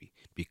my baby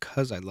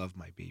because I love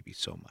my baby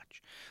so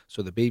much.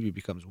 So the baby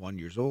becomes 1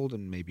 year old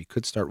and maybe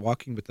could start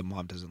walking, but the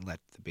mom doesn't let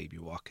the baby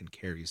walk and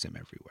carries him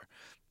everywhere.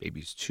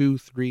 Baby's 2,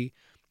 3,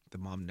 the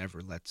mom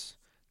never lets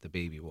the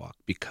baby walk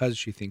because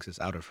she thinks it's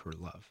out of her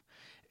love.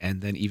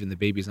 And then even the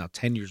baby's now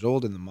 10 years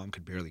old and the mom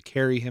could barely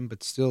carry him,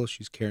 but still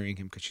she's carrying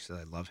him because she said,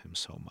 I love him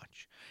so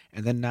much.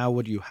 And then now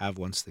what do you have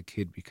once the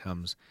kid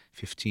becomes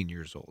 15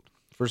 years old?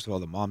 First of all,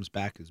 the mom's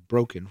back is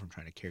broken from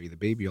trying to carry the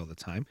baby all the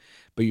time,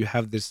 but you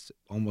have this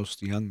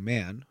almost young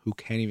man who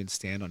can't even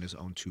stand on his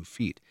own 2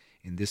 feet,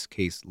 in this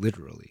case,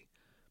 literally.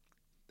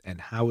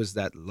 And how is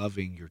that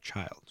loving your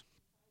child?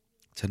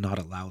 To not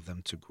allow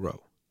them to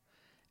grow.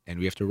 And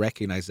we have to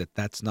recognize that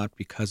that's not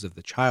because of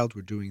the child.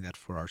 We're doing that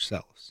for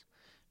ourselves,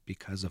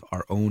 because of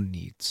our own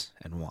needs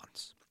and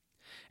wants.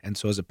 And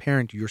so as a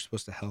parent, you're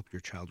supposed to help your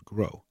child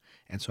grow.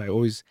 And so I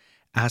always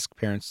ask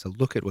parents to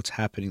look at what's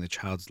happening in the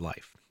child's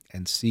life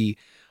and see,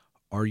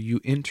 are you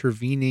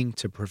intervening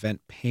to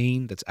prevent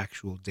pain that's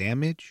actual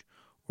damage?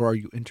 Or are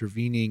you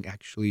intervening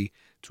actually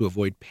to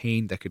avoid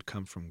pain that could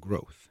come from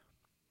growth?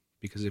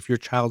 Because if your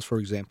child, for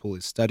example,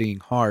 is studying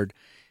hard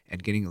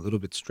and getting a little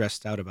bit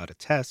stressed out about a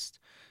test,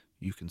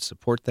 you can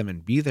support them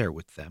and be there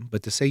with them.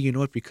 But to say, you know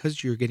what,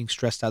 because you're getting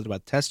stressed out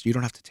about the test, you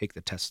don't have to take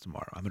the test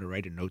tomorrow. I'm going to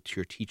write a note to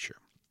your teacher.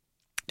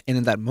 And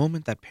in that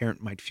moment, that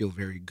parent might feel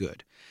very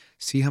good.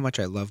 See how much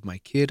I love my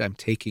kid. I'm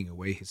taking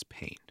away his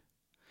pain.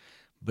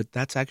 But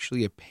that's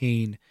actually a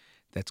pain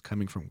that's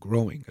coming from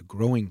growing, a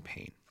growing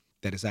pain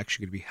that is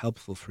actually going to be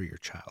helpful for your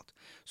child.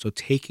 So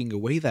taking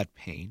away that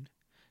pain,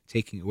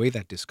 taking away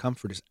that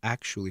discomfort is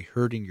actually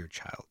hurting your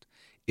child.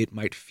 It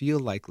might feel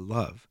like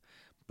love,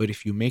 but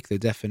if you make the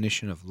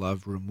definition of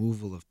love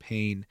removal of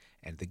pain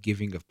and the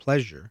giving of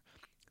pleasure,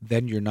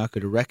 then you're not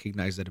going to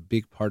recognize that a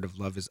big part of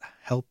love is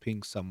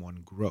helping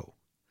someone grow.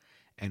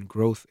 And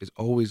growth is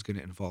always going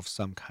to involve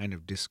some kind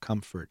of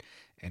discomfort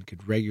and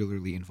could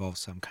regularly involve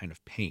some kind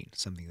of pain,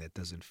 something that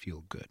doesn't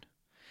feel good.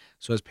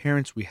 So as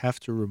parents, we have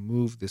to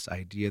remove this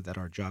idea that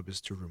our job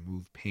is to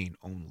remove pain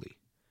only.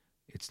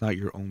 It's not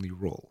your only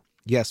role.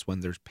 Yes, when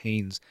there's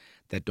pains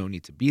that don't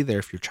need to be there,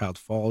 if your child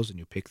falls and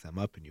you pick them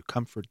up and you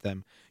comfort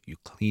them, you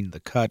clean the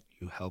cut,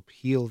 you help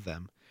heal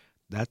them,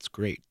 that's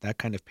great. That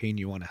kind of pain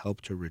you want to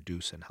help to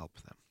reduce and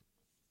help them.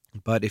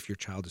 But if your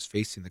child is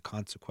facing the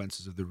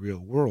consequences of the real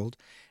world,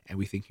 and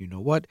we think, you know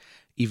what,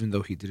 even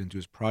though he didn't do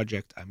his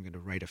project, I'm going to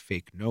write a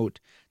fake note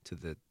to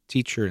the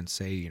teacher and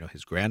say, you know,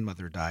 his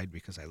grandmother died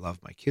because I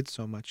love my kids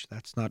so much,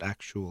 that's not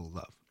actual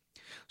love.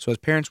 So as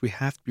parents, we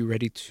have to be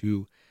ready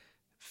to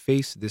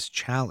face this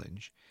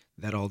challenge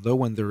that although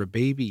when they're a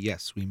baby,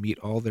 yes, we meet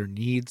all their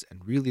needs,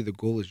 and really the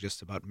goal is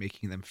just about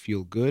making them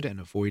feel good and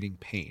avoiding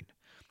pain.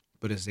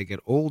 But as they get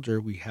older,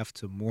 we have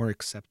to more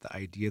accept the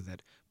idea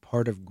that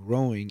part of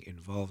growing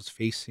involves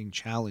facing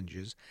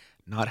challenges,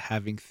 not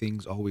having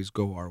things always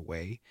go our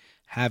way,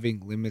 having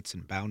limits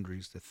and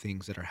boundaries to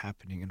things that are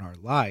happening in our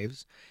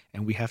lives,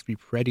 and we have to be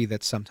ready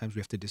that sometimes we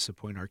have to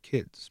disappoint our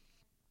kids.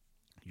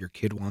 Your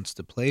kid wants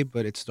to play,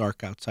 but it's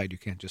dark outside, you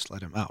can't just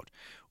let him out.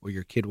 Or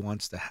your kid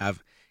wants to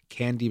have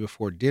candy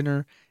before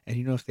dinner, and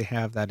you know if they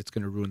have that, it's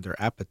going to ruin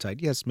their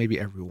appetite. Yes, maybe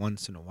every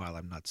once in a while,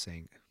 I'm not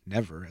saying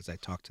never, as I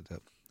talked to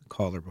the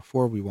caller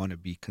before, we want to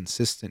be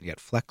consistent yet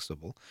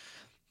flexible.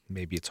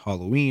 Maybe it's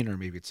Halloween or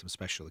maybe it's some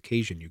special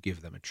occasion, you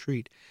give them a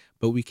treat,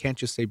 but we can't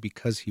just say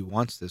because he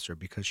wants this or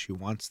because she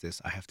wants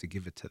this, I have to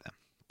give it to them.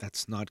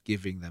 That's not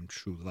giving them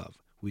true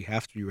love. We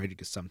have to be ready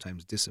to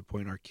sometimes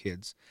disappoint our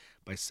kids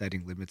by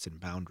setting limits and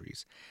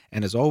boundaries.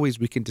 And as always,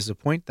 we can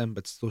disappoint them,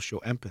 but still show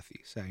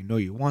empathy. Say, I know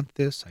you want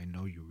this. I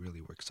know you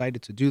really were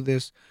excited to do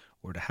this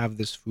or to have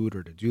this food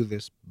or to do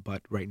this,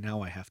 but right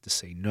now I have to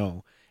say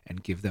no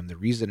and give them the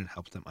reason and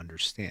help them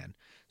understand.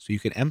 So you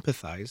can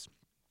empathize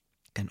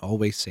and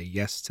always say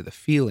yes to the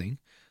feeling,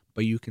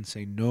 but you can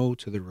say no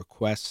to the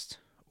request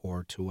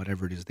or to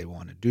whatever it is they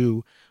want to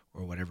do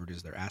or whatever it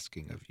is they're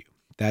asking of you.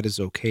 That is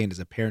okay, and as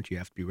a parent, you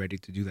have to be ready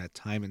to do that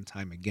time and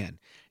time again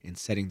in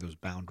setting those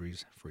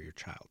boundaries for your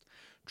child.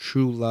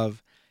 True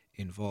love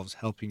involves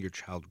helping your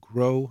child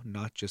grow,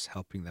 not just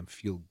helping them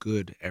feel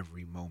good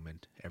every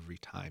moment, every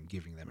time,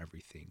 giving them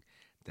everything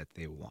that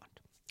they want.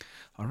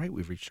 All right,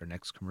 we've reached our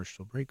next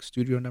commercial break.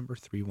 Studio number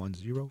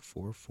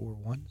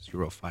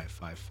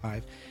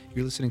 310-441-0555.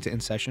 You're listening to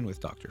In Session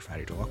with Dr.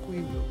 Fadi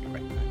Holakouee. We'll be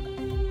right back.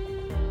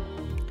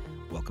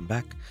 Welcome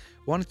back.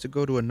 Wanted to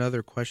go to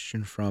another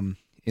question from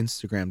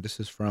Instagram. This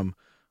is from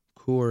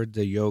Kur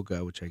de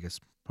Yoga, which I guess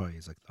probably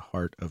is like the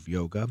heart of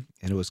yoga.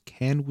 And it was,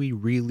 can we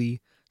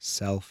really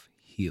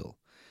self-heal?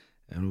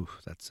 And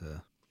that's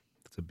a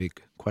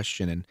big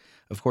question. And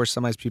of course,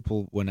 sometimes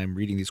people, when I'm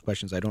reading these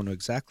questions, I don't know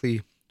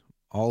exactly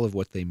all of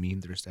what they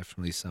mean. There's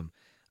definitely some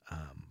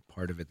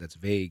part of it that's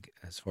vague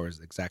as far as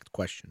the exact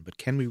question. But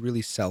can we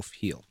really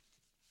self-heal?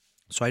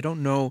 So I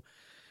don't know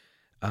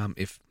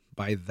if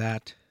by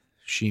that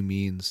she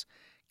means,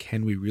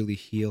 can we really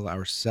heal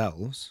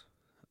ourselves?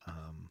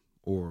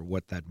 Or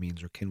what that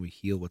means, or can we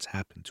heal what's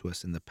happened to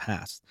us in the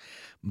past?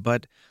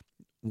 But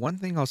one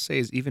thing I'll say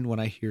is, even when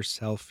I hear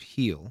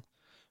self-heal,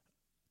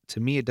 to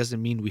me, it doesn't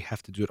mean we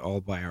have to do it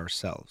all by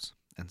ourselves.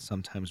 And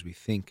sometimes we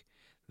think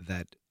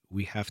that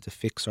we have to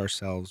fix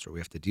ourselves or we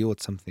have to deal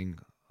with something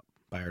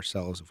by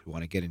ourselves. If we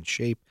want to get in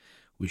shape,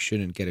 we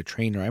shouldn't get a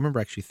trainer. I remember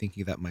actually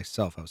thinking that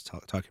myself. I was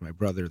talking to my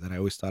brother that I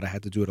always thought I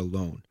had to do it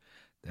alone,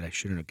 that I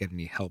shouldn't get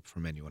any help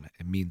from anyone.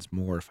 It means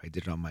more if I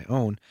did it on my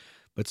own.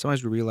 But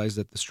sometimes we realize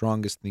that the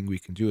strongest thing we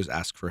can do is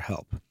ask for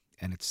help.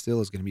 And it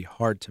still is going to be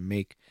hard to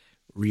make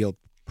real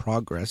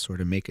progress or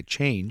to make a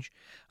change,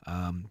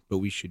 but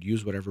we should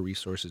use whatever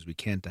resources we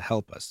can to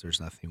help us. There's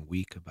nothing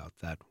weak about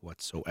that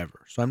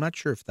whatsoever. So I'm not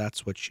sure if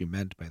that's what she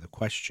meant by the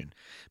question.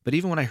 But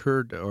even when I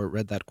heard or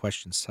read that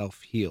question,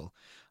 self-heal,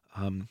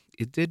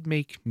 it did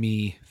make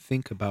me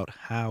think about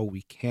how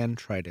we can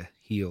try to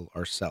heal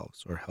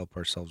ourselves or help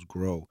ourselves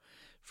grow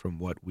from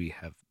what we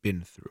have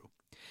been through.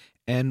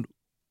 And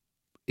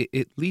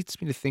it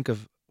leads me to think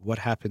of what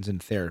happens in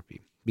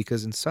therapy,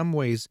 because in some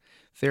ways,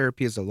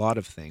 therapy is a lot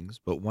of things,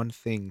 but one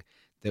thing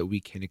that we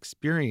can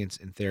experience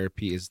in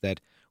therapy is that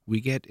we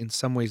get, in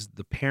some ways,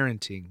 the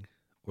parenting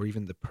or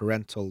even the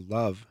parental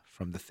love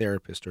from the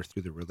therapist or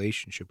through the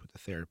relationship with the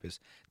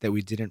therapist that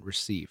we didn't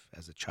receive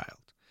as a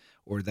child,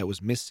 or that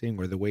was missing,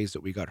 or the ways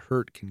that we got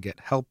hurt can get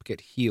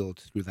healed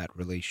through that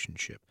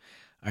relationship.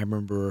 I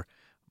remember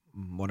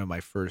one of my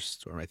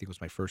first, or I think it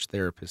was my first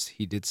therapist,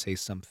 he did say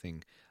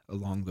something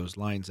along those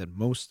lines, that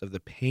most of the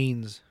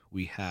pains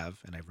we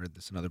have, and I've read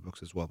this in other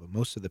books as well, but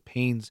most of the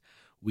pains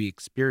we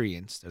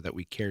experienced or that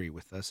we carry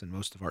with us, and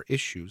most of our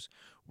issues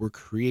were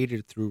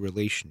created through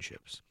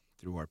relationships,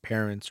 through our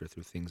parents or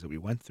through things that we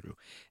went through.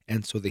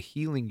 And so the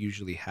healing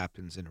usually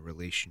happens in a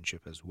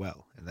relationship as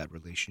well, and that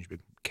relationship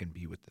can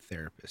be with the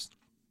therapist.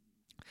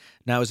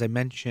 Now, as I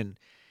mentioned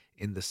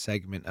in the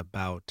segment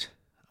about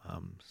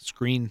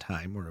screen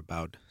time or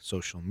about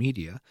social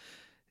media,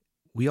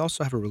 we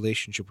also have a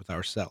relationship with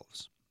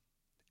ourselves.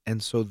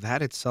 And so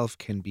that itself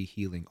can be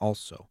healing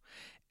also.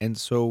 And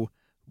so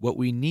what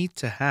we need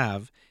to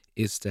have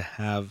is to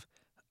have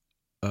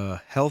a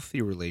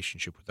healthy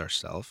relationship with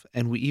ourselves,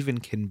 and we even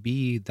can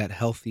be that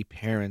healthy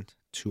parent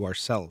to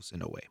ourselves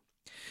in a way.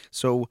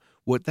 So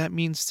what that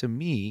means to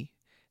me,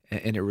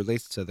 and it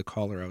relates to the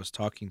caller I was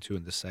talking to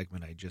in the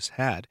segment I just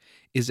had,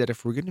 is that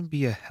if we're going to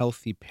be a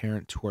healthy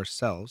parent to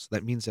ourselves,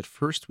 that means that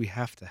first we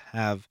have to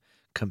have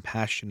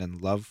compassion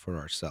and love for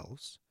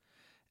ourselves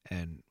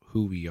and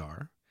who we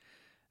are.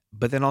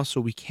 But then also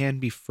we can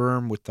be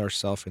firm with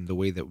ourselves in the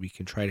way that we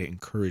can try to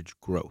encourage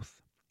growth.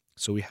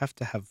 So we have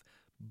to have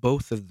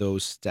both of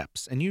those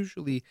steps. And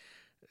usually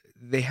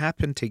they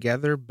happen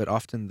together, but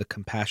often the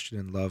compassion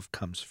and love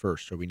comes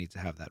first, or we need to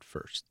have that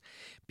first.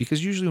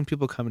 Because usually when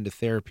people come into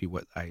therapy,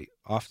 what I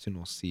often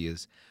will see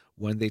is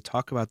when they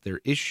talk about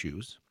their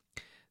issues,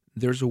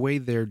 there's a way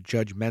they're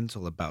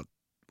judgmental about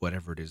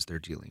whatever it is they're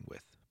dealing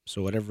with.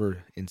 So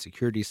whatever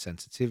insecurities,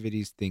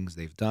 sensitivities, things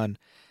they've done,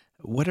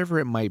 whatever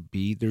it might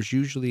be, there's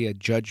usually a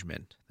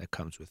judgment that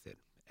comes with it.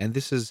 And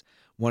this is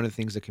one of the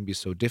things that can be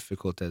so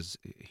difficult as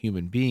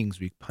human beings.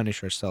 We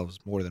punish ourselves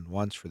more than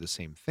once for the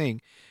same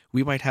thing.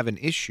 We might have an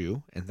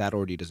issue, and that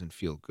already doesn't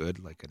feel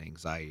good, like an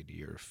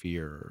anxiety or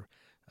fear or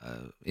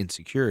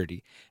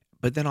insecurity.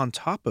 But then on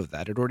top of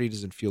that, it already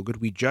doesn't feel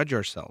good. We judge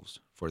ourselves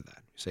for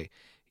that. We say,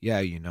 yeah,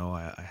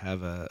 I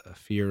have a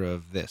fear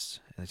of this.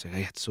 And it's like,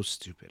 hey, it's so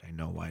stupid. I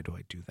know. Why do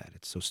I do that?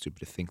 It's so stupid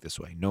to think this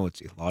way. I know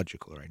it's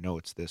illogical, or I know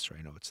it's this, or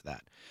I know it's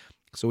that.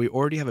 So we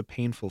already have a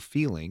painful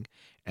feeling,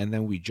 and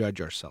then we judge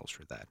ourselves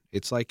for that.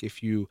 It's like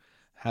if you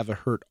have a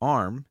hurt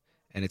arm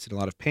and it's in a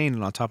lot of pain,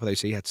 and on top of that you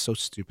say, yeah, it's so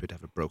stupid to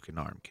have a broken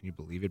arm. Can you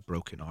believe it?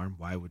 Broken arm?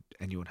 Why would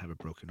anyone have a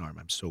broken arm?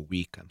 I'm so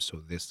weak. I'm so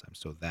this. I'm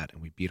so that.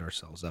 And we beat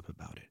ourselves up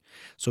about it.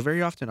 So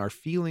very often our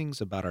feelings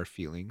about our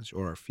feelings,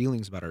 or our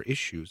feelings about our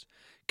issues,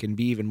 can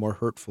be even more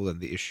hurtful than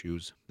the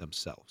issues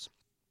themselves.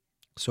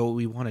 So what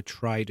we want to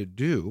try to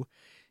do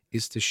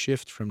is to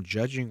shift from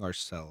judging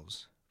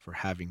ourselves for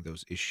having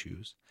those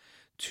issues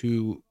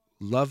to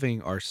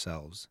loving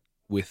ourselves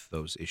with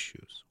those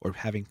issues, or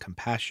having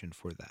compassion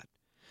for that.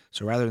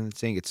 So rather than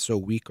saying it's so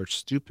weak or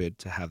stupid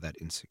to have that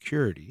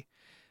insecurity,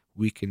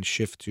 we can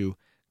shift to,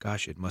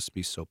 gosh, it must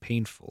be so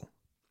painful.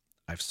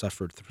 I've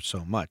suffered through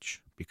so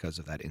much because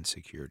of that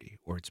insecurity,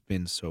 or it's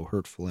been so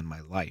hurtful in my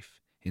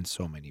life in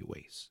so many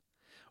ways.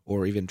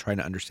 Or even trying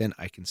to understand,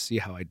 I can see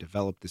how I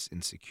developed this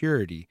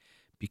insecurity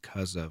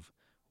because of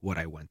what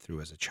I went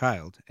through as a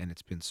child, and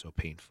it's been so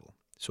painful.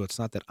 So it's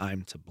not that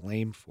I'm to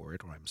blame for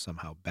it, or I'm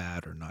somehow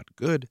bad or not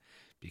good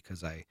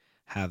because I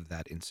have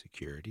that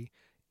insecurity.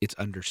 It's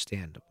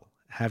understandable.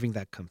 Having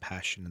that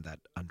compassion and that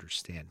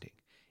understanding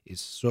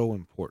is so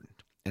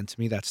important. And to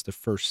me, that's the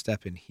first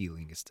step in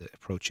healing, is to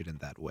approach it in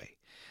that way.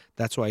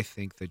 That's why I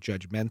think the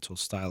judgmental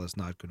style is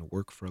not going to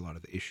work for a lot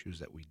of the issues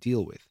that we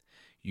deal with.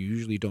 You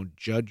usually don't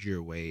judge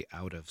your way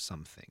out of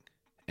something.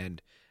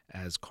 And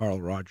as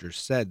Carl Rogers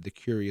said, the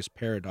curious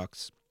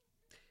paradox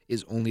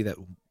is only that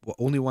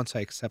only once I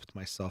accept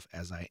myself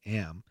as I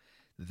am,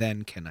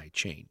 then can I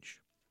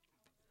change.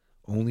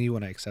 Only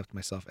when I accept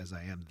myself as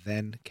I am,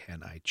 then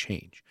can I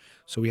change.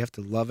 So we have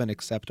to love and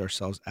accept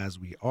ourselves as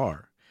we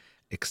are.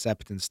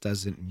 Acceptance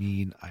doesn't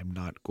mean I'm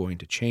not going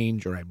to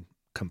change or I'm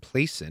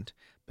complacent,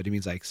 but it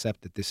means I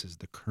accept that this is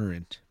the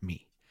current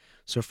me.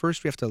 So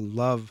first we have to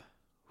love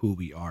who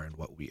we are and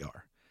what we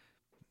are.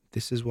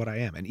 This is what I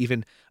am. And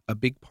even a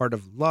big part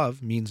of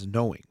love means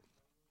knowing.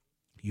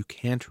 You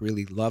can't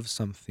really love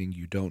something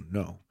you don't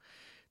know.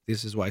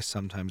 This is why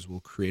sometimes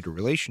we'll create a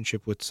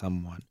relationship with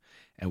someone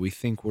and we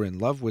think we're in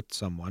love with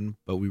someone,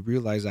 but we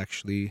realize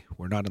actually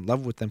we're not in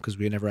love with them because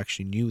we never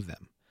actually knew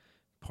them.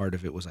 Part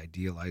of it was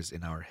idealized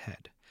in our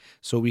head.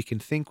 So we can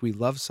think we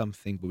love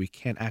something, but we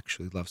can't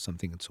actually love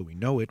something until we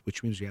know it,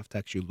 which means we have to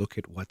actually look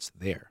at what's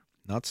there.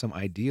 Not some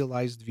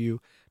idealized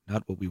view,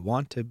 not what we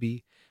want to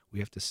be. We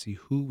have to see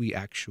who we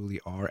actually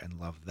are and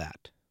love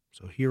that.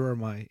 So here are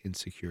my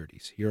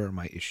insecurities. Here are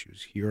my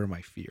issues. Here are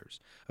my fears.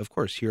 Of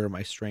course, here are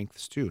my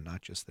strengths too,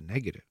 not just the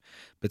negative,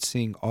 but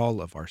seeing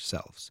all of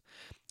ourselves.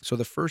 So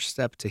the first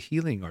step to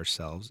healing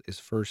ourselves is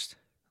first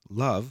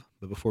love.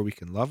 But before we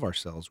can love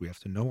ourselves, we have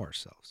to know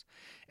ourselves.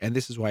 And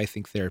this is why I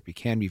think therapy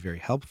can be very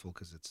helpful,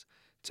 because it's,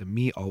 to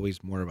me,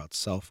 always more about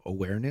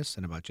self-awareness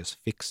and about just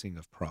fixing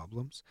of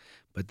problems.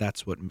 But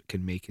that's what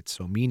can make it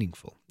so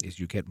meaningful, is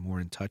you get more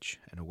in touch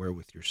and aware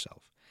with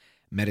yourself.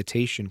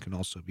 Meditation can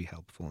also be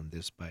helpful in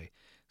this by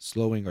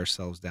slowing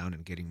ourselves down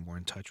and getting more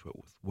in touch with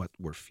what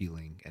we're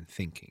feeling and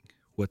thinking,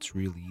 what's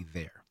really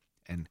there,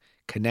 and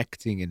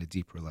connecting in a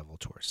deeper level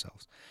to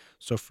ourselves.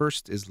 So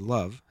first is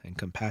love and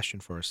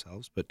compassion for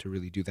ourselves, but to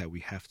really do that, we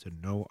have to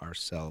know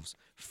ourselves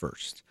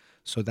first.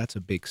 So that's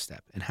a big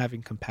step. And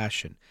having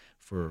compassion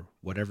for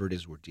whatever it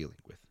is we're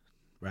dealing with,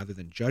 rather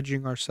than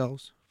judging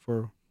ourselves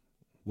for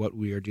what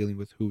we are dealing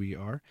with, who we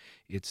are,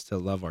 it's to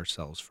love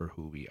ourselves for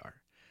who we are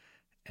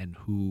and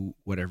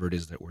whatever it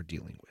is that we're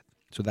dealing with.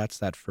 So that's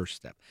that first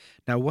step.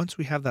 Now, once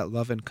we have that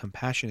love and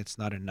compassion, it's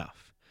not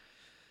enough.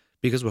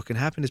 Because what can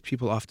happen is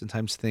people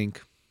oftentimes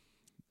think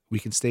we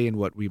can stay in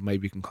what we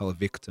can call a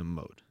victim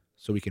mode.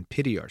 So we can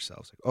pity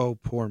ourselves, like, oh,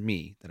 poor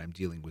me that I'm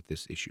dealing with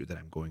this issue, that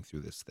I'm going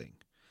through this thing.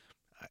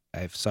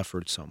 I've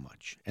suffered so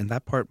much. And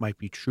that part might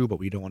be true, but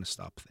we don't want to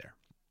stop there.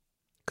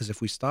 Because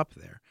if we stop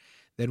there,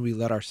 then we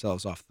let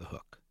ourselves off the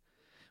hook.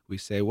 We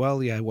say,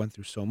 well, yeah, I went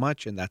through so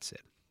much and that's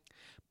it.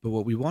 But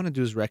what we want to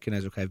do is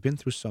recognize, okay, I've been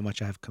through so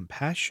much. I have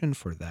compassion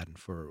for that and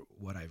for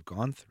what I've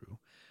gone through.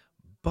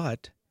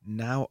 But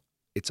now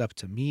it's up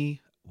to me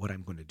what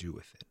I'm going to do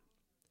with it.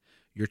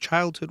 Your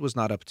childhood was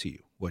not up to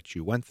you. What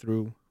you went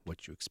through,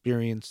 what you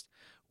experienced,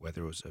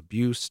 whether it was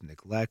abuse,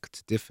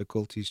 neglect,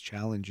 difficulties,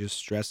 challenges,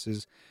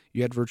 stresses,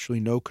 you had virtually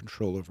no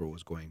control over what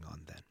was going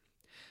on then.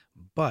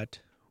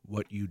 But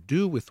what you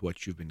do with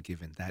what you've been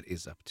given, that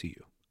is up to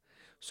you.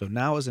 So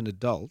now as an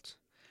adult,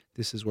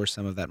 this is where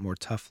some of that more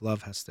tough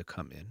love has to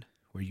come in,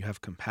 where you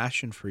have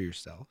compassion for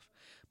yourself.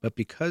 But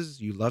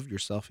because you love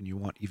yourself and you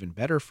want even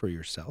better for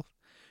yourself,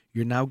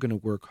 you're now going to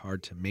work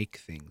hard to make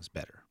things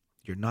better.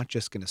 You're not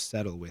just going to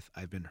settle with,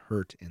 I've been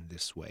hurt in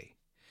this way.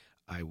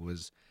 I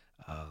was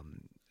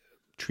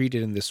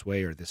treated in this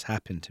way, or this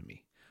happened to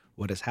me.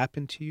 What has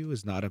happened to you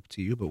is not up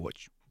to you, but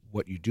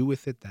what you do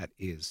with it, that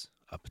is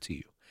up to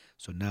you.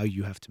 So now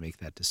you have to make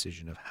that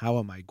decision of, how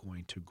am I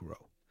going to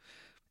grow?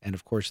 And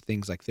of course,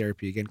 things like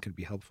therapy, again, can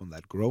be helpful in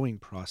that growing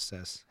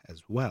process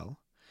as well.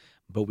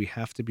 But we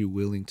have to be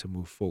willing to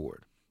move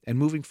forward. And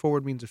moving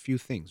forward means a few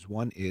things.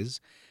 One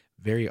is,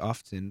 very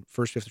often,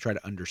 first we have to try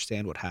to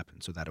understand what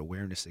happened. So that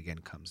awareness, again,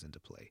 comes into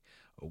play.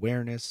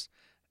 Awareness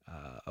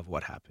of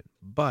what happened.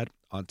 But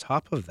on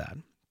top of that,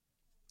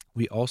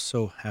 we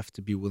also have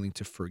to be willing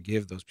to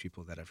forgive those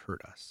people that have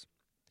hurt us.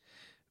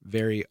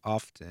 Very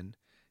often,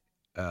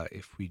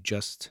 if we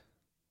just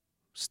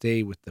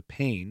stay with the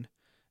pain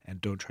and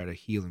don't try to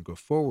heal and go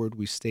forward,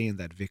 we stay in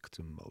that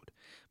victim mode.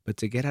 But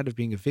to get out of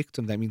being a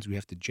victim, that means we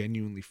have to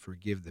genuinely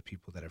forgive the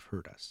people that have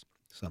hurt us.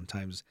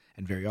 Sometimes,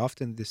 and very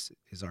often, this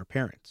is our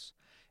parents.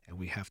 And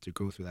we have to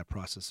go through that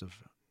process of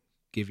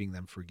giving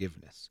them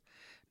forgiveness.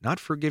 Not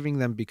forgiving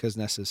them because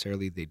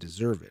necessarily they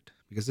deserve it.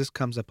 Because this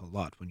comes up a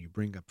lot. When you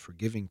bring up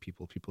forgiving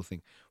people, people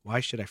think, why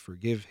should I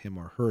forgive him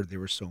or her? They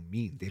were so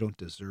mean. They don't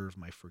deserve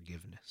my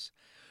forgiveness.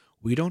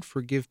 We don't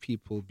forgive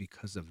people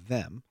because of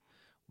them.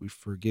 We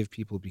forgive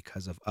people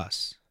because of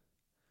us.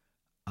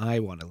 I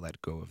want to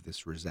let go of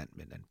this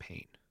resentment and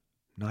pain,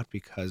 not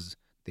because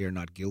they are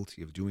not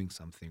guilty of doing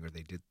something or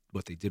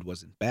what they did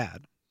wasn't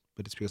bad,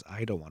 but it's because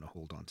I don't want to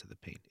hold on to the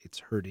pain. It's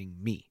hurting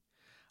me.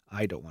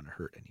 I don't want to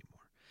hurt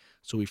anymore.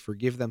 So we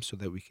forgive them so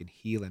that we can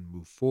heal and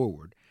move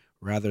forward,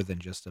 rather than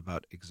just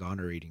about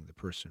exonerating the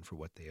person for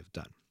what they have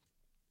done.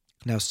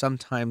 Now,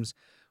 sometimes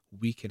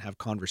we can have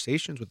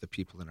conversations with the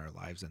people in our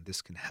lives, and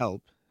this can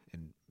help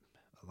in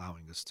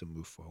allowing us to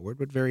move forward,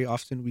 but very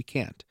often we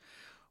can't,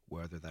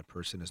 whether that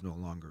person is no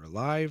longer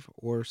alive,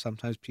 or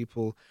sometimes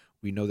people,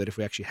 we know that if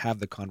we actually have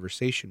the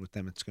conversation with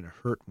them, it's going to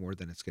hurt more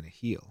than it's going to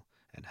heal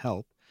and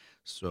help.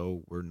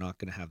 So we're not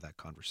going to have that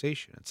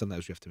conversation. And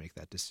sometimes we have to make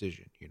that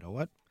decision. You know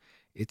what?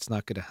 It's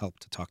not going to help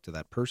to talk to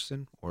that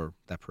person, or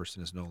that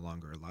person is no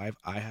longer alive.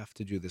 I have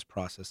to do this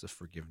process of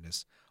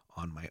forgiveness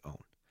on my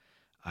own.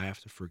 I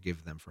have to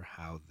forgive them for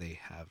how they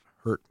have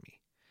hurt me.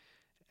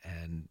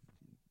 And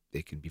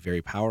they can be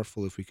very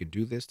powerful if we can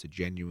do this, to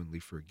genuinely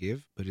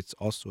forgive, but it's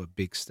also a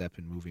big step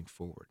in moving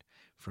forward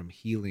from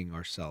healing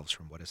ourselves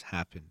from what has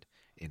happened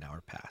in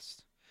our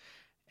past.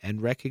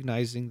 And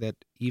recognizing that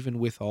even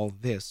with all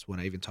this, when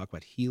I even talk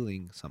about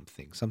healing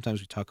something, sometimes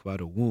we talk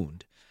about a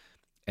wound,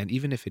 and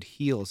even if it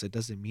heals, it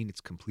doesn't mean it's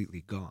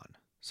completely gone.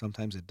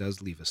 Sometimes it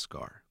does leave a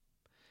scar.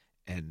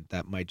 And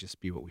that might just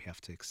be what we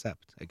have to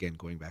accept. Again,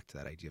 going back to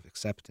that idea of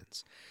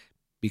acceptance.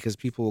 Because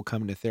people will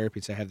come into therapy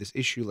and say, I have this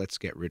issue, let's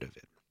get rid of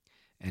it.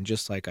 And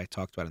just like I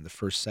talked about in the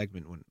first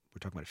segment, when we're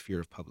talking about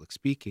fear of public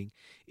speaking,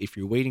 if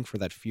you're waiting for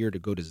that fear to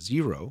go to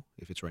 0,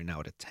 if it's right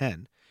now at a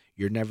 10,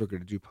 you're never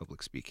going to do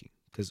public speaking,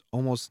 because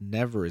almost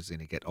never is going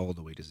to get all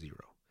the way to 0.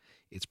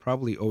 It's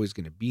probably always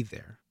going to be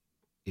there,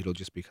 it'll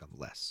just become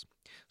less.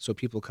 So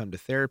people come to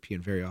therapy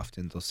and very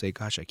often they'll say,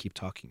 gosh, I keep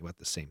talking about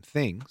the same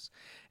things.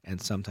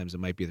 And sometimes it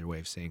might be their way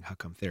of saying, how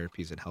come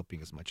therapy isn't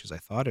helping as much as I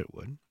thought it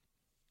would?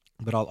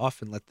 But I'll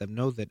often let them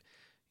know that,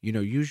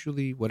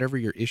 usually whatever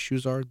your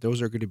issues are,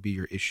 those are going to be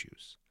your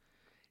issues.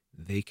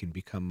 They can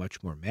become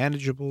much more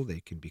manageable. They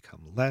can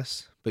become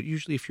less. But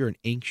usually if you're an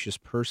anxious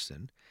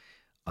person,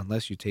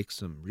 unless you take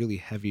some really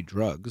heavy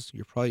drugs,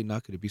 you're probably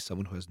not going to be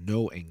someone who has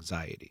no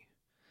anxiety.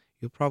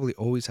 You'll probably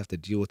always have to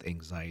deal with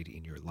anxiety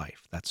in your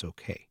life. That's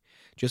okay.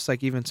 Just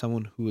like even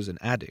someone who is an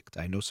addict.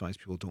 I know sometimes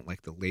people don't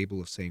like the label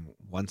of saying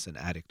once an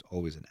addict,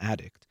 always an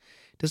addict.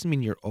 It doesn't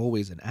mean you're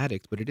always an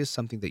addict, but it is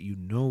something that you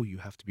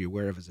have to be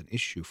aware of as an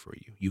issue for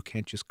you. You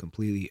can't just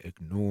completely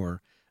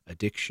ignore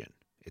addiction.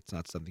 It's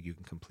not something you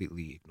can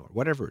completely ignore.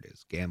 Whatever it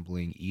is,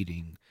 gambling,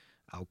 eating,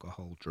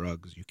 alcohol,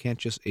 drugs, you can't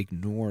just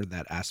ignore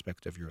that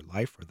aspect of your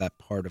life or that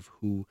part of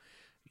who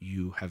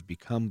you have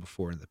become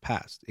before in the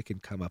past. It can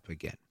come up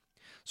again.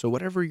 So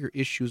whatever your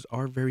issues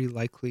are, very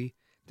likely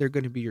they're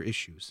going to be your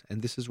issues.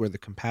 And this is where the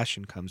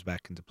compassion comes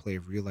back into play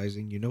of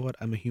realizing, you know what,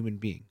 I'm a human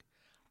being.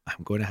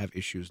 I'm going to have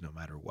issues no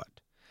matter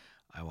what.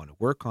 I want to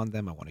work on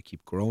them. I want to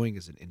keep growing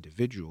as an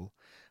individual.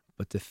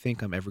 But to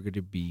think I'm ever going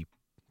to be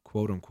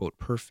quote unquote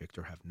perfect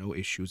or have no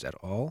issues at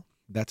all,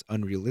 that's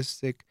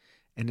unrealistic.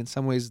 And in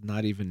some ways,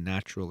 not even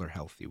natural or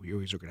healthy. We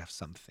always are going to have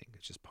something.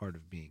 It's just part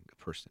of being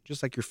a person.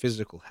 Just like your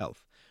physical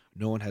health.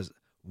 No one has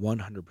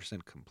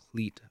 100%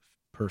 complete,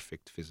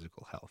 perfect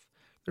physical health.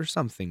 There's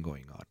something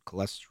going on.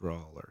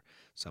 Cholesterol or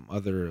some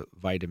other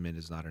vitamin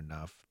is not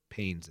enough.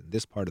 Pains in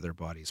this part of their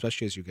body,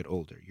 especially as you get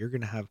older. You're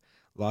going to have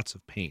lots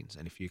of pains.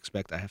 And if you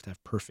expect I have to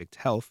have perfect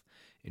health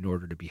in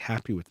order to be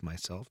happy with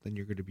myself, then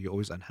you're going to be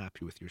always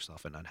unhappy with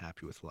yourself and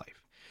unhappy with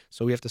life.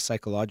 So we have to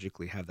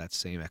psychologically have that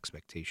same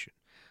expectation.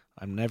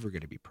 I'm never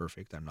going to be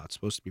perfect. I'm not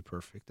supposed to be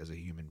perfect. As a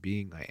human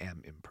being, I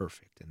am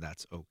imperfect, and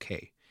that's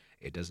okay.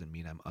 It doesn't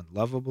mean I'm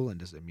unlovable and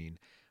doesn't mean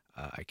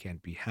I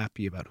can't be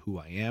happy about who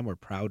I am or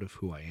proud of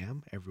who I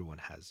am. Everyone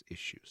has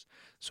issues.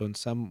 So in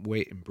some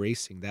way,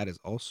 embracing that is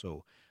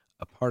also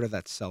a part of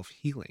that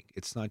self-healing.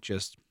 It's not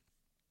just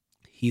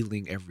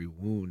healing every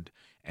wound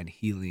and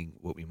healing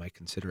what we might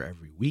consider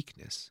every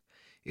weakness.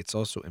 It's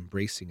also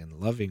embracing and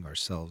loving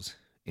ourselves,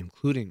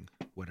 including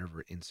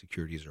whatever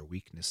insecurities or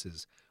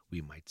weaknesses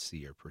we might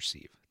see or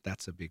perceive.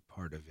 That's a big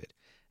part of it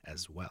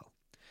as well.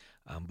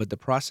 But the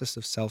process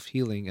of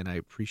self-healing, and I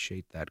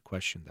appreciate that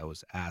question that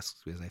was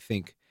asked, because I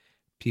think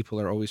people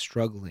are always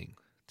struggling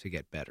to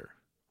get better.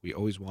 We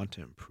always want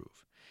to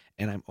improve.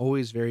 And I'm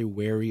always very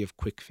wary of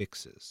quick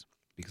fixes,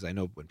 because I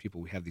know when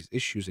we have these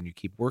issues and you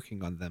keep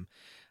working on them,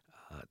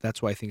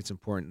 that's why I think it's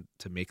important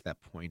to make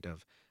that point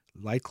of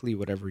likely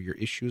whatever your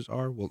issues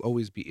are will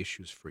always be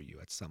issues for you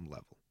at some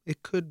level.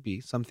 It could be,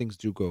 some things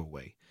do go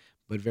away,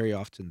 but very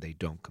often they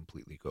don't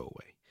completely go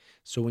away.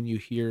 So when you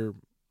hear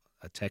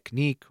a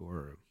technique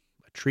or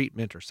a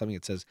treatment or something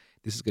that says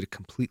this is going to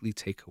completely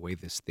take away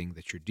this thing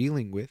that you're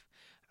dealing with,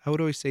 I would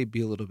always say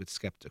be a little bit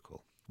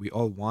skeptical. We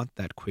all want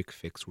that quick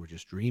fix. We're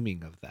just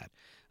dreaming of that.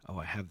 Oh,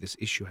 I have this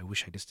issue. I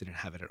wish I just didn't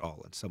have it at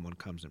all. And someone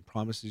comes and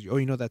promises you, oh,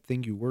 you know that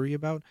thing you worry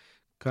about?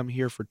 Come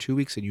here for 2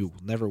 weeks and you will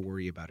never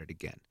worry about it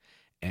again.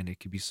 And it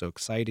can be so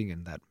exciting,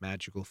 and that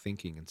magical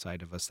thinking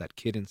inside of us, that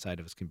kid inside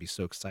of us can be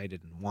so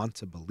excited and want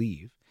to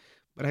believe.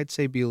 But I'd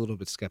say be a little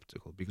bit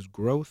skeptical, because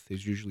growth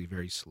is usually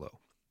very slow.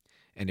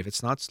 And if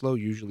it's not slow,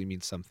 usually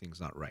means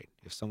something's not right.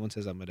 If someone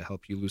says, I'm going to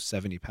help you lose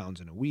 70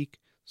 pounds in a week,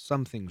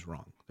 something's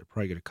wrong. They're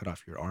probably going to cut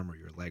off your arm or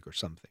your leg or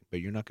something.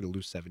 But you're not going to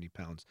lose 70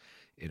 pounds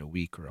in a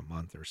week or a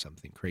month or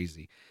something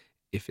crazy.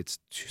 If it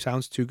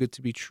sounds too good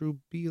to be true,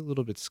 be a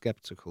little bit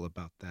skeptical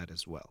about that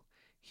as well.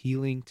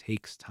 Healing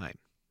takes time.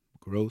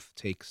 Growth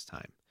takes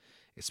time,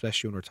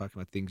 especially when we're talking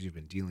about things you've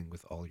been dealing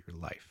with all your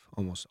life.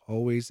 Almost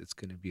always it's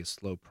going to be a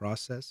slow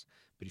process,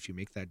 but if you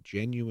make that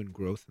genuine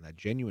growth and that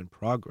genuine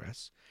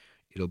progress,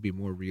 it'll be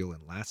more real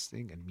and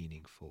lasting and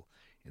meaningful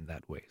in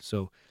that way.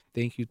 So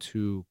thank you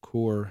to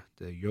Core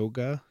the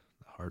Yoga,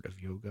 the Heart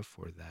of Yoga,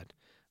 for that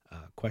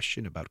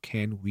question about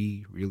can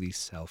we really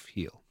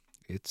self-heal?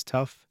 It's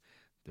tough.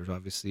 There's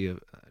obviously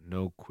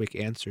no quick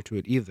answer to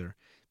it either,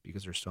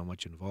 because there's so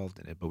much involved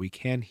in it. But we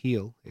can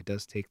heal. It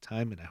does take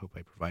time, and I hope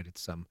I provided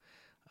some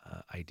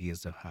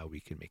ideas of how we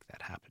can make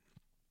that happen.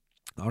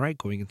 All right,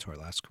 going into our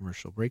last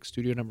commercial break,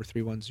 studio number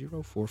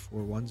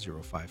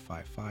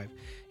 310-441-0555.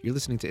 You're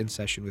listening to In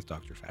Session with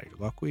Dr. Farid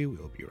Holakwi.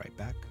 We'll be right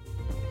back.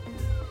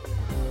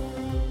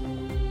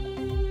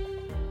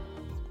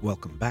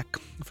 Welcome back.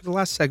 For the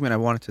last segment, I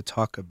wanted to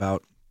talk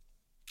about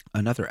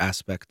another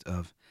aspect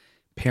of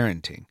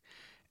parenting.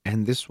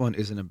 And this one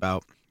isn't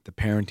about the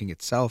parenting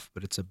itself,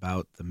 but it's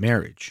about the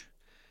marriage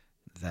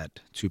that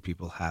two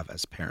people have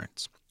as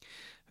parents.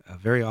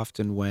 Very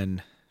often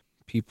when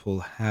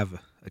people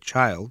have a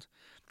child,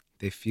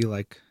 they feel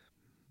like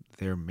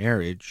their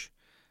marriage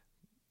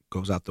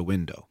goes out the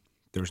window.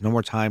 There's no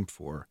more time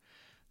for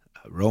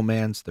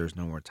romance. There's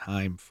no more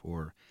time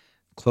for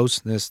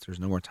closeness. There's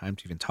no more time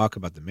to even talk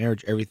about the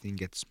marriage. Everything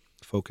gets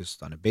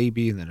focused on a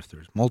baby, and then if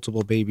there's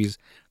multiple babies,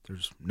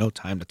 there's no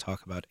time to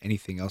talk about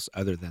anything else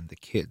other than the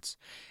kids.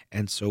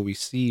 And so we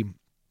see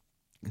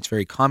it's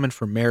very common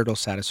for marital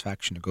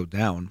satisfaction to go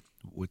down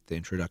with the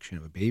introduction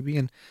of a baby,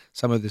 and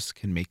some of this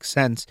can make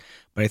sense,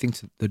 but I think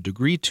to the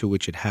degree to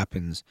which it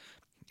happens,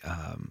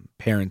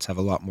 parents have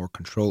a lot more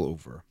control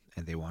over,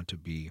 and they want to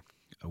be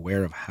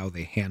aware of how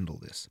they handle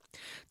this.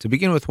 To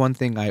begin with, one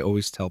thing I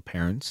always tell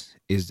parents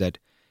is that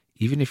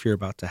even if you're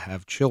about to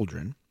have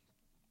children,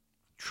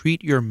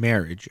 treat your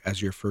marriage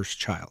as your first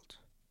child.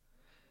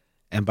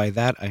 And by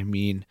that, I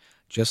mean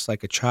just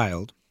like a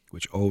child,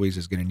 which always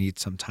is going to need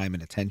some time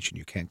and attention,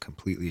 you can't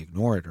completely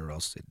ignore it or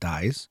else it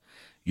dies.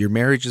 Your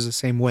marriage is the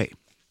same way.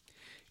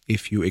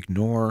 If you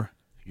ignore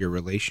your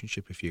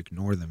relationship, if you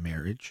ignore the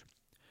marriage,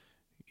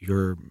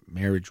 your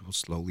marriage will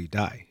slowly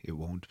die. It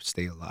won't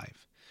stay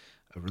alive.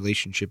 A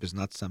relationship is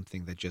not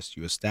something that just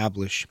you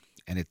establish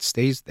and it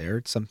stays there.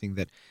 It's something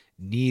that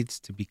needs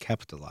to be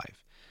kept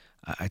alive.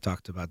 I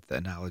talked about the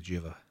analogy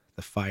of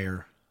the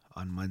fire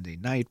on Monday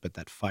night, but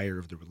that fire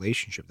of the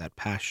relationship, that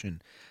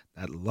passion,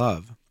 that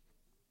love,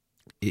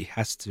 it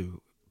has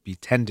to be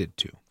tended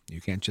to. You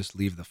can't just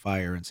leave the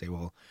fire and say,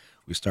 well,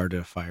 we started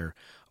a fire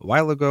a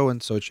while ago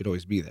and so it should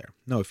always be there.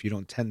 No, if you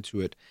don't tend to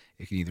it,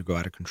 it can either go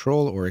out of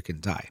control or it can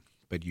die,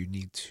 but you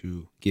need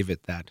to give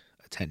it that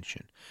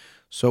attention.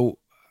 So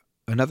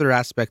another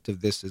aspect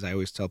of this is I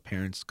always tell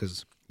parents,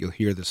 because you'll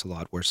hear this a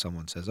lot where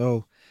someone says,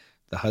 oh,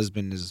 the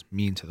husband is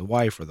mean to the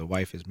wife or the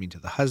wife is mean to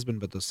the husband,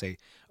 but they'll say,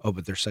 oh,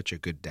 but they're such a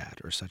good dad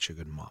or such a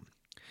good mom.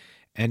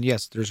 And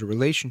yes, there's a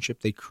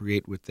relationship they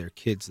create with their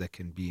kids that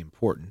can be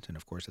important. And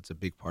of course, that's a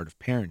big part of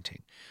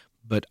parenting.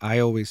 But I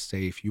always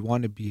say if you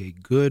want to be a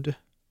good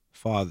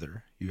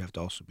father, you have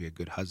to also be a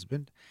good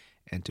husband.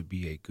 And to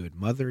be a good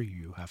mother,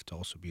 you have to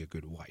also be a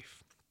good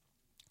wife.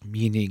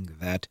 Meaning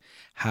that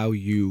how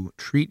you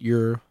treat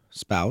your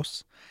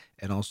spouse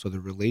and also the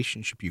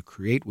relationship you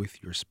create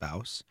with your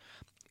spouse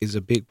is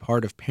a big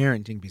part of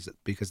parenting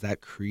because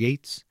that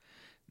creates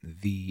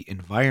the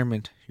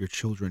environment your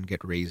children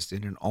get raised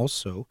in and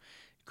also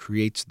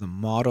creates the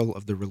model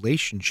of the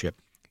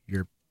relationship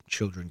your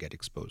children get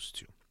exposed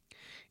to.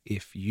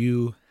 If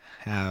you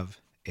have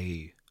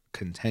a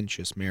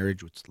contentious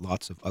marriage with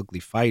lots of ugly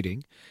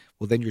fighting,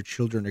 well, then your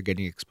children are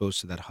getting exposed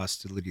to that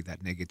hostility,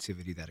 that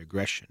negativity, that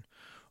aggression.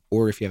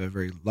 Or if you have a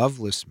very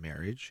loveless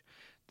marriage,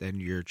 then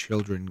your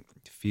children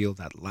feel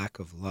that lack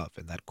of love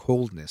and that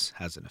coldness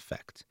has an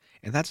effect.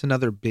 And that's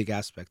another big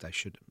aspect I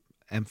should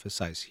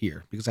emphasize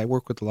here, because I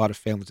work with a lot of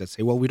families that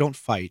say, well, we don't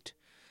fight,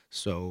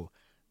 so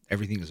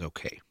everything is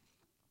okay.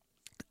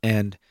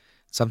 And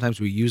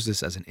sometimes we use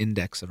this as an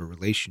index of a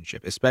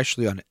relationship,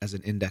 especially as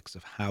an index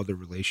of how the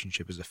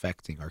relationship is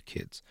affecting our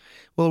kids.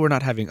 Well, we're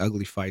not having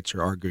ugly fights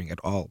or arguing at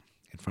all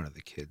in front of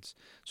the kids,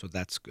 so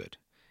that's good.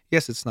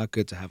 Yes, it's not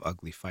good to have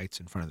ugly fights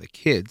in front of the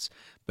kids,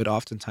 but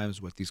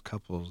oftentimes what these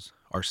couples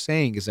are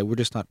saying is that we're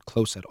just not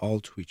close at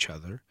all to each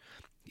other.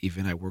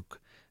 Even I work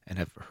and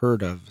have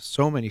heard of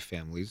so many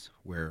families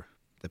where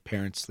the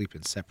parents sleep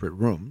in separate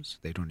rooms.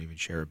 They don't even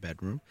share a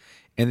bedroom.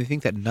 And they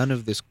think that none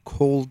of this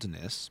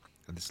coldness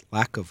and this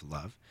lack of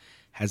love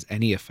has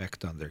any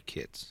effect on their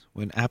kids,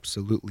 when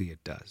absolutely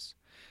it does.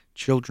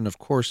 Children, of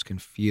course, can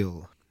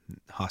feel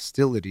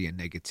hostility and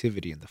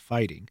negativity and the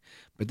fighting,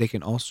 but they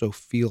can also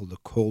feel the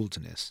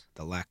coldness,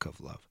 the lack of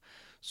love.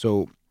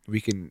 So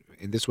we can,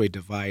 in this way,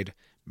 divide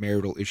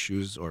marital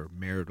issues or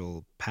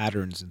marital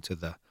patterns into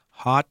the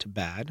hot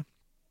bad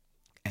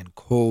and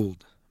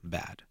cold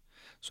bad.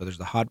 So there's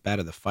the hot bad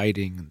of the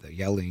fighting and the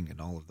yelling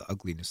and all of the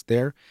ugliness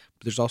there,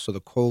 but there's also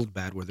the cold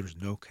bad where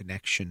there's no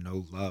connection,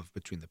 no love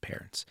between the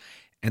parents.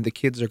 And the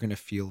kids are going to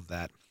feel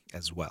that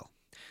as well.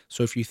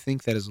 So if you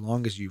think that as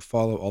long as you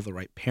follow all the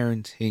right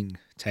parenting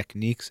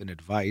techniques and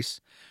advice,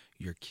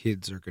 your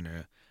kids are going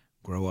to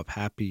grow up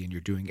happy and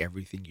you're doing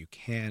everything you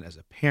can as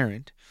a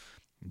parent,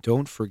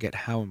 don't forget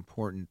how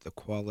important the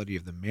quality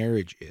of the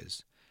marriage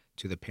is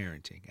to the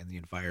parenting and the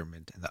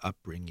environment and the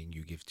upbringing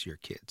you give to your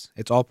kids.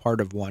 It's all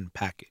part of one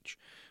package.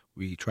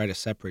 We try to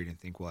separate and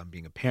think, well, I'm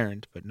being a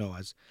parent, but no,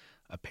 as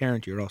a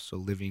parent, you're also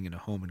living in a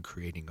home and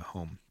creating a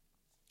home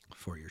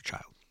for your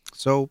child.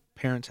 So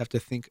parents have to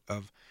think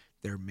of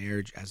their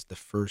marriage as the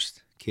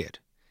first kid.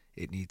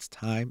 It needs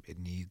time, it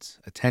needs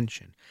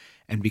attention.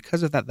 And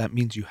because of that, that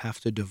means you have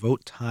to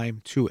devote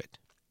time to it.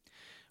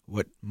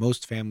 What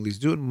most families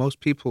do and most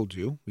people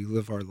do, we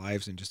live our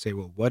lives and just say,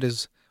 well,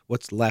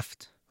 what's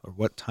left or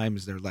what time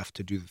is there left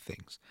to do the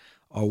things?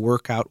 I'll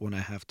work out when I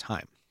have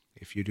time.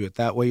 If you do it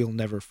that way, you'll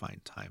never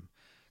find time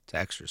to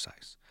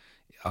exercise.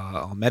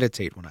 I'll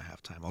meditate when I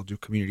have time. I'll do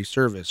community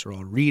service, or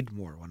I'll read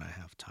more when I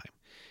have time.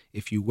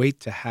 If you wait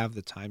to have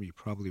the time, you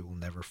probably will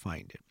never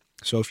find it.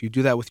 So if you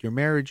do that with your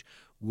marriage,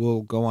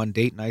 we'll go on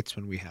date nights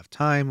when we have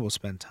time. We'll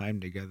spend time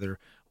together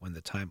when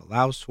the time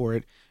allows for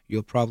it.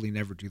 You'll probably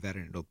never do that,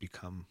 and it'll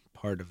become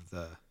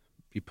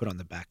be put on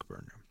the back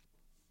burner.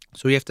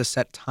 So you have to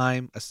set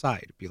time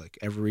aside. Be like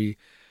every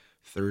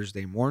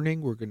Thursday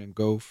morning, we're going to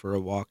go for a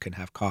walk and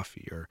have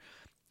coffee, or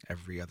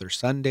every other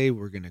Sunday,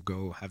 we're going to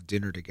go have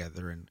dinner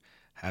together and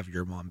have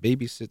your mom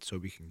babysit so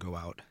we can go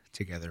out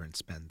together and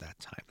spend that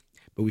time.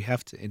 But we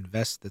have to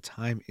invest the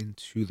time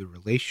into the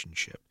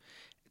relationship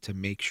to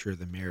make sure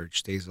the marriage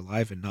stays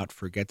alive and not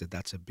forget that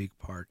that's a big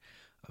part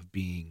of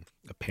being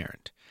a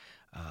parent.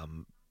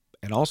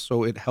 And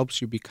also, it helps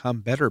you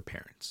become better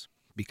parents,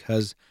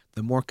 because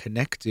the more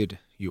connected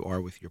you are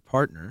with your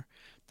partner,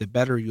 the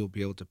better you'll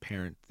be able to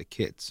parent the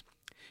kids.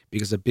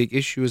 Because a big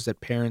issue is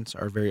that parents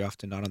are very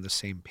often not on the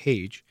same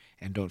page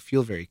and don't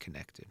feel very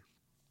connected.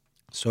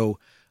 So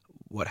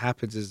what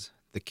happens is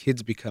the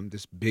kids become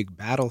this big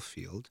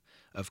battlefield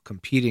of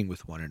competing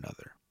with one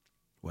another.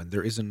 When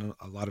there isn't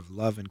a lot of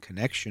love and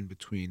connection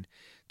between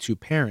two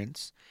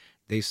parents,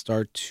 they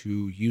start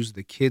to use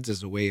the kids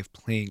as a way of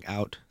playing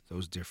out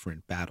those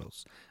different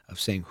battles, of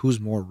saying who's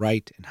more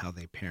right in how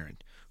they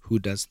parent, who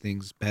does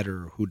things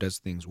better, or who does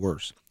things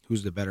worse,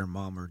 who's the better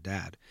mom or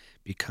dad,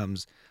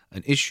 becomes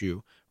an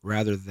issue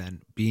rather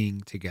than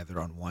being together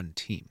on one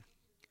team.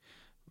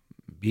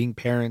 Being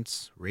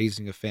parents,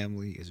 raising a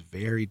family is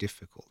very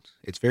difficult.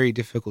 It's very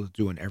difficult to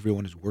do when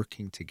everyone is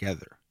working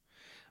together.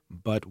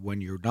 But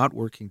when you're not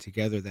working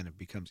together, then it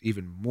becomes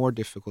even more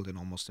difficult and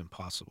almost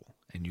impossible,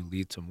 and you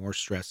lead to more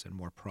stress and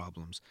more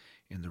problems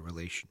in the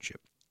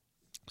relationship.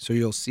 So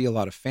you'll see a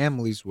lot of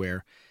families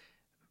where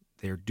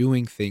they're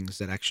doing things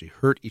that actually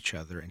hurt each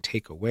other and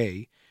take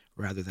away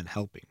rather than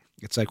helping.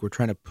 It's like we're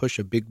trying to push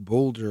a big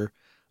boulder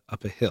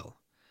up a hill,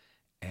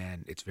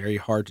 and it's very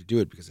hard to do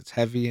it because it's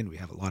heavy and we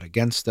have a lot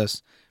against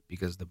us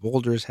because the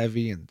boulder is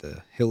heavy and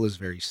the hill is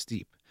very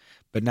steep.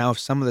 But now if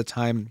some of the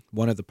time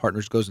one of the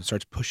partners goes and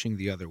starts pushing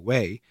the other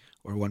way,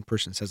 or one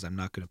person says, I'm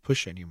not going to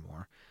push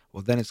anymore,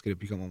 well, then it's going to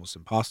become almost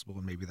impossible,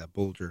 and maybe that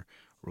boulder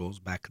rolls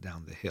back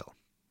down the hill.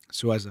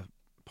 So as a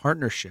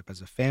partnership,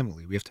 as a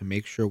family, we have to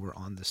make sure we're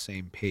on the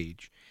same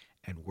page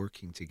and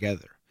working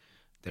together,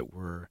 that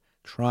we're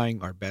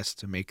trying our best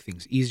to make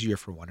things easier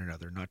for one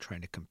another, not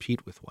trying to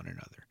compete with one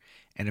another.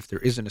 And if there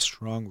isn't a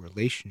strong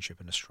relationship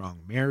and a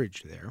strong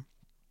marriage there,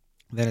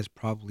 then it's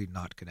probably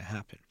not going to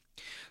happen.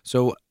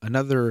 So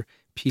another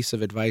piece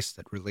of advice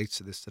that relates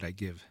to this that I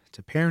give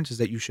to parents is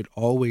that you should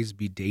always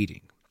be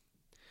dating.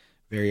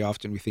 Very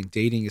often we think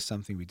dating is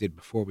something we did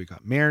before we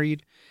got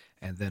married,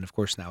 and then of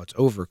course now it's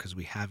over because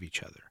we have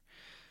each other.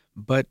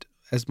 But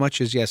as much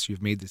as, yes,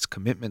 you've made this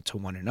commitment to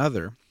one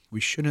another,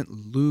 we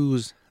shouldn't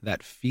lose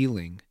that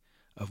feeling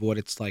of what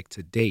it's like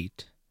to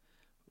date,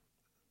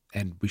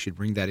 and we should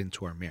bring that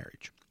into our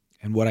marriage.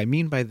 And what I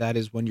mean by that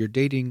is when you're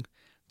dating,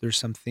 there's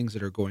some things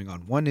that are going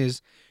on. One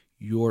is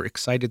you're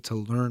excited to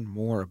learn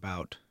more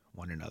about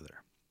one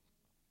another.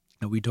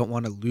 And we don't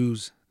want to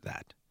lose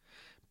that,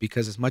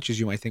 because as much as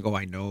you might think, oh,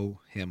 I know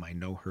him, I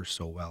know her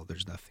so well,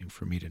 there's nothing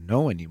for me to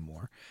know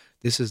anymore.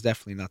 This is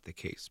definitely not the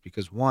case,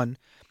 because one,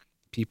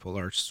 people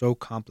are so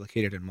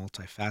complicated and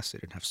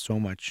multifaceted and have so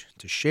much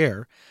to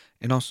share.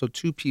 And also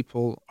two,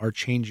 people are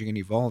changing and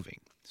evolving.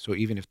 So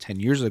even if 10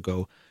 years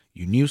ago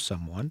you knew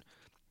someone,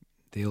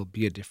 they'll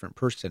be a different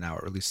person now,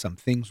 or at least some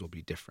things will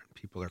be different.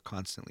 People are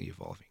constantly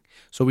evolving.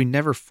 So we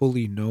never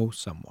fully know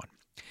someone.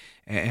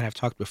 And I've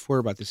talked before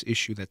about this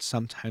issue that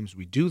sometimes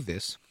we do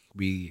this.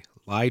 We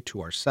lie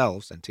to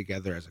ourselves, and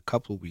together as a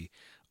couple, we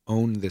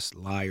own this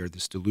lie or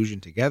this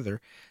delusion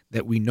together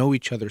that we know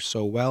each other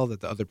so well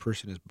that the other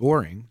person is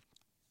boring,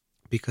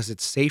 because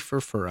it's safer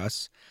for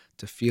us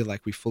to feel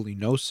like we fully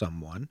know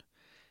someone.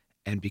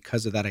 And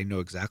because of that, I know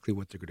exactly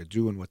what they're going to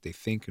do and what they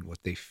think and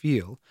what they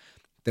feel,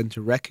 than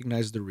to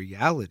recognize the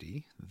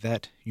reality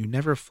that you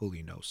never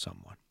fully know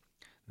someone,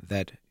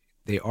 that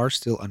they are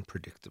still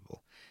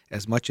unpredictable.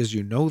 As much as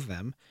you know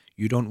them,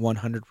 you don't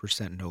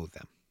 100% know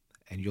them,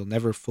 and you'll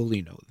never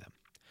fully know them.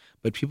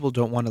 But people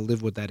don't want to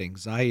live with that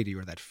anxiety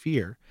or that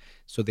fear,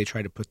 so they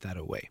try to put that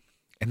away.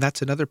 And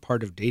that's another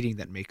part of dating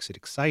that makes it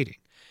exciting,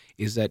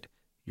 is that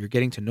you're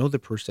getting to know the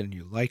person and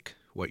you like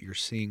what you're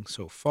seeing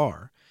so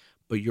far,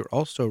 but you're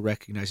also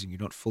recognizing you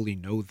don't fully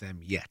know them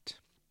yet.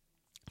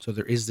 So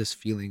there is this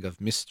feeling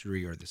of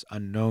mystery or this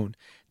unknown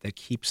that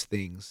keeps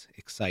things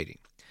exciting.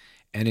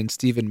 And in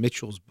Stephen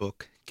Mitchell's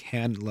book,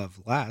 Can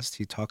Love Last,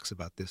 he talks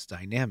about this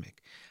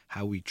dynamic,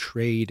 how we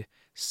trade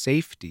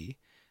safety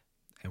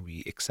and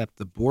we accept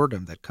the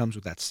boredom that comes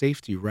with that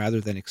safety rather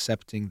than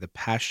accepting the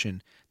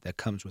passion that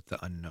comes with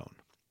the unknown.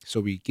 So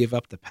we give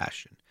up the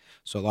passion.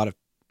 So a lot of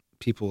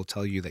people will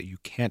tell you that you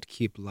can't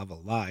keep love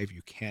alive,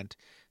 you can't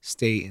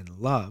stay in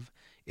love.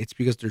 It's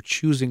because they're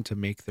choosing to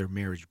make their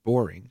marriage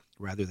boring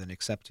rather than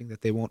accepting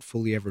that they won't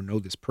fully ever know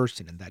this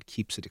person, and that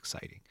keeps it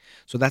exciting.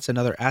 So that's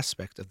another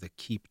aspect of the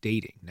keep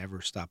dating,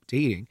 never stop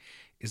dating,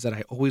 is that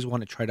I always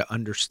want to try to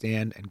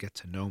understand and get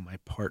to know my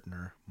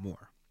partner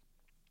more.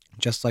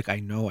 Just like I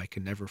know I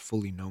can never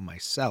fully know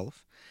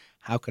myself,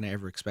 how can I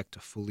ever expect to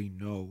fully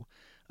know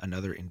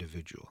another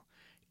individual?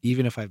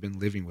 Even if I've been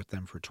living with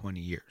them for 20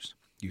 years,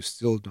 you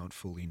still don't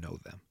fully know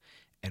them.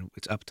 And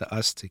it's up to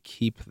us to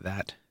keep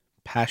that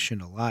passion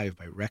alive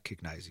by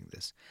recognizing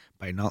this,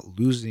 by not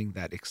losing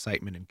that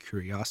excitement and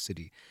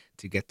curiosity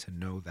to get to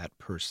know that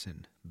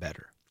person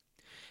better.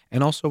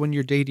 And also when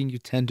you're dating, you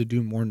tend to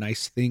do more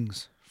nice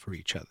things for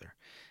each other.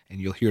 And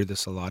you'll hear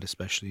this a lot,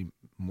 especially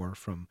more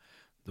from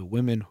The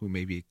women who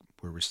maybe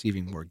were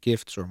receiving more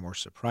gifts or more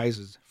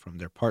surprises from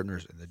their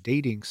partners in the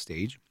dating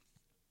stage,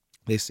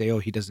 they say, oh,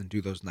 he doesn't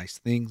do those nice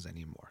things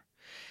anymore.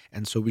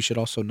 And so we should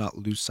also not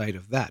lose sight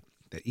of that,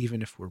 that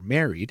even if we're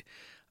married,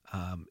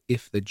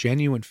 if the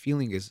genuine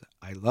feeling is,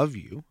 I love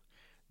you,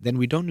 then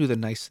we don't do the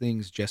nice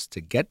things just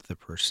to get the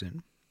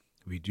person.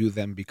 We do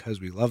them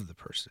because we love the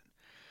person.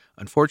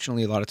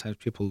 Unfortunately, a lot of times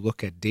people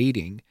look at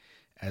dating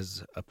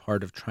as a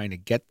part of trying to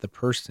get the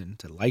person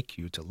to like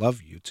you, to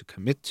love you, to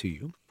commit to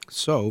you.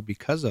 So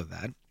because of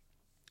that,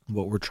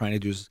 what we're trying to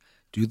do is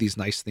do these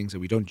nice things that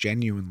we don't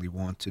genuinely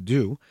want to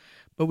do,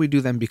 but we do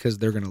them because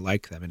they're going to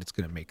like them and it's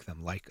going to make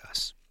them like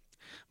us.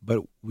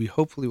 But we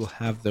hopefully will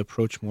have the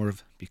approach more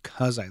of,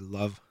 because I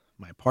love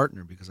my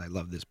partner, because I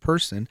love this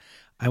person,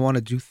 I want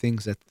to do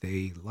things that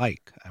they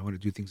like. I want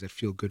to do things that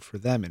feel good for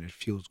them, and it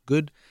feels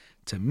good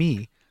to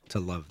me to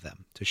love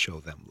them, to show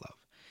them love.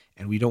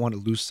 And we don't want to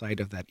lose sight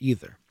of that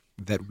either,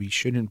 that we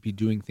shouldn't be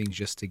doing things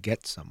just to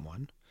get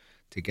someone,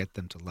 to get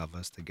them to love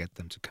us, to get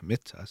them to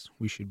commit to us.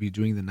 We should be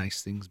doing the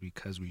nice things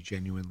because we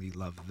genuinely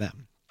love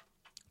them.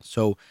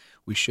 So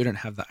we shouldn't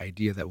have the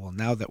idea that, well,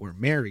 now that we're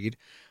married,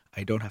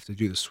 I don't have to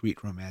do the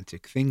sweet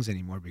romantic things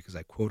anymore because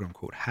I quote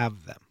unquote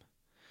have them.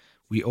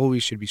 We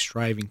always should be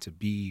striving to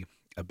be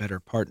a better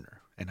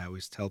partner. And I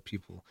always tell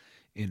people,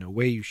 in a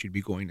way, you should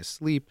be going to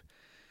sleep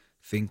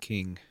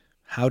thinking,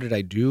 how did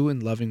I do in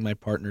loving my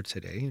partner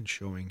today and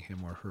showing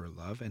him or her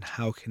love? And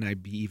how can I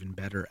be even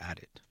better at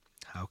it?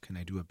 How can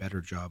I do a better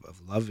job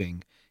of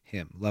loving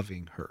him,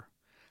 loving her?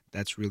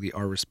 That's really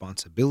our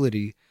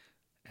responsibility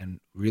and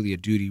really a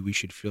duty we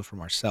should feel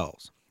from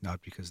ourselves,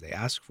 not because they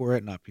ask for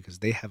it, not because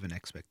they have an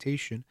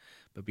expectation,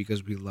 but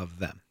because we love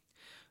them.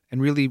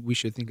 And really, we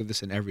should think of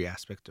this in every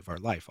aspect of our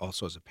life.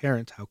 Also, as a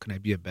parent, how can I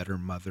be a better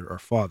mother or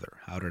father?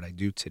 How did I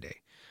do today?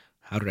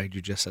 How did I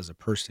do just as a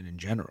person in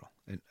general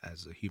and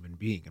as a human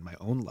being in my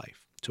own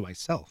life, to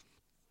myself?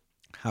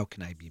 How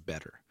can I be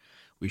better?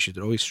 We should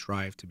always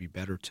strive to be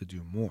better, to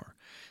do more.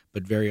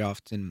 But very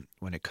often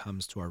when it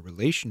comes to our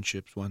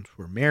relationships, once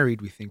we're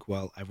married, we think,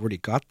 well, I've already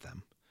got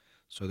them,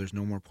 so there's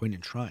no more point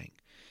in trying.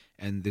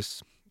 And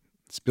this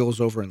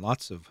spills over in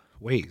lots of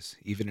ways,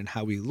 even in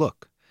how we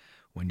look.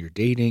 When you're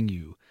dating,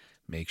 you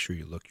make sure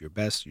you look your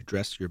best, you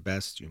dress your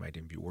best, you might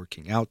even be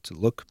working out to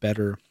look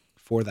better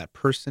for that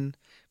person.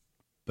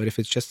 But if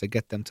it's just to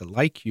get them to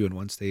like you, and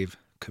once they've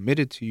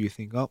committed to you, you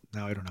think, oh,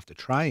 now I don't have to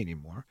try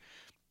anymore,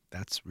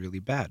 that's really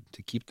bad.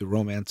 To keep the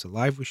romance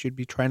alive, we should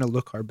be trying to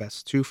look our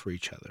best too for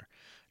each other.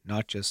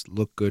 Not just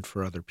look good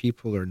for other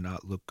people or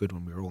not look good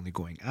when we're only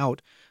going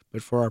out,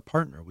 but for our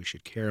partner. We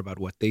should care about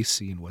what they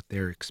see and what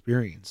they're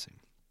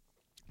experiencing.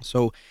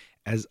 So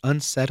as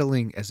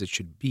unsettling as it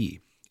should be,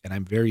 and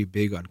I'm very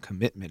big on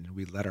commitment, and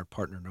we let our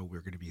partner know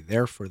we're going to be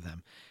there for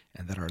them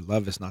and that our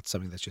love is not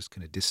something that's just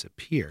going to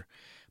disappear.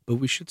 But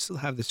we should still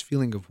have this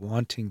feeling of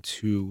wanting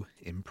to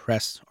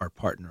impress our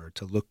partner,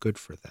 to look good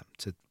for them,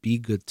 to be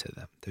good to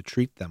them, to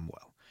treat them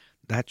well.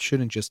 That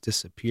shouldn't just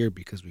disappear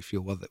because we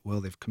feel,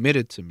 well, they've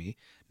committed to me,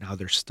 now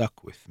they're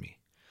stuck with me.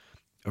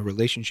 A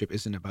relationship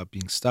isn't about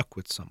being stuck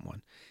with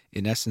someone.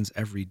 In essence,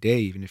 every day,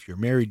 even if you're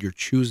married, you're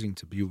choosing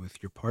to be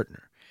with your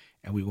partner.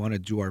 And we want to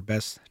do our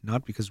best,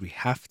 not because we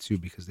have to,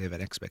 because they have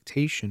an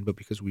expectation, but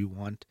because we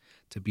want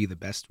to be the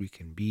best we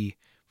can be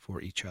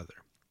for each other.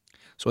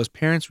 So as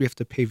parents, we have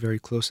to pay very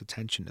close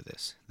attention to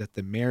this, that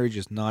the marriage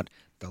is not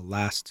the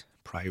last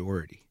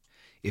priority.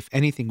 If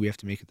anything, we have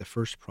to make it the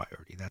first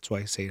priority. That's why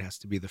I say it has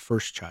to be the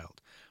first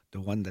child,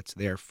 the one that's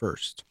there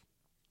first,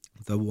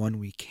 the one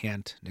we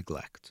can't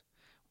neglect.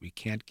 We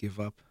can't give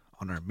up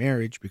on our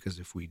marriage, because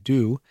if we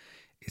do,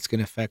 it's going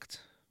to affect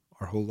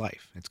our whole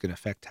life. It's going to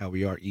affect how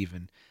we are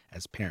even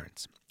as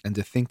parents. And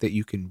to think that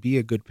you can be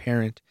a good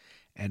parent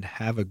and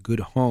have a good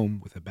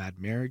home with a bad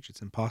marriage,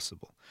 it's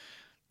impossible.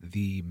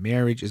 The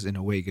marriage is in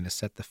a way going to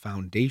set the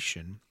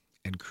foundation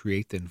and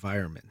create the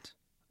environment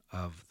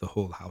of the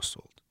whole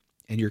household.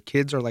 And your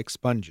kids are like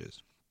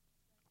sponges.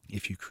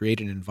 If you create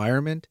an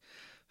environment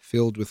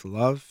filled with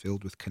love,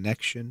 filled with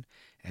connection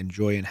and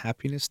joy and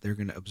happiness, they're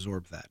going to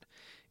absorb that.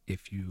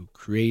 If you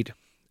create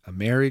a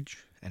marriage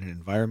and an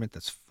environment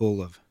that's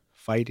full of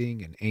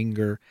fighting and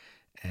anger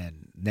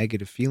and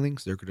negative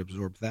feelings, they're going to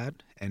absorb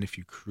that. And if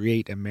you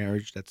create a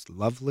marriage that's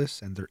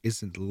loveless and there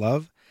isn't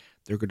love,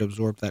 they're going to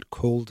absorb that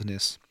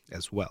coldness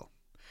as well.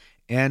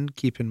 And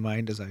keep in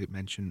mind, as I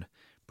mentioned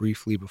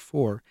briefly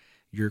before,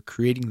 you're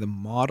creating the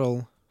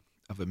model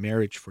of a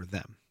marriage for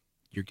them.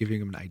 You're giving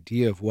them an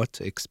idea of what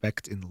to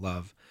expect in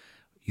love,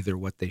 either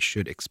what they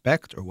should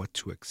expect or what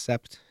to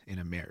accept in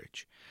a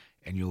marriage.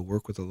 And you'll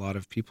work with a lot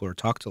of people or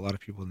talk to a lot of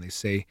people and they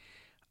say,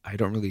 I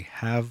don't really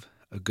have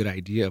a good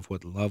idea of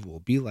what love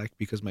will be like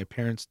because my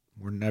parents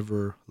were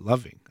never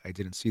loving. I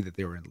didn't see that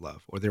they were in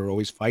love, or they were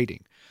always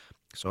fighting.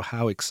 So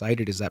how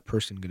excited is that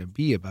person going to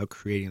be about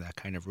creating that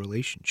kind of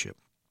relationship?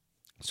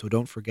 So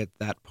don't forget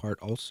that part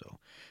also,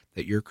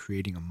 that you're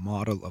creating a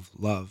model of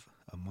love,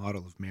 a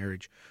model of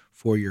marriage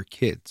for your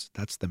kids.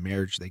 That's the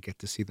marriage they get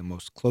to see the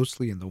most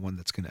closely and the one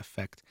that's going to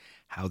affect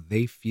how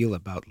they feel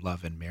about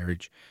love and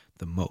marriage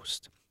the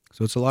most.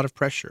 So it's a lot of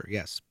pressure.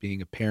 Yes,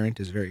 being a parent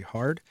is very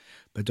hard,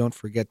 but don't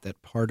forget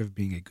that part of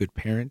being a good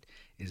parent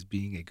is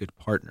being a good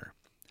partner.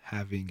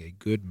 Having a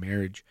good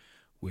marriage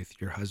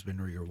with your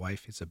husband or your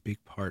wife is a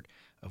big part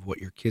of what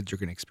your kids are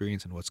going to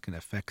experience and what's going to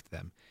affect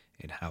them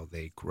and how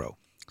they grow.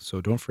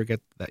 So don't forget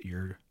that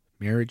your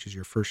marriage is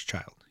your first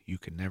child. You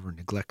can never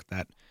neglect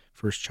that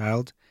first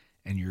child,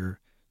 and your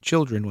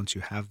children, once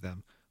you have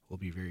them, will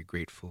be very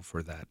grateful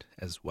for that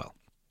as well.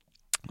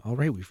 All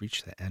right, we've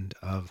reached the end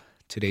of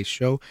today's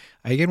show.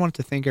 I again want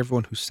to thank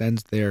everyone who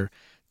sends their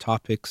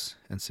topics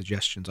and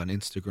suggestions on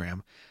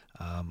Instagram.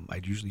 I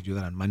usually do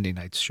that on Monday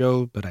night's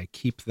show, but I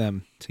keep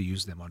them to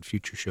use them on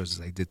future shows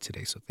as I did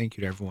today. So thank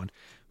you to everyone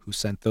who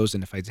sent those.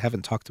 And if I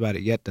haven't talked about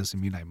it yet, doesn't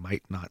mean I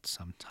might not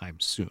sometime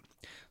soon.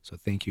 So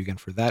thank you again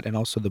for that. And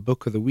also the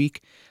book of the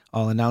week,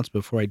 I'll announce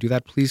before I do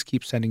that. Please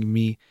keep sending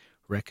me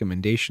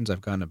recommendations.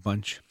 I've gotten a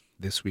bunch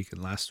this week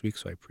and last week,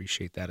 so I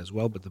appreciate that as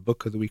well. But the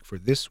book of the week for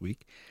this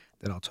week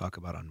that I'll talk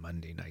about on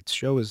Monday night's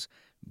show is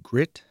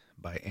Grit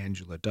by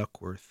Angela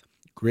Duckworth.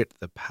 Grit,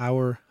 the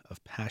Power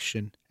of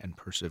Passion and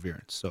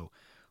Perseverance. So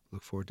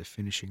look forward to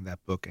finishing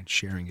that book and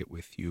sharing it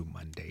with you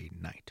Monday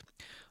night.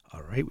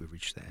 All right, we've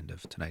reached the end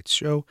of tonight's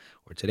show,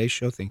 or today's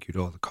show. Thank you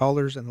to all the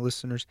callers and the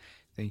listeners.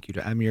 Thank you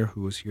to Amir,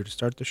 who was here to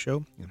start the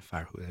show, and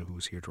Far, who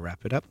was here to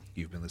wrap it up.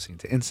 You've been listening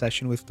to In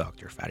Session with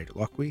Dr. Farid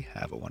Holakwi.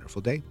 Have a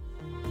wonderful day.